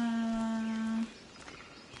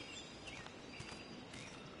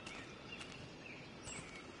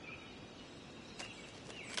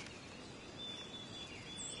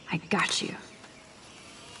 I got you.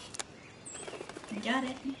 Got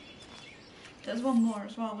it. There was one more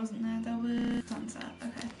as well, wasn't there? There was sunset.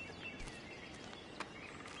 Okay.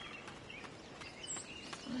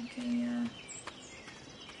 Like a,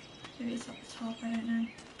 maybe it's up the top, I don't know.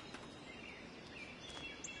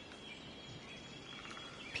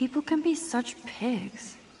 People can be such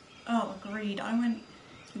pigs. Oh, agreed. I went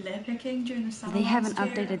lip picking during the summer. They haven't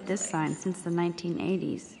last year. updated this sign since the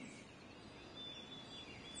 1980s.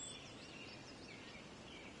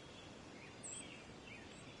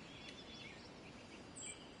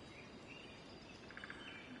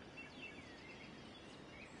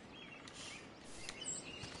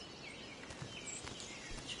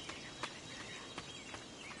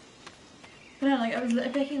 But no, like I was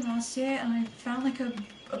lip picking last year and I found like a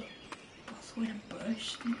bottle in a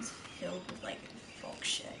bush and it was filled with like fox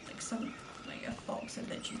shit. Like some, like a fox had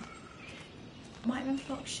literally, might have been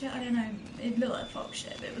fox shit, I don't know. It looked like fox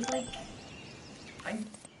shit, but it was like, I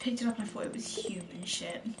picked it up and I thought it was human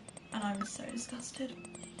shit. And I was so disgusted.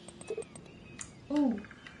 Ooh.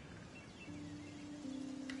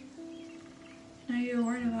 Now you're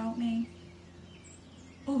worried about me.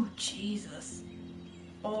 Oh, Jesus.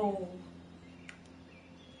 Oh.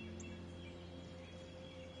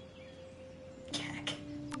 Keck.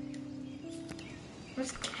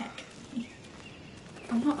 Where's Keck?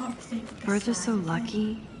 I'm not up to date with this. Birds are so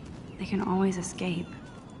lucky, they can always escape.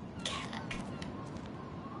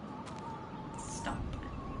 Stop.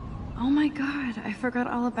 Oh my god, I forgot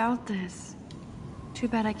all about this. Too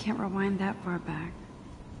bad I can't rewind that far back.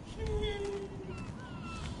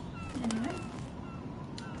 Anyway.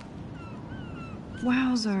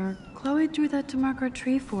 Wowzer, Chloe drew that to mark our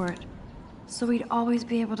tree fort, so we'd always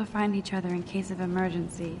be able to find each other in case of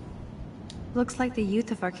emergency. Looks like the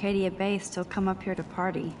youth of Arcadia Bay still come up here to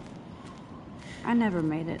party. I never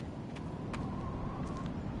made it.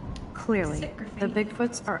 Clearly, the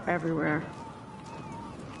Bigfoots are everywhere.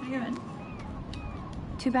 Can I go in?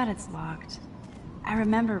 Too bad it's locked. I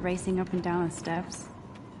remember racing up and down the steps.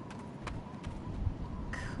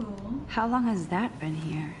 Cool. How long has that been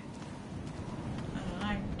here? I don't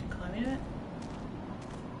know. Did Chloe do it?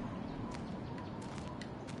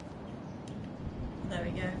 There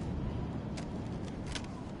we go.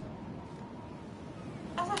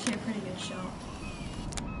 That's actually a pretty good shot.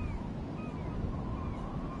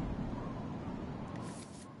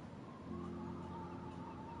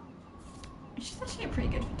 She's actually a pretty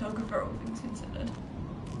good photographer, all things considered.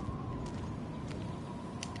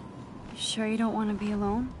 You sure you don't want to be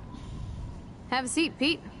alone? Have a seat,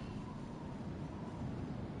 Pete.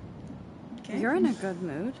 Okay. You're in a good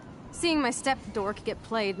mood. Seeing my step dork get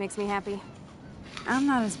played makes me happy. I'm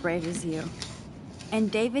not as brave as you.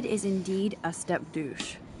 And David is indeed a step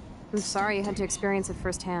douche. I'm sorry you had to experience it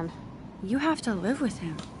firsthand. You have to live with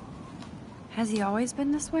him. Has he always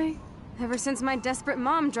been this way? Ever since my desperate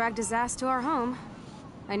mom dragged his ass to our home,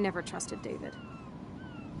 I never trusted David.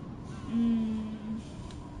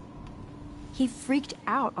 He freaked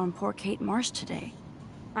out on poor Kate Marsh today.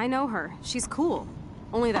 I know her. She's cool.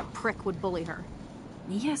 Only that prick would bully her.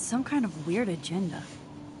 He has some kind of weird agenda.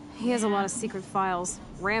 He has a lot of secret files.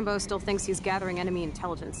 Rambo still thinks he's gathering enemy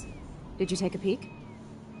intelligence. Did you take a peek?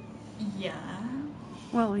 Yeah.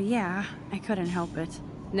 Well, yeah. I couldn't help it.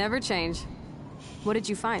 Never change. What did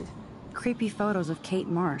you find? Creepy photos of Kate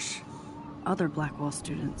Marsh. Other Blackwell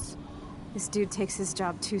students. This dude takes his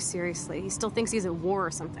job too seriously. He still thinks he's at war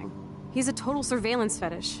or something. He's a total surveillance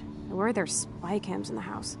fetish. Where are there spy cams in the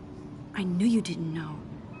house? I knew you didn't know.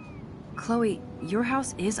 Chloe, your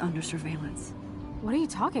house is under surveillance. What are you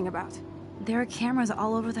talking about? There are cameras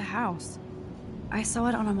all over the house. I saw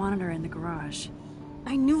it on a monitor in the garage.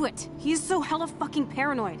 I knew it! He's so hella fucking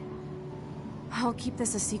paranoid. I'll keep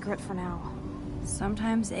this a secret for now.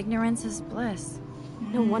 Sometimes ignorance is bliss.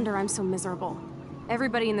 No wonder I'm so miserable.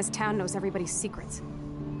 Everybody in this town knows everybody's secrets.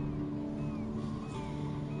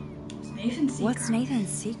 Nathan's secret? What's Nathan's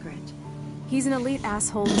secret? He's an elite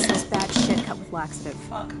asshole who sells bad shit cut with laxative.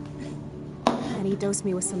 Fuck. And he dosed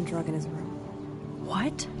me with some drug in his room.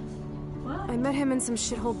 What? What? I met him in some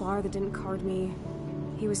shithole bar that didn't card me.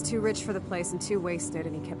 He was too rich for the place and too wasted,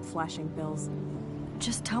 and he kept flashing bills.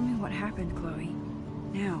 Just tell me what happened, Chloe.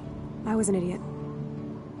 Now. I was an idiot.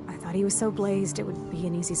 I thought he was so blazed it would be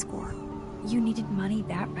an easy score. You needed money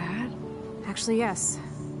that bad? Actually, yes.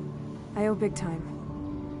 I owe big time.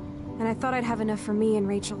 And I thought I'd have enough for me and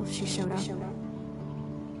Rachel if she showed up.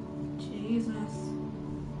 Jesus.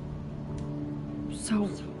 So,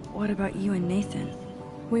 what about you and Nathan?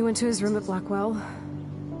 We went to his room at Blackwell.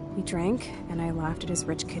 We drank, and I laughed at his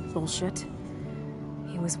rich kid bullshit.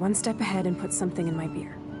 He was one step ahead and put something in my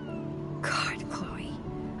beer. God, Chloe.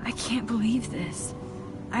 I can't believe this.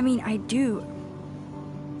 I mean, I do.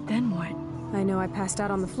 Then what? I know I passed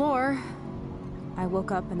out on the floor. I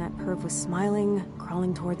woke up and that perv was smiling,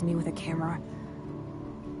 crawling towards me with a camera.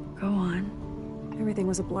 Go on. Everything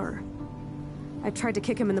was a blur. I tried to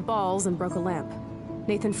kick him in the balls and broke a lamp.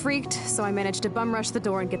 Nathan freaked, so I managed to bum rush the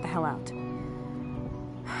door and get the hell out.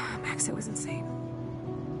 Max, it was insane.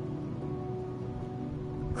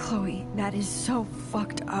 Chloe, that is so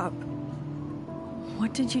fucked up.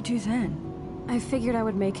 What did you do then? I figured I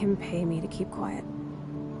would make him pay me to keep quiet.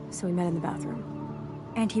 So we met in the bathroom.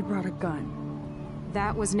 And he brought a gun.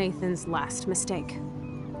 That was Nathan's last mistake.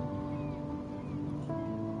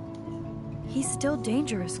 He's still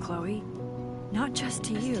dangerous, Chloe. Not just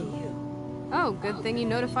to you. Oh, good thing you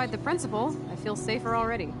notified the principal. I feel safer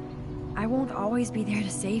already. I won't always be there to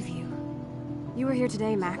save you. You were here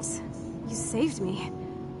today, Max. You saved me.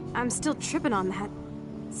 I'm still tripping on that.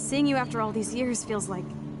 Seeing you after all these years feels like...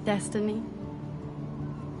 destiny.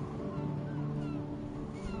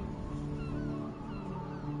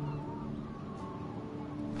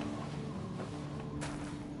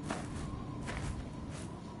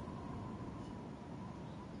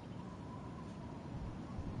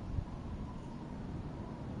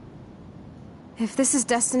 If this is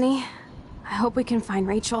destiny, I hope we can find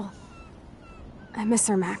Rachel. I miss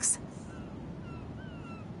her, Max.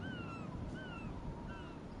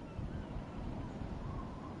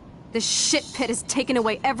 This shit pit has taken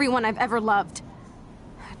away everyone I've ever loved.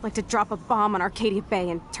 I'd like to drop a bomb on Arcadia Bay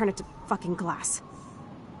and turn it to fucking glass.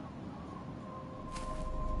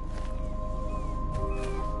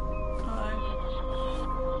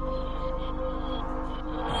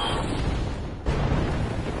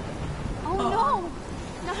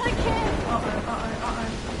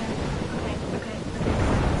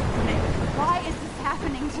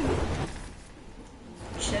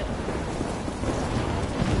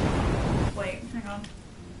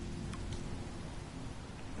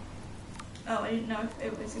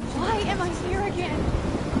 it was. Why am I here again?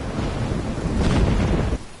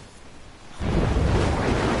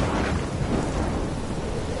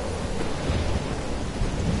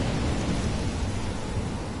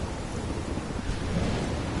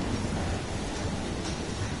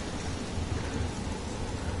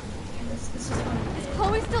 Is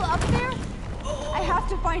Chloe still up there? I have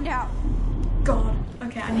to find out. God.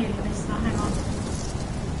 Okay, I nearly missed that. Hang on.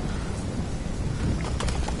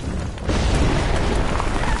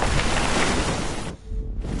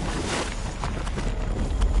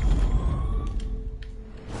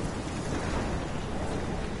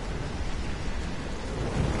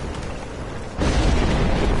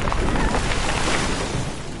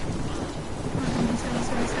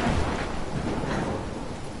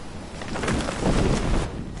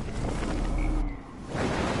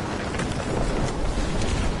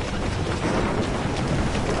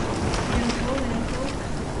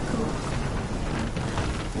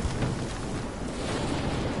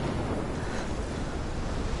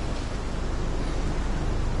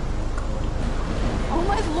 Oh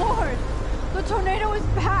my lord! The tornado is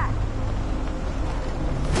back!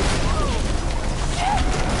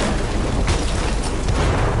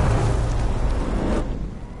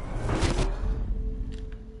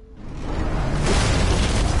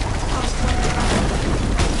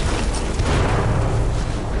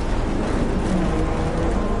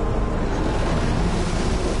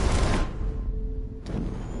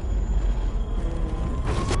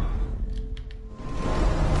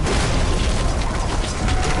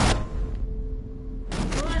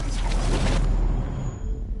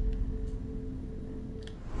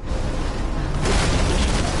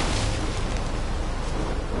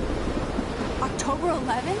 October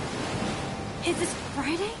 11th? Is this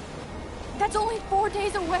Friday? That's only 4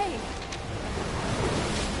 days away.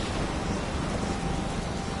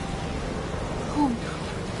 Oh no.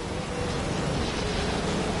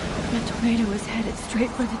 The tornado is headed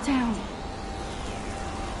straight for the town.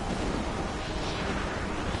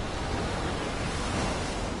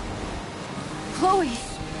 Chloe,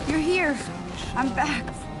 you're here. I'm back.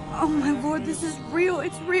 Oh my lord, this is real.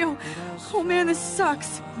 It's real. Oh man, this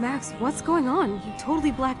sucks. Max, what's going on? You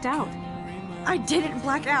totally blacked out. I didn't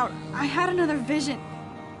black out. I had another vision.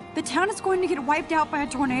 The town is going to get wiped out by a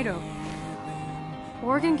tornado.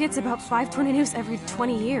 Oregon gets about 5 tornadoes every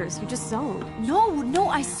 20 years. You just zoned. No,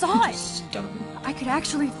 I saw it. I could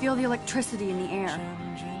actually feel the electricity in the air.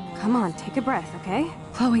 Come on, take a breath, okay?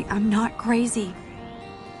 Chloe, I'm not crazy.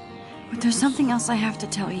 But there's something else I have to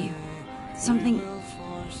tell you. Something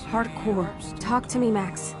hardcore. Talk to me,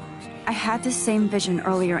 Max. I had this same vision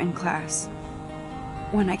earlier in class.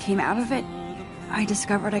 When I came out of it, I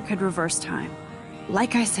discovered I could reverse time.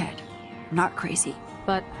 Like I said, not crazy.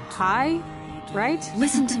 But high, right?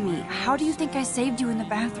 Listen to me. How do you think I saved you in the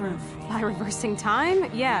bathroom? By reversing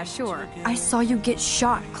time? Yeah, sure. I saw you get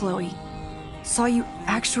shot, Chloe. Saw you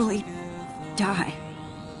actually die.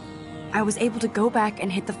 I was able to go back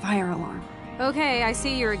and hit the fire alarm. Okay, I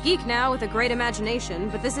see you're a geek now with a great imagination,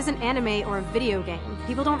 but this isn't anime or a video game.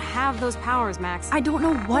 People don't have those powers, Max. I don't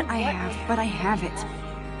know what I have, but I have it.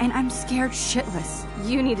 And I'm scared shitless.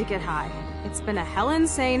 You need to get high. It's been a hell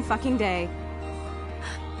insane fucking day.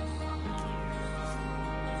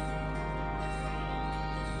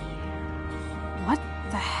 What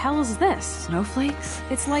the hell is this? Snowflakes?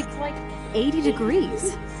 It's like 80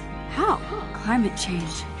 degrees. How? Climate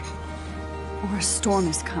change. Or a storm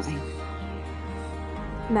is coming.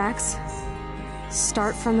 Max,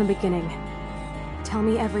 start from the beginning. Tell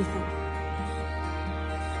me everything.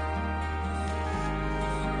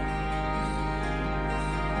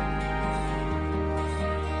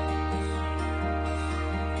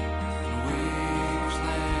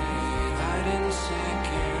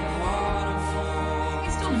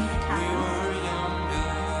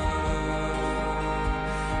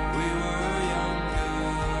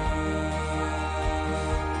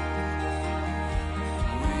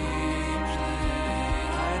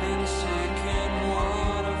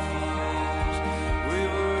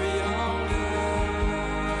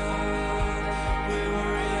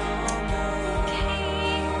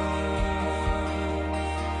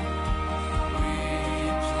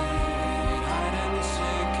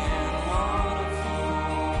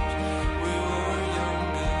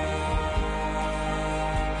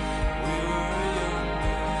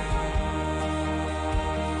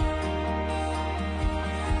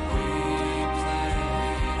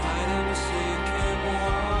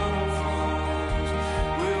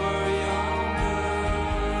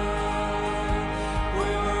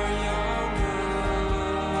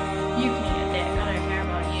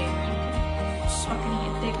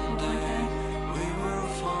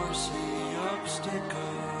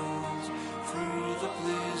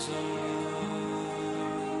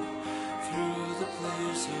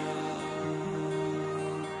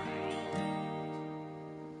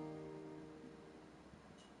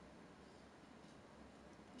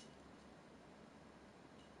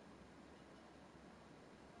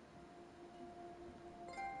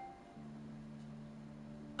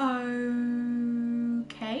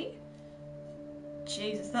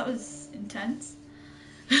 Jesus, that was intense.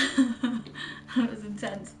 That was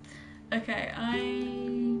intense. Okay,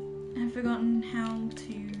 I have forgotten how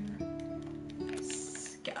to...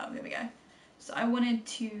 Oh, here we go. So I wanted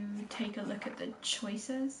to take a look at the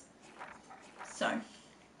choices. So,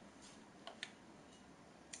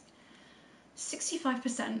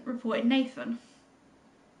 65% reported Nathan.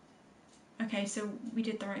 Okay, so we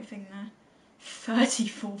did the right thing there.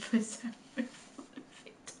 34%.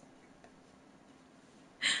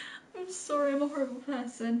 I'm sorry, I'm a horrible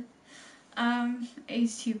person.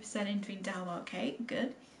 82% intervened to help out Kate.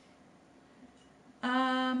 Good.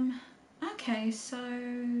 Okay, so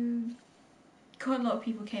quite a lot of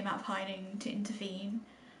people came out of hiding to intervene.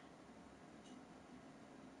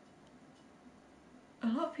 A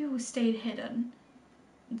lot of people stayed hidden.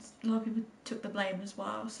 A lot of people took the blame as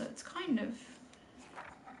well, so it's kind of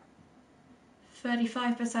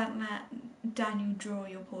 35% let Daniel draw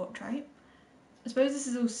your portrait. I suppose this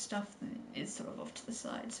is all stuff that is sort of off to the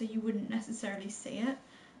side, so you wouldn't necessarily see it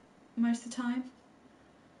most of the time.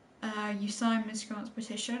 You signed Miss Grant's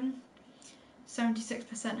petition.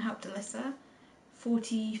 76% helped Alyssa.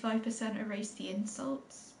 45% erased the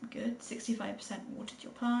insults. Good. 65% watered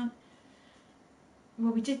your plant.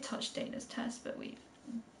 Well, we did touch Dana's test, but we,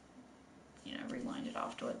 rewinded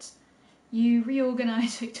afterwards. You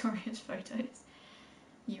reorganised Victoria's photos.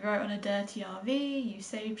 You wrote on a dirty RV. You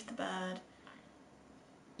saved the bird.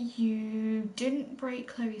 You didn't break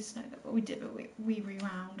Chloe's snow, but we did, but we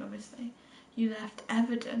rewound, obviously. You left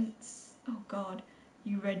evidence. Oh god.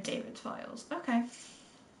 You read David's files. Okay.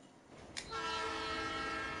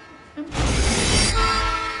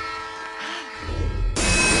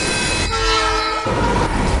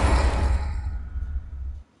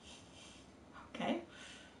 Okay.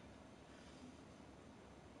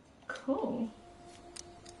 Cool.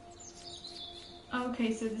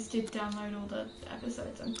 Okay, so this did download all the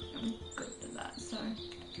episodes. I'm good at that, so.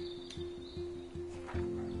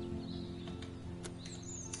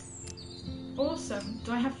 Awesome.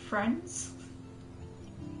 Do I have friends?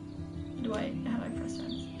 How do I press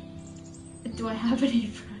friends? Do I have any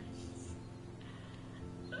friends?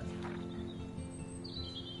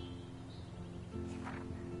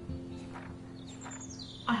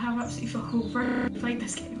 I have absolutely fuck all friends. Played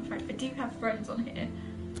this game with friends. I do have friends on here.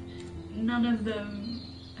 None of them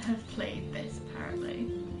have played this, apparently.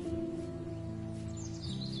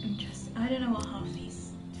 Interesting. I don't know what half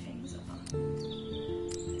these things are.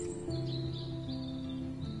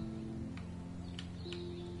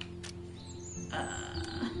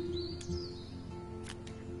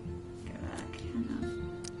 Go back. Hang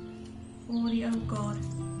on. Audio. Oh god.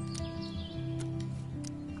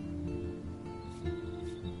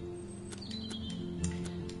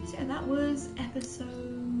 So yeah, that was episode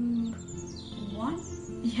 1.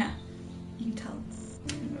 Yeah, you can tell it's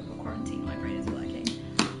quarantine. My brain is working.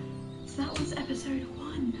 So that was episode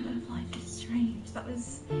 1 of Life is Strange. That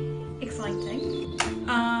was exciting.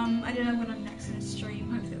 I don't know when I'm next gonna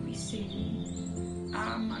stream. Hopefully it'll be soon.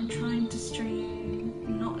 I'm trying to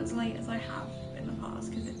stream not as late as I have in the past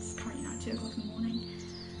because it's currently now 2 o'clock in the morning.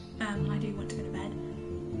 I do want to go to bed.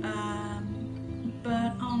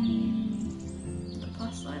 But on the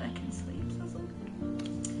plus side, I can sleep. So that's all good.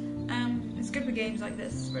 It's good for games like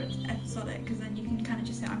this where it's episodic because then you can kind of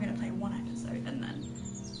just say I'm going to play 1 episode and then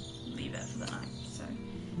leave it for the night. So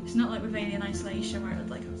it's not like with Alien Isolation where I was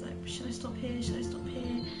like, should I stop here? Should I stop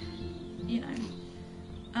here? You know.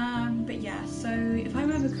 But yeah, so if I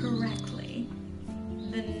remember correctly,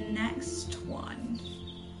 the next one,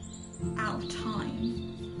 out of time,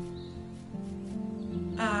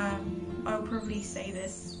 I'll probably say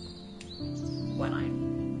this when I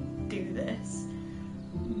do this,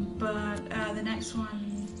 but the next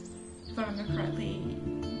one, if I remember correctly,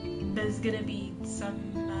 there's gonna be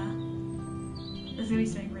something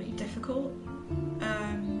really difficult,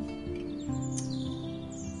 and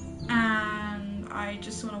I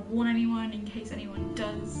just want to warn anyone in case anyone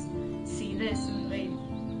does see this and they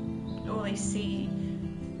see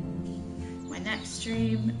my next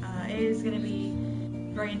stream. It is going to be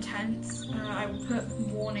very intense. I will put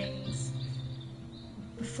warnings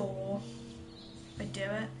before I do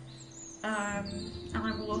it, and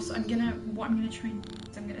I will also. I'm gonna try and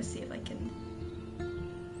I'm gonna see if I can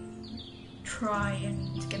try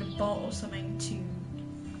and get a bot or something to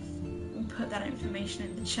put that information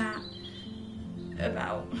in the chat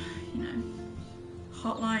about,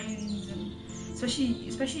 hotlines, and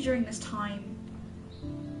especially during this time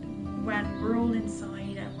when we're all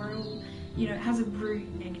inside and we're all, it has a very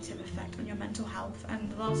negative effect on your mental health.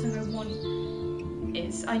 And the last thing I want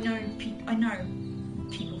is, I know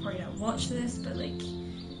people probably don't watch this, but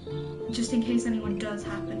just in case anyone does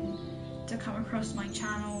happen to come across my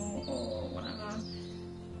channel or whatever,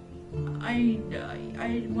 I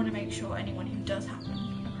want to make sure anyone who does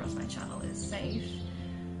happen across my channel is safe.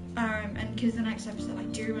 And because the next episode, I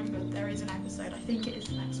do remember there is an episode, I think it is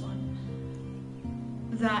the next one,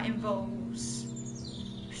 that involves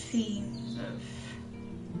themes of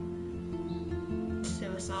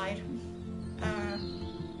suicide,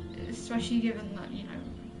 especially given that, you know,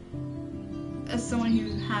 as someone who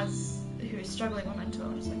is struggling with mental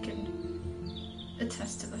illness, I can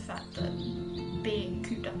attest to the fact that being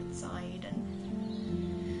cooped up inside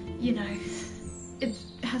and, you know, it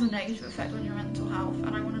has a negative effect on your mental health,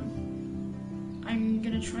 and I'm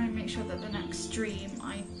gonna try and make sure that the next stream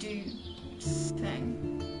I do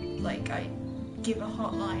thing, like I give a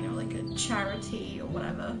hotline or like a charity or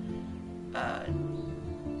whatever,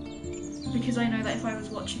 because I know that if I was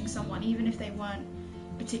watching someone, even if they weren't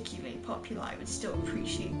particularly popular, I would still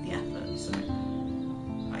appreciate the effort, so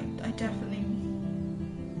I definitely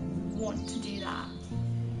want to do that.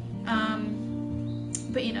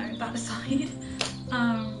 But you know, that aside,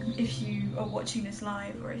 if you are watching this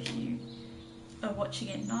live or if you are watching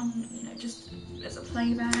it you know, just as a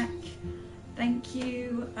playback, thank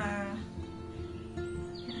you. Yeah,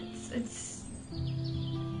 it's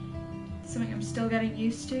something I'm still getting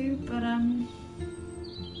used to, but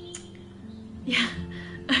yeah.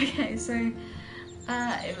 Okay, so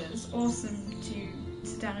it was awesome to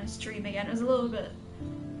sit down and stream again. It was a little bit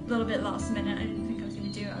last minute. I didn't think I was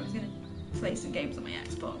going to do it. I was going to play some games on my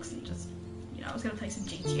Xbox and just, you know, I was going to play some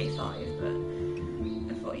GTA 5, but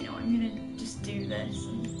I thought, you know, I'm going to just do this,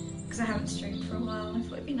 because I haven't streamed for a while, and I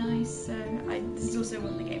thought it'd be nice. So this is also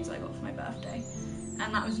one of the games I got for my birthday,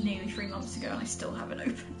 and that was nearly 3 months ago, and I still haven't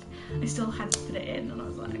opened. I still had to put it in, and I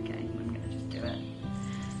was like, okay, I'm going to just do it.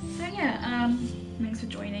 So yeah, thanks for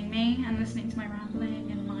joining me and listening to my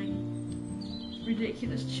rambling and my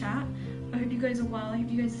ridiculous chat. I hope you guys are well, I hope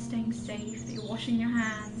you guys are staying safe, that you're washing your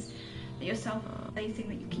hands, that you're self-isolating,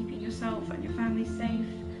 that you're keeping yourself and your family safe.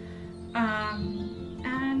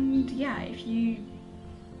 And yeah, if you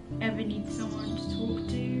ever need someone to talk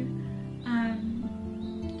to,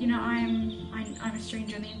 you know, I'm a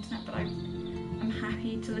stranger on the internet, but I'm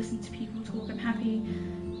happy to listen to people talk.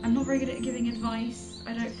 I'm not very good at giving advice,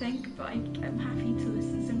 I don't think, but I'm happy to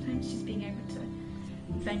listen sometimes. Just being able to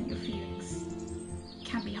vent your feelings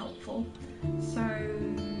can be helpful. So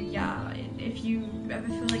yeah, if you ever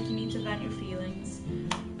feel like you need to vent your feelings,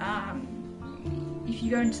 if you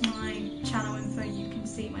go into my channel info, you can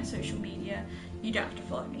see my social media. You don't have to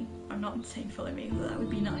follow me. I'm not saying follow me, although that would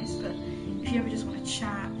be nice, but if you ever just want to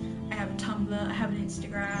chat, I have a Tumblr, I have an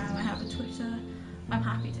Instagram, I have a Twitter. I'm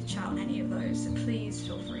happy to chat on any of those, so please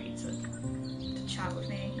feel free to chat with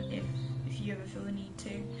me if you ever feel the need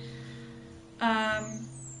to.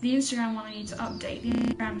 The Instagram one I need to update. The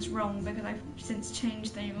Instagram's wrong because I've since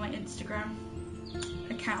changed the name of my Instagram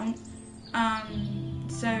account.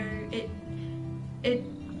 So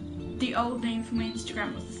the old name for my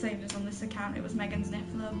Instagram was the same as on this account. It was Megan's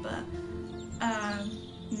Niffler, but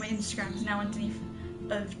my Instagram is now underneath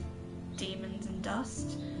of Demons and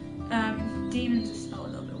Dust. Demons are spelled a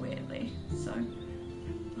little bit weirdly, so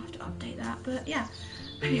I'll have to update that. But yeah,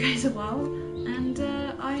 hope you guys are well, and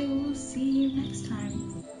I will see you next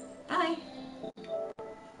time.